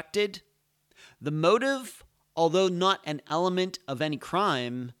suspected, the motive, although not an element of any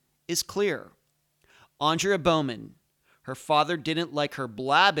crime, is clear. Andrea Bowman, her father didn't like her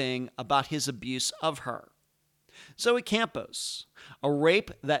blabbing about his abuse of her. Zoe Campos, a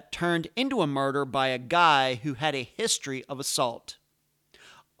rape that turned into a murder by a guy who had a history of assault.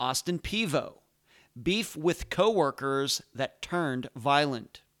 Austin Pivo, beef with coworkers that turned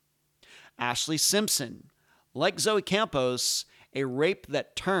violent. Ashley Simpson, like Zoe Campos, a rape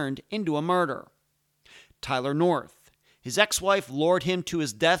that turned into a murder. Tyler North, his ex-wife lured him to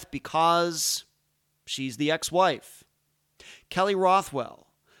his death because she's the ex-wife. Kelly Rothwell,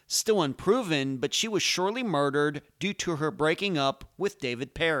 still unproven, but she was surely murdered due to her breaking up with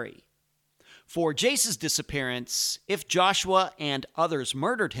David Perry. For Jace's disappearance, if Joshua and others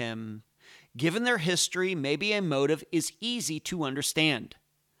murdered him, given their history, maybe a motive is easy to understand.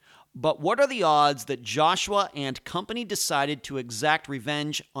 But what are the odds that Joshua and company decided to exact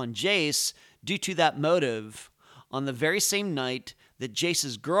revenge on Jace due to that motive on the very same night that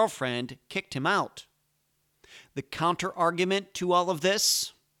Jace's girlfriend kicked him out? The counter-argument to all of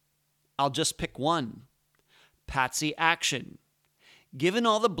this? I'll just pick one. Patsy Action. Given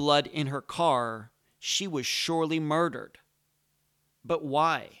all the blood in her car, she was surely murdered. But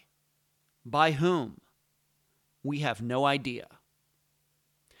why? By whom? We have no idea.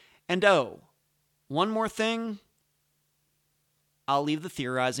 And oh, one more thing. I'll leave the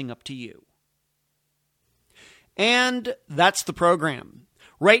theorizing up to you. And that's the program.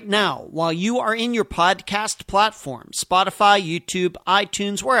 Right now, while you are in your podcast platform, Spotify, YouTube,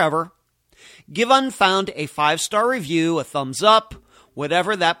 iTunes, wherever, give Unfound a 5-star review, a thumbs up,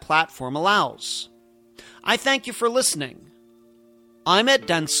 whatever that platform allows. I thank you for listening. I'm Ed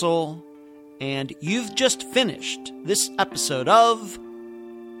Densel, and you've just finished this episode of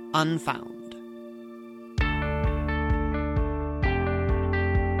Unfound.